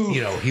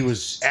 he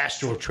was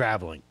astral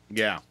traveling.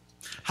 Yeah.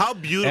 How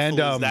beautiful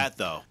is that,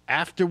 though?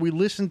 After we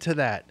listened to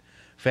that,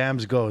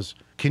 Fams goes,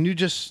 can you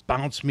just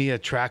bounce me a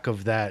track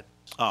of that?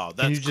 Oh,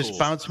 that's Can you just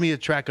bounce me a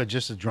track of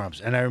just the drums?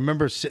 And I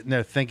remember sitting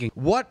there thinking,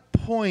 what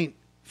point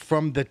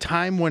from the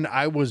time when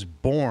I was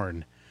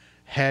born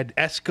had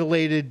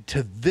escalated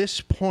to this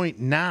point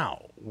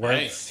now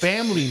where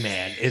Family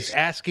Man is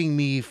asking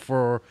me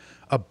for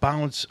a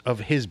bounce of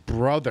his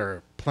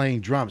brother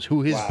playing drums,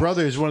 who his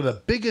brother is one of the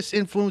biggest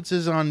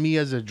influences on me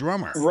as a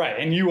drummer. Right,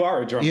 and you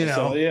are a drummer,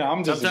 so yeah,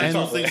 I'm just... Sometimes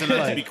those things are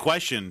not to be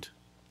questioned.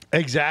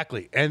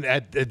 Exactly. And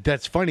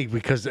that's funny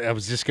because I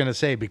was just going to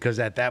say, because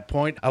at that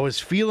point I was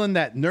feeling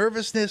that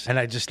nervousness and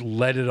I just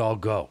let it all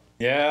go.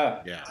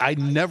 Yeah. I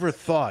never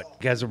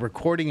thought, as a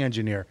recording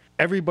engineer,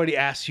 everybody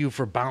asks you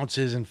for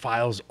bounces and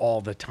files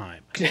all the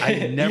time.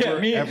 I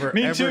never,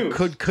 ever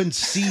could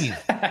conceive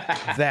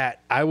that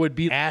I would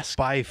be asked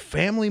by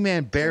Family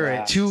Man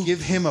Barrett to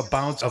give him a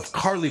bounce of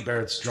Carly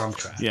Barrett's drum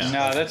track. Yeah.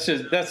 No,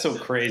 that's so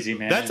crazy,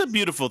 man. That's a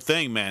beautiful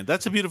thing, man.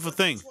 That's a beautiful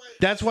thing.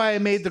 That's why I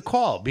made the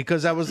call,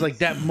 because I was like,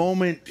 that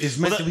moment is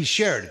meant to be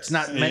shared. It's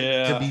not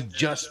meant to be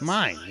just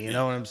mine. You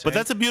know what I'm saying? But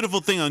that's a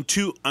beautiful thing on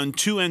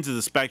two ends of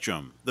the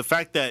spectrum. The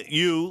fact that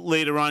you,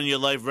 later on in your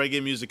life,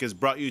 reggae music has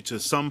brought you to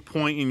some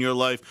point in your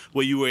life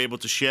where you were able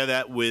to share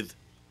that with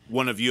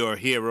one of your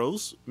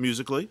heroes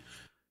musically.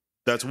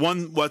 That's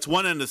one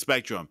end of the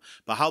spectrum.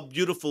 But how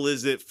beautiful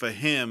is it for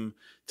him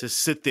to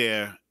sit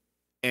there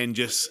and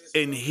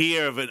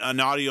hear of an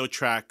audio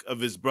track of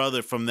his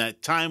brother from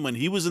that time when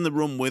he was in the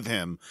room with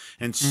him,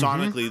 and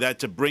sonically that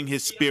to bring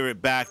his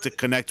spirit back to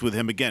connect with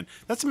him again.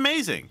 That's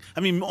amazing.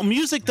 I mean,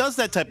 music does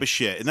that type of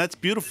shit, and that's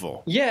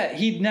beautiful. Yeah,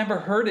 he'd never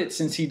heard it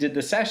since he did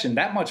the session.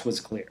 That much was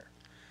clear.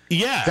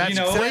 Yeah, that's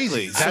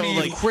crazy.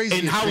 That's crazy.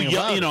 And how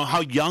young,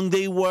 how young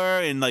they were,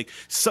 and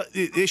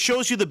it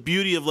shows you the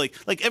beauty of like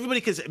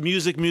everybody gets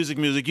music.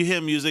 You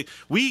hear music.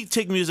 We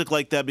take music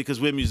like that because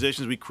we're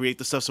musicians. We create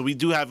the stuff, so we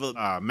do have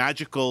a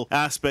magical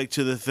aspect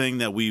to the thing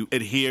that we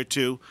adhere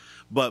to.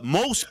 But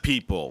most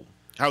people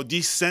how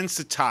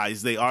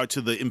desensitized they are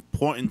to the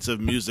importance of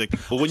music.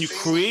 But when you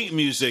create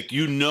music,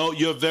 you know,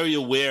 you're very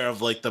aware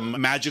of like the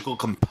magical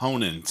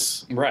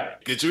components. Right.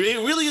 It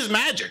really is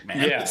magic,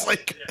 man. Yeah. It's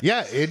like,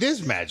 Yeah, it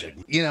is magic.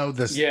 You know,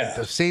 the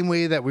same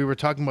way that we were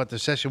talking about the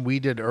session we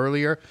did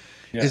earlier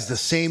is the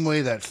same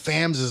way that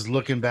Fams is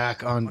looking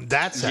back on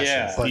that session.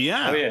 Yeah. But, Oh,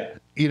 yeah.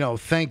 you know,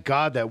 thank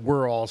God that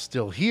we're all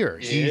still here.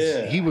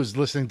 He was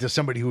listening to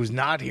somebody who's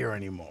not here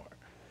anymore.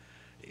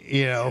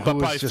 You know, but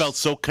probably felt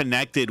so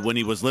connected when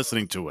he was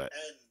listening to it.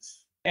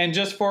 And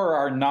just for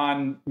our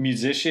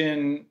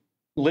non-musician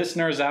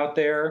listeners out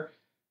there,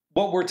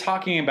 what we're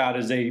talking about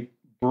is a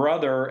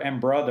brother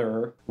and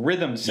brother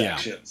rhythm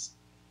section.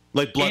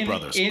 Like Blood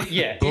Brothers.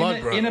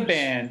 In a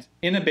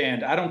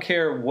band, I don't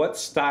care what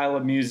style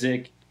of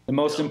music, the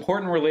most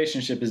important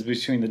relationship is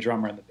between the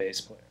drummer and the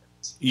bass player.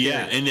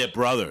 Yeah, and they're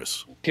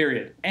brothers.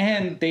 Period.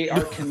 And they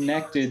are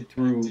connected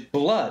through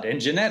blood and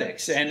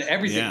genetics and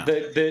everything. Yeah.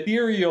 The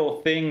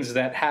ethereal things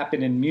that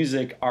happen in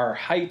music are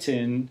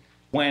heightened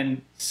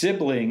when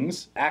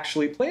siblings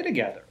actually play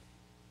together.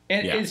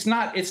 And it's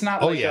not like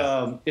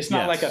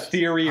like a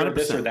theory or 100%.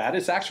 this or that.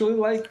 It's actually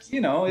like, you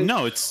know,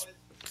 it's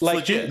like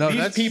legit.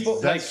 these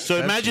people like so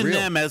imagine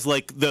them as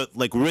like the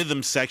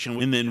rhythm section,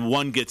 and then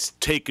one gets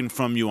taken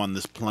from you on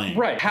this plane.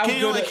 Right. I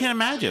can't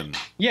imagine.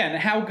 Yeah, and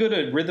how good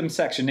a rhythm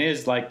section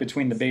is, like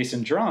between the bass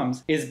and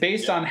drums, is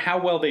based on how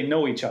well they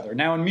know each other.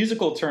 Now, in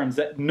musical terms,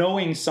 that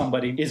knowing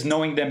somebody is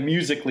knowing them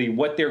musically,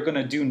 what they're going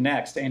to do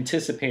next,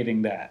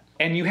 anticipating that.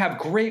 And you have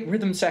great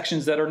rhythm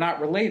sections that are not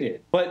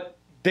related, but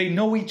they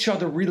know each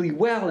other really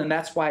well, and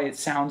that's why it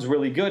sounds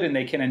really good, and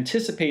they can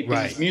anticipate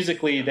things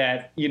musically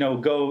that, you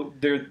know,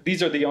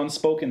 these are the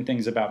unspoken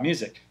things about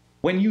music.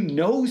 When you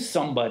know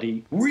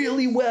somebody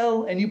really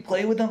well and you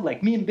play with them,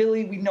 like me and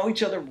Billy, we know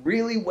each other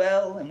really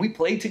well and we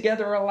play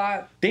together a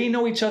lot. They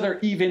know each other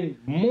even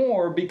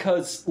more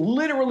because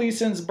literally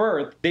since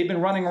birth, they've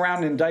been running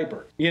around in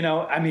diapers. You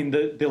know, I mean,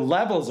 the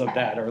levels of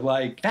that are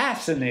like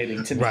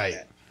fascinating to me. Right.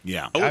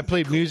 Yeah. I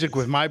played music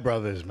with my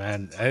brothers,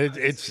 man.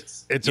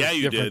 It's a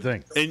different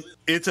thing. And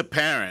it's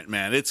apparent,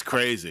 man. It's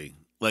crazy.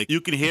 Like,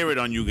 you can hear it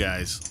on you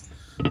guys.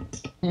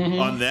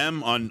 On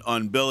them,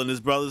 on Bill and his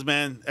brothers,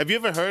 man. Have you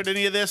ever heard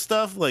any of their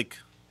stuff? Like,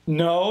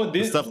 no,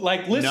 this stuff.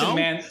 Like, listen,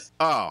 man.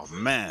 Oh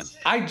man,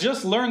 I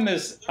just learned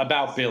this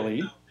about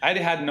Billy. I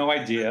had no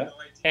idea,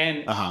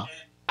 and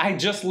I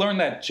just learned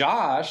that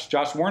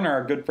Josh Werner,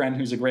 our good friend,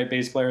 who's a great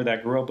bass player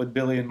that grew up with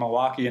Billy in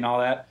Milwaukee and all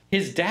that.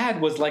 His dad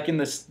was like in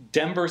the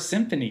Denver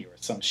Symphony or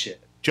some shit.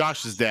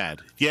 Josh's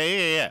dad.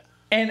 Yeah.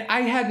 And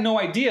I had no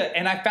idea,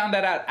 and I found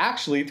that out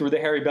actually through the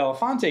Harry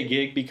Belafonte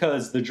gig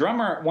because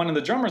one of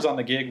the drummers on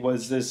the gig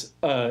was this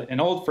an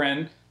old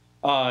friend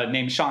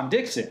named Sean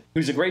Dixon,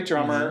 who's a great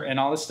drummer and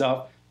all this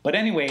stuff. But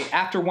anyway,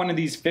 after one of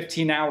these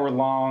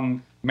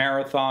 15-hour-long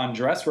marathon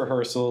dress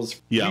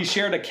rehearsals, he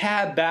shared a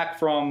cab back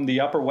from the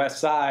Upper West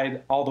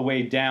Side all the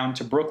way down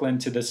to Brooklyn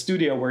to the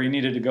studio where he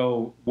needed to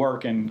go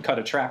work and cut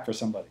a track for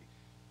somebody.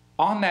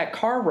 On that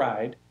car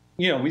ride,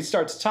 you know, we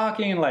starts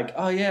talking like,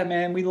 oh yeah,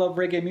 man, we love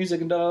reggae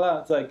music and da da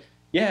da. It's like,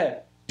 yeah,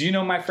 do you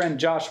know my friend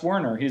Josh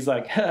Werner? He's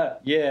like,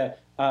 yeah,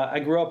 I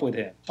grew up with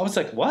him. I was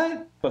like,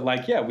 what? But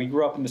like, yeah, we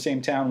grew up in the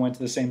same town, went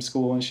to the same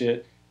school and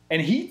shit. And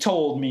he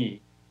told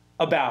me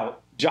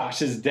about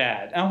Josh's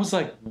dad. And I was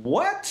like,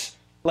 what?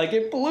 Like,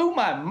 it blew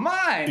my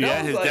mind.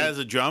 Yeah, his dad's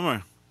a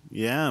drummer.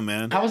 Yeah,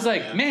 man. I was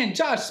like, man,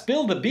 Josh,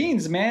 spill the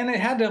beans, man. It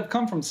had to have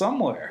come from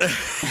somewhere.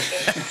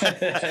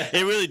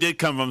 It really did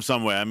come from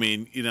somewhere. I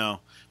mean, you know,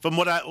 from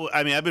what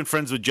I mean, I've been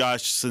friends with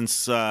Josh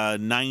since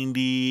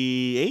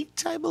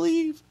 98, I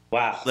believe.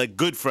 Wow. Like,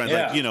 good friends.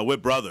 Like, you know, we're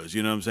brothers.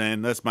 You know what I'm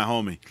saying? That's my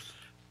homie.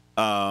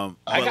 I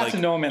got to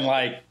know him in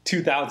like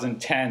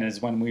 2010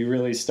 is when we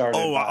really started.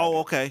 Oh,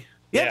 okay.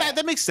 Yeah,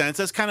 that makes sense.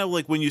 That's kind of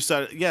like when you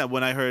started. Yeah,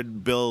 when I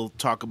heard Bill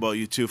talk about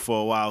you two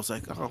for a while, I was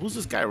like, oh, who's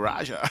this guy,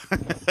 Raja?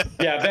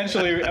 Yeah,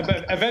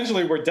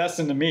 eventually we're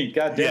destined to meet.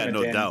 God damn it,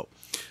 no Danny. doubt.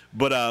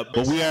 But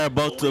we are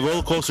the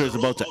roller coaster is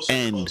about to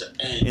end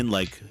in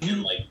like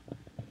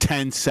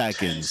 10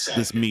 seconds,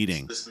 this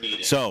meeting.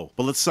 So,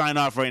 but let's sign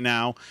off right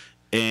now.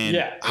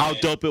 And how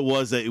dope it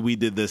was that we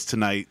did this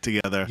tonight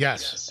together.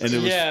 Yes. And it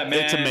was, man.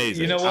 it's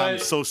amazing. You know what? I'm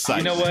so psyched.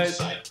 You know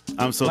what?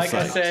 I'm so psyched. Like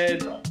I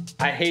said,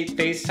 I hate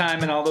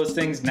FaceTime and all those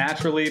things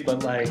naturally,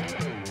 but like,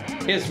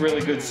 it's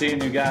really good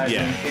seeing you guys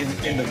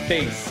in the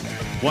face.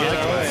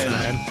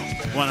 100%.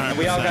 100%.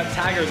 We all got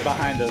tigers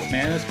behind us,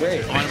 man. It's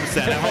great.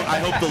 100%. I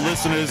hope the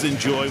listeners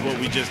enjoy what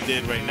we just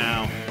did right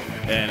now.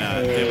 And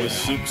it was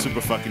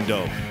super fucking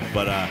dope.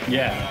 But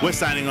we're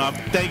signing off.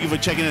 Thank you for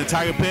checking in the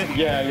Tiger Pit.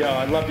 Yeah, yo,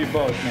 I love you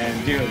both,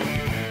 man, dearly.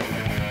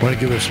 I want to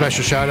give a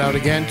special shout out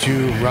again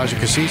to Raja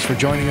Kassis for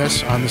joining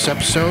us on this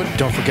episode.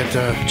 Don't forget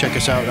to check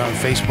us out on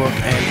Facebook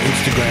and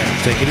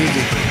Instagram. Take it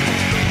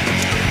easy.